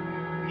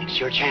 It's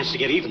your chance to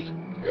get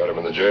even. Got him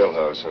in the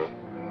jailhouse,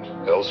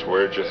 huh? Else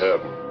where'd you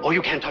have him? Oh,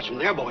 you can't touch him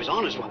there, boys,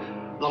 honest. Well,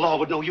 the law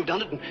would know you've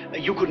done it,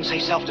 and you couldn't say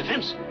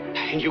self-defense.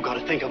 And you got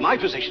to think of my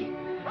position.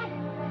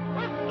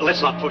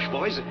 Let's not push,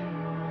 boys.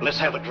 Let's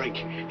have a drink.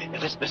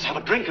 Let's have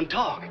a drink and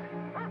talk.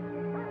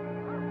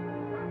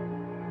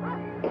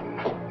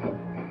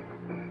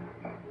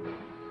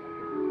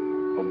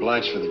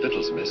 Obliged for the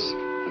victuals, miss,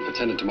 and for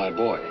tending to my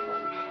boy.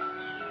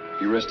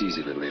 You rest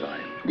easy, little Eli.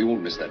 We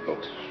won't miss that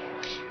boat.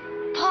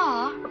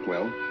 Pa,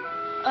 Well?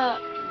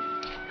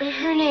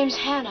 her name's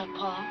Hannah,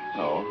 Pa.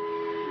 Oh?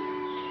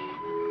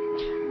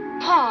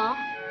 Pa,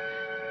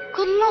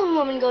 could a lone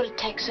woman go to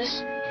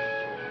Texas?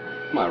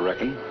 I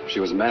reckon. She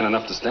was man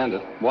enough to stand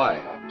it. Why?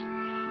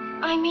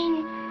 I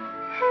mean,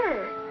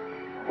 her.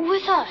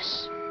 With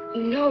us.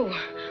 No.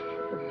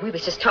 We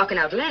was just talking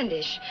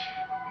outlandish.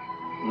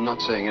 I'm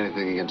not saying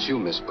anything against you,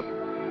 miss, but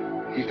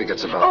he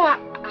forgets about... Oh,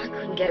 I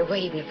couldn't get away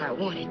even if I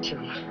wanted to.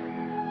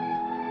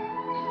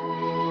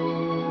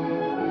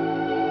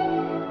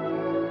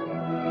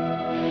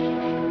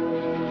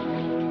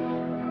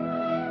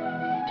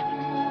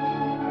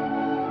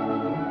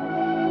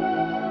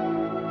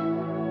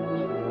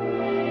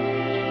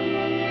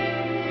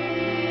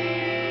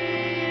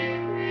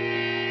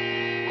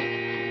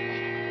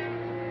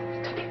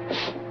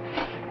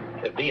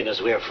 Being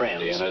as we're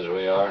friends. Being as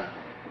we are.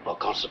 Well,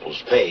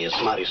 constable's pay is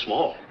mighty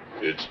small.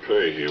 It's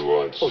pay he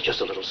wants. Oh,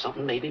 just a little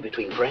something, maybe,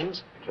 between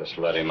friends? Just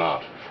let him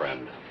out,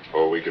 friend.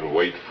 Or we can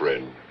wait,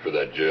 friend, for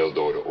that jail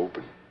door to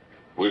open.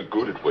 We're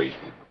good at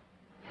waiting.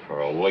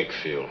 For a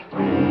Wakefield.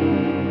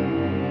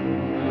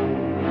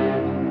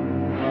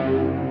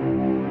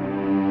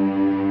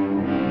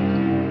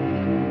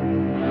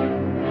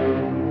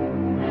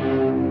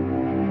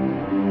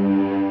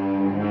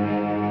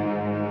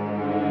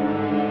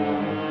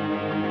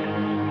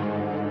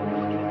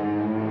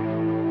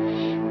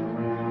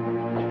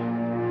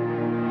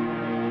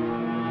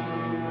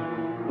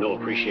 No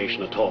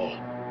appreciation at all.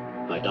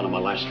 I done him my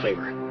last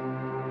favor.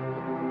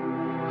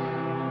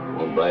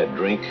 Won't buy a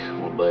drink,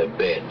 won't buy a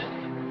bed.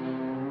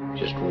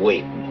 Just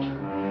wait.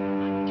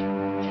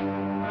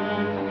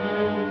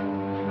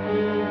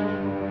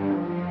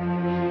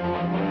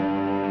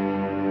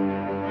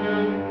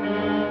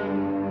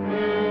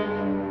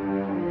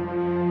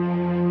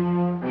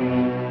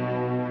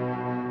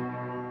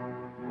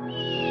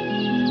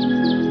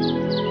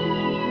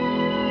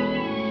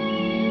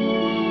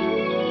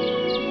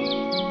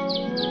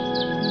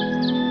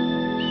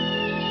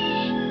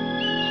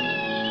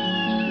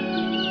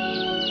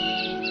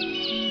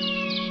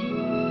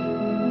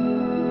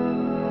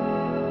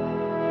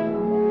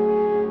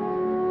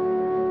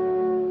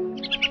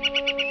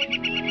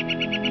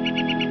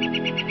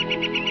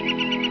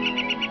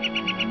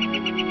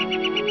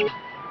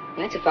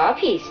 That's a bar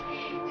piece.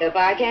 So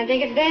far, I can't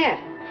think it's there.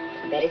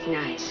 Bet it's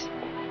nice.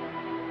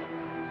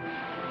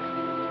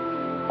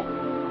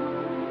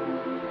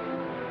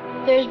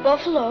 There's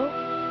buffalo.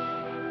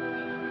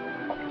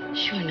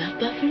 Sure enough,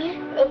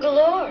 buffalo? A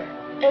galore.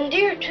 And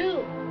deer,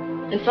 too.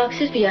 And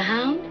foxes for your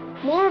hound?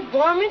 More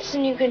varmints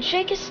than you can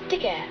shake a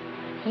stick at.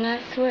 Well, I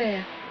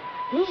swear.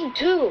 Me,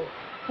 too.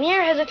 The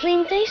air has a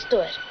clean taste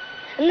to it.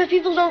 And the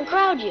people don't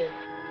crowd you.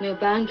 No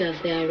barn girls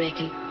there, I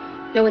reckon.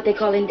 Know what they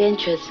call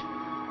indentures.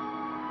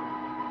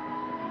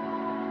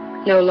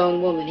 No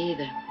lone woman,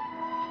 either.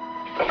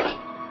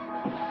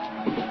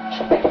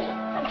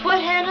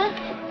 What, Hannah?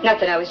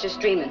 Nothing, I was just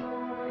dreaming.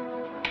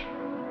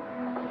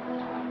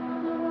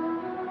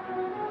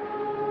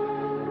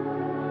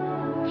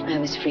 I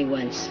was free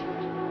once.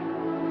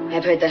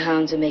 I've heard the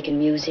hounds are making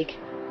music,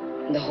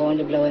 and the horn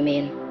to blow him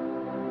in.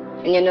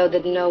 And you know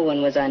that no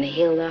one was on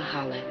hill or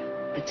holler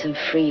but some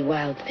free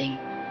wild thing.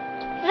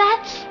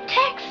 That's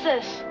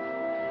Texas.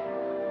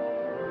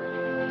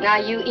 Now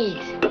you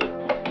eat.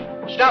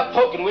 Stop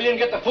poking, will you, and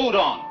get the food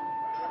on.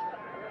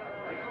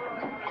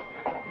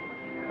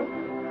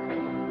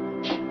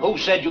 Who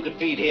said you could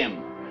feed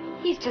him?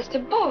 He's just a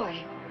boy.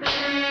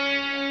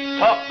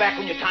 Talk back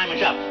when your time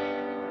is up.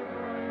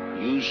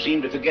 You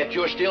seem to forget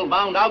you're still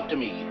bound out to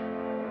me.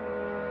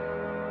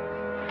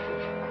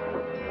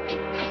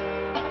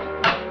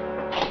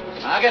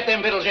 I'll get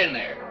them victuals in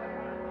there.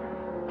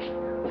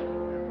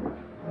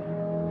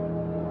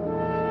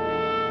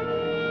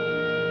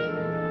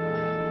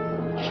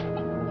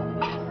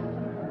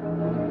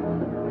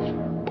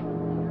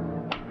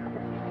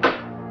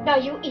 Now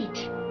you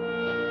eat.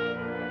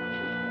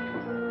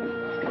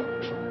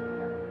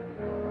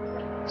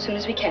 As soon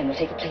as we can, we'll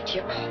take a plate to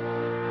your car.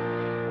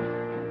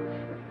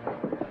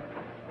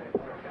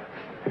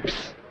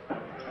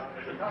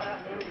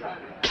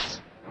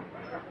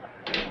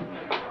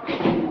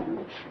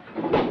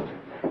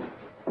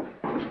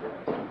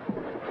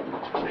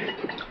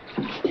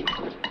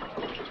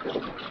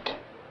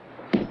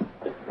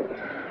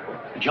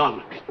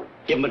 John,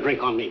 give him a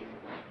drink on me.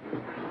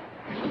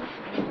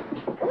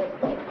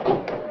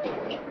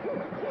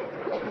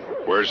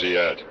 Where's he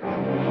at?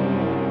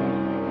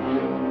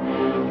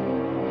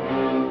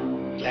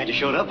 Glad you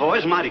showed up,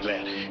 boys. Mighty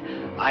glad.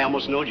 I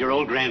almost knowed your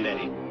old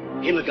granddaddy.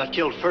 Him that got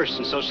killed first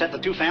and so set the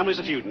two families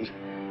a feuding.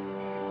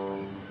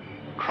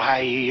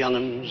 Cry, ye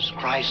young'uns,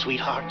 cry,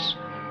 sweethearts,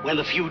 when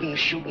the feuding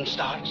shooting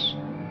starts.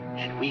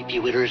 And weep, ye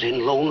widders,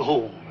 in lone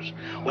homes,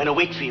 when a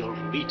Wakefield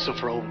beats a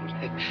throne.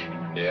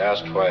 He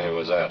asked where he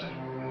was at.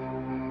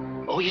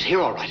 Oh, he's here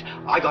all right.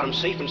 I got him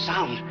safe and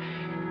sound.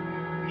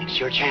 It's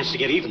your chance to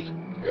get even.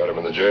 Got him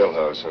in the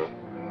jailhouse, huh?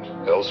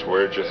 Else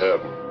where'd you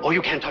have him? Oh,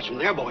 you can't touch him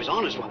there, boys,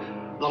 honest. Well,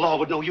 the law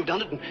would know you've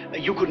done it,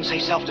 and you couldn't say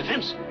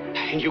self-defense.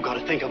 And you got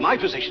to think of my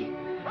position.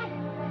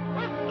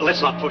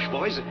 Let's not push,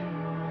 boys.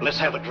 Let's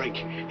have a drink.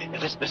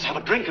 Let's have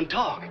a drink and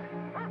talk.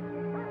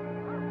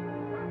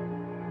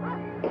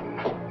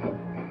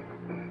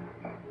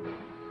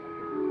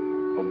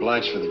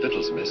 Obliged for the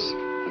victuals, miss,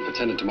 and for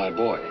tending to my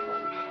boy.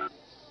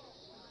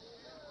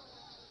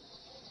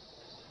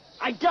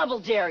 I double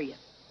dare you.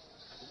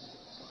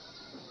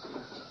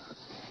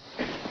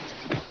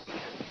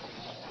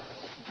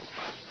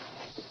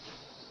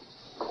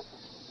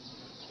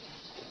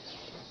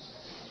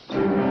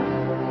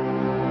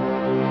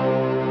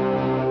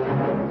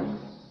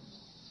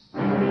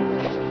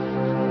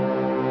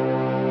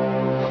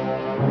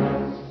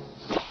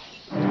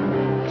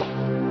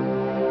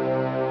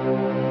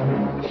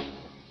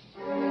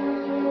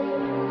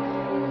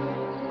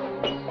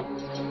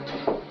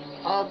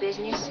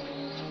 Business.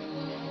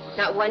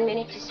 Not 1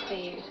 minute to spare.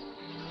 Here.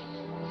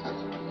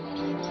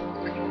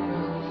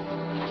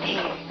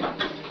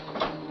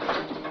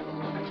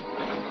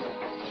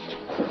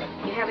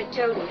 You haven't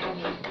told him, have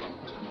you?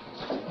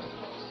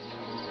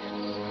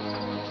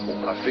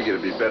 I figured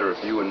it'd be better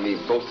if you and me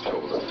both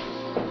told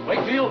him.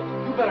 Wakefield,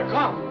 you better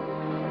come.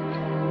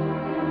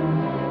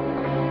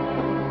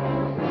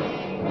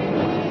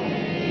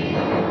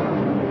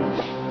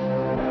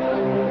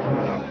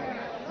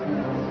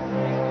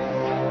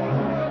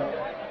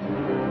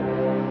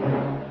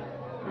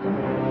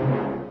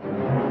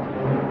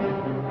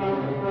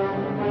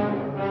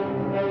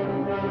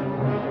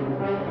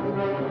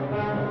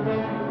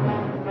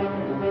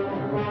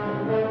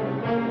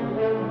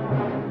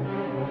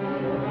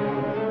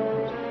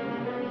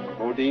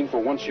 For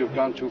once you've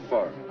gone too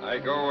far. I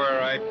go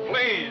where I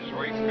please,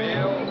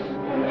 Wakefield.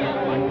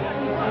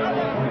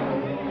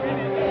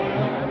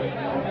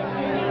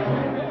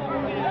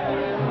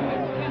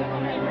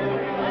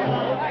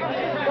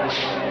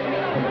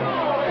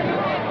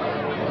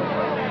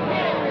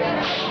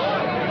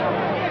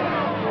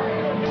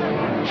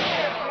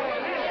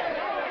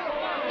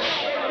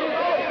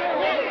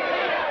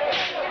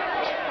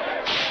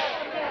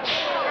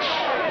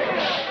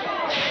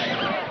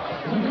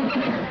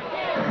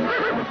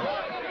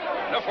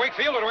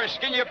 Wakefield, or do I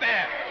skin you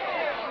bare?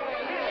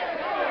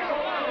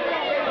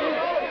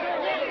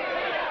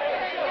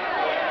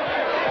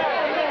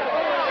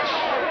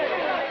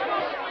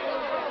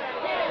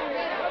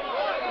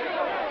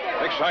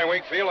 Next time,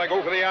 Wakefield, I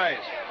go for the eyes.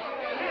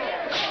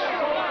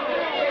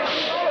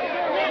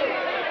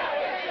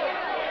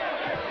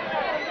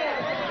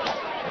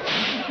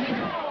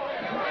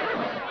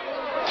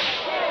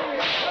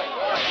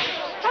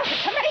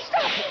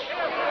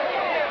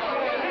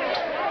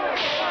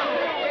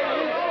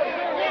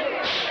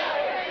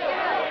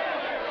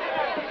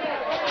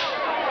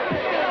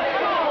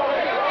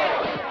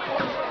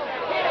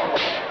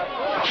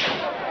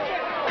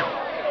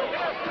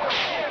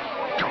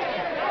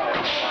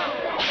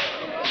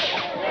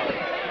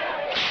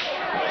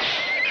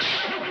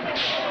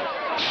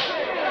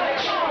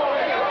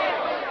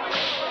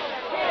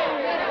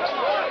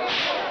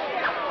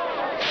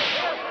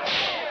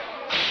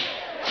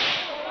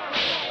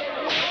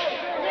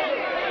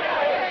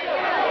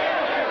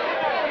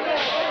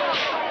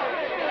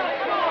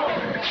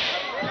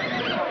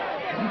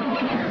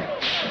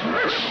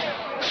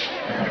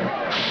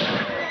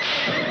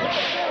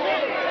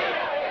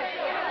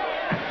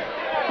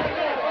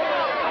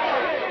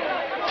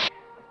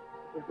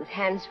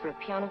 hands for a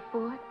piano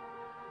forte?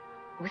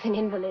 With an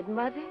invalid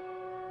mother?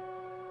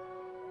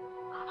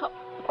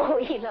 Oh,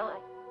 Eli.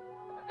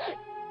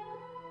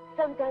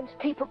 Sometimes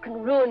people can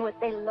ruin what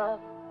they love.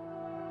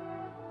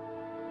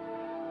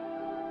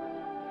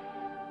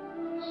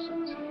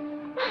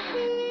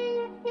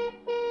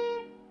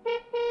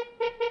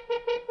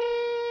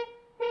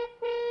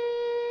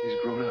 He's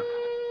grown up.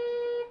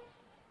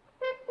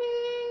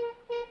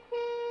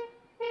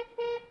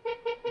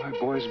 My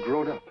boy's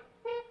grown up.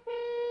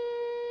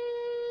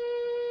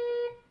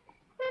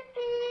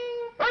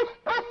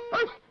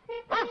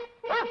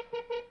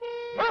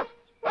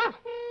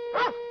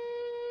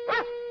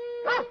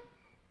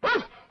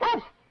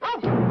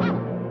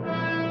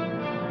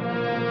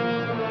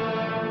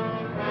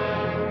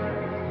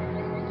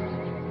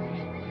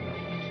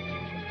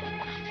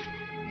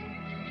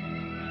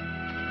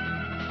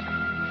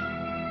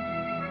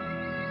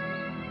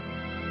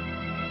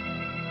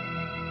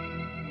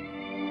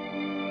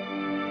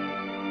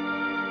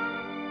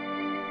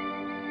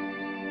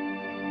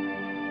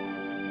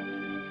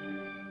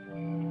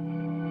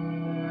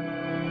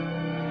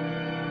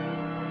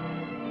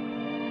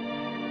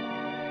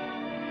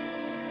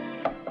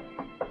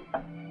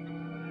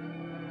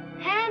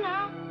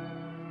 Hannah!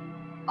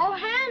 Oh,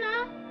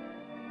 Hannah!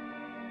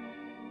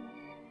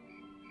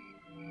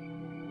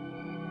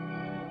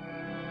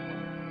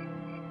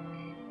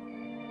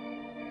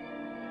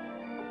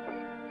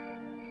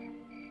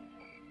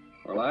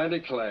 Well, I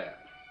declare.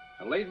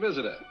 A late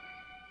visitor.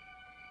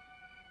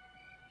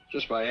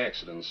 Just by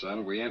accident,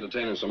 son. We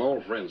entertaining some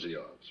old friends of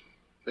yours.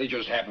 They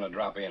just happened to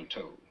drop in,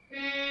 too.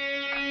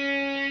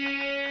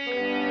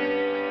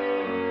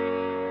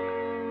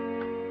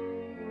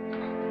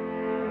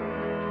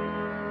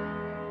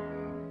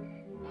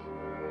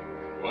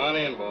 Come on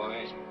in,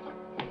 boys.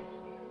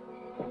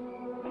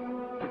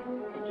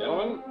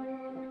 Gentlemen,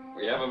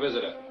 we have a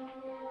visitor.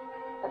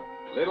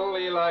 Little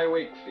Eli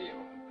Wakefield.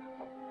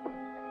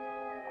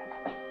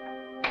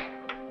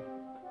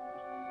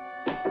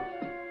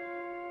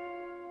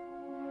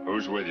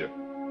 Who's with you?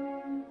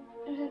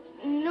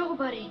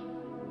 Nobody.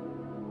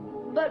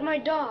 But my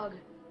dog.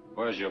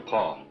 Where's your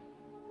paw?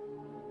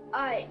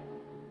 I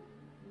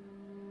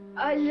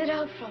lit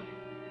out from him.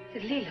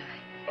 Leela.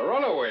 A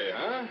runaway,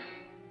 huh?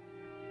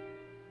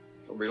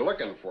 He'll be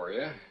looking for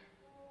you.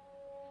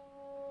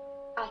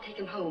 I'll take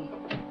him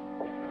home.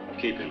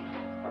 Keep him.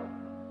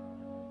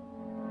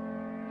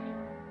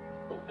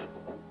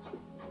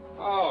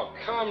 Oh,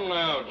 come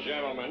now,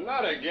 gentlemen.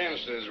 Not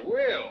against his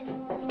will.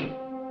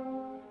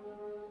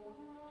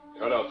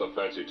 Cut out the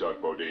fancy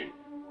talk, Bodine.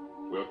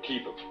 We'll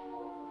keep him.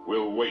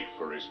 We'll wait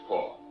for his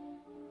paw.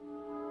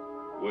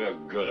 We're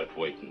good at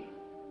waiting.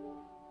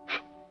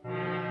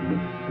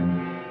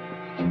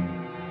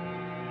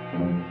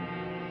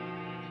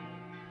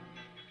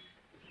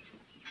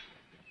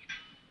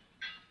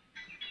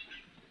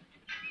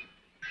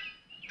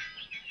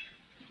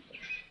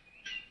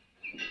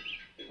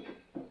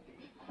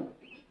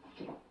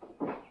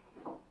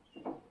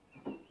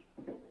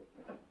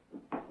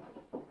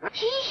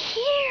 He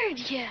heard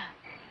you.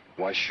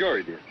 Why, sure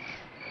he did.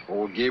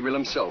 Old Gabriel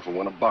himself will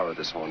want to borrow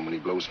this horn when he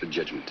blows for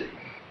Judgment Day.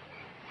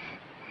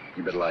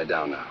 You better lie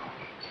down now.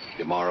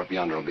 Your ma up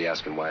yonder will be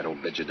asking why I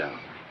don't bed you down.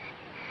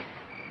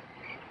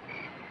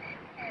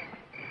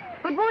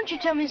 But won't you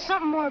tell me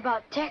something more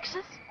about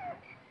Texas?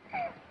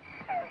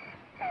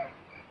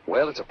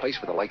 Well, it's a place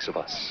for the likes of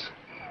us.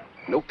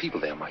 No people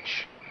there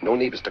much. No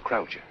neighbors to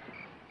crowd you.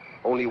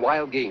 Only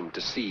wild game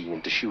to see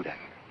and to shoot at.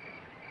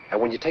 And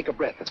when you take a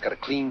breath, it's got a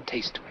clean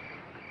taste to it.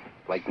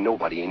 Like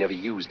nobody ain't ever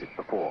used it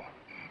before.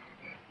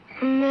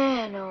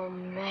 Man, oh,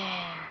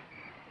 man.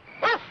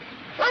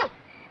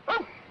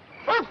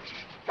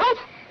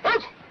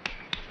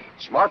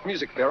 Smart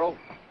music, Pharaoh.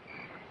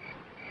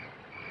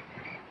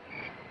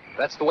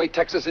 That's the way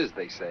Texas is,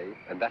 they say,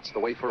 and that's the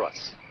way for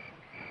us.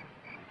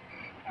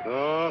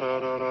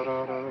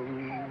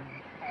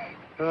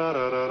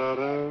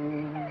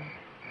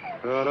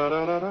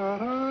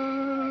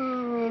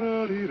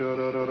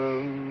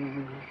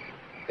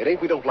 It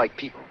ain't we don't like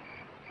people.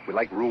 We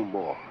like room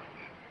more.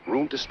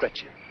 Room to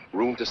stretch you.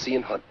 Room to see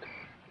and hunt.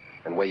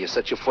 And where you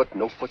set your foot,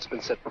 no foot's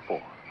been set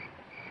before.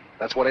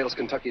 That's what ails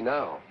Kentucky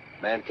now.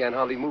 Man can't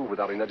hardly move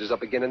without he nudges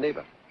up again a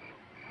neighbor.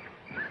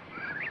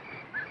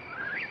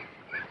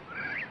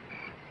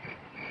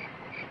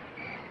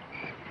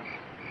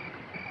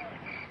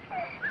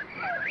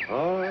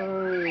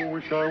 I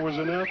wish I was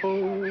an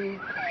apple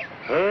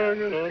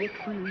hanging on a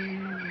tree,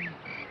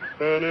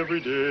 and every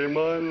day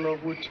my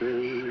love would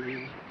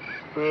take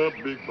a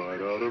big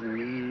bite out of me,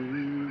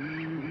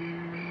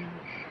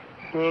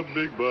 a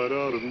big bite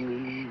out of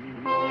me.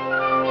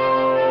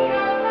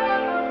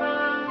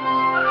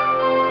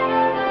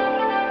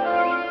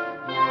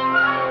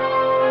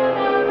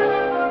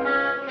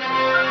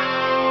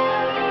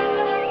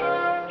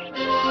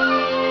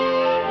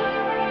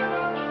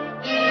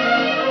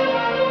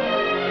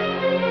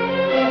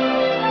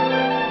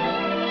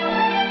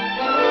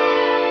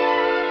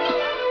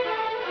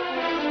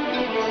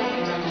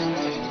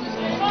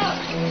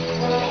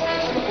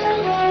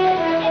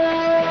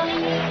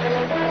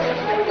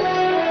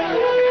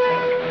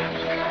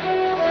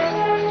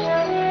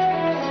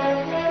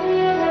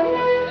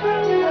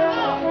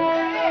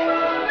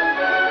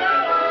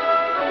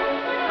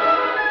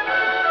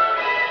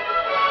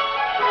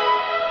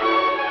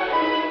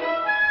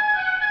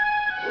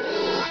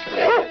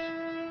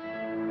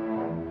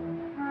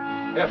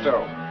 Yes,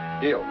 sir.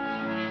 Deal.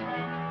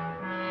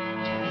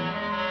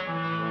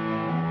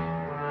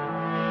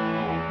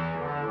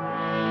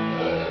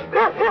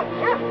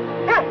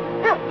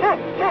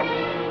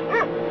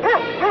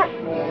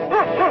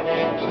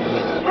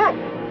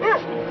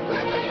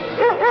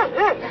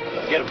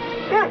 Get him.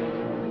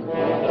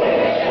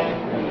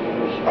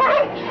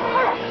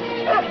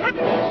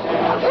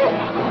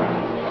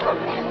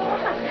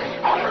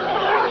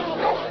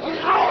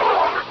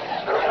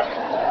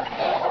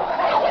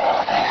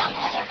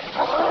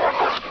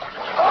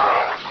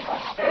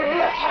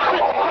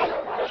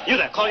 You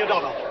there, call your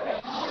dog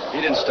off.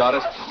 He didn't start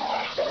it.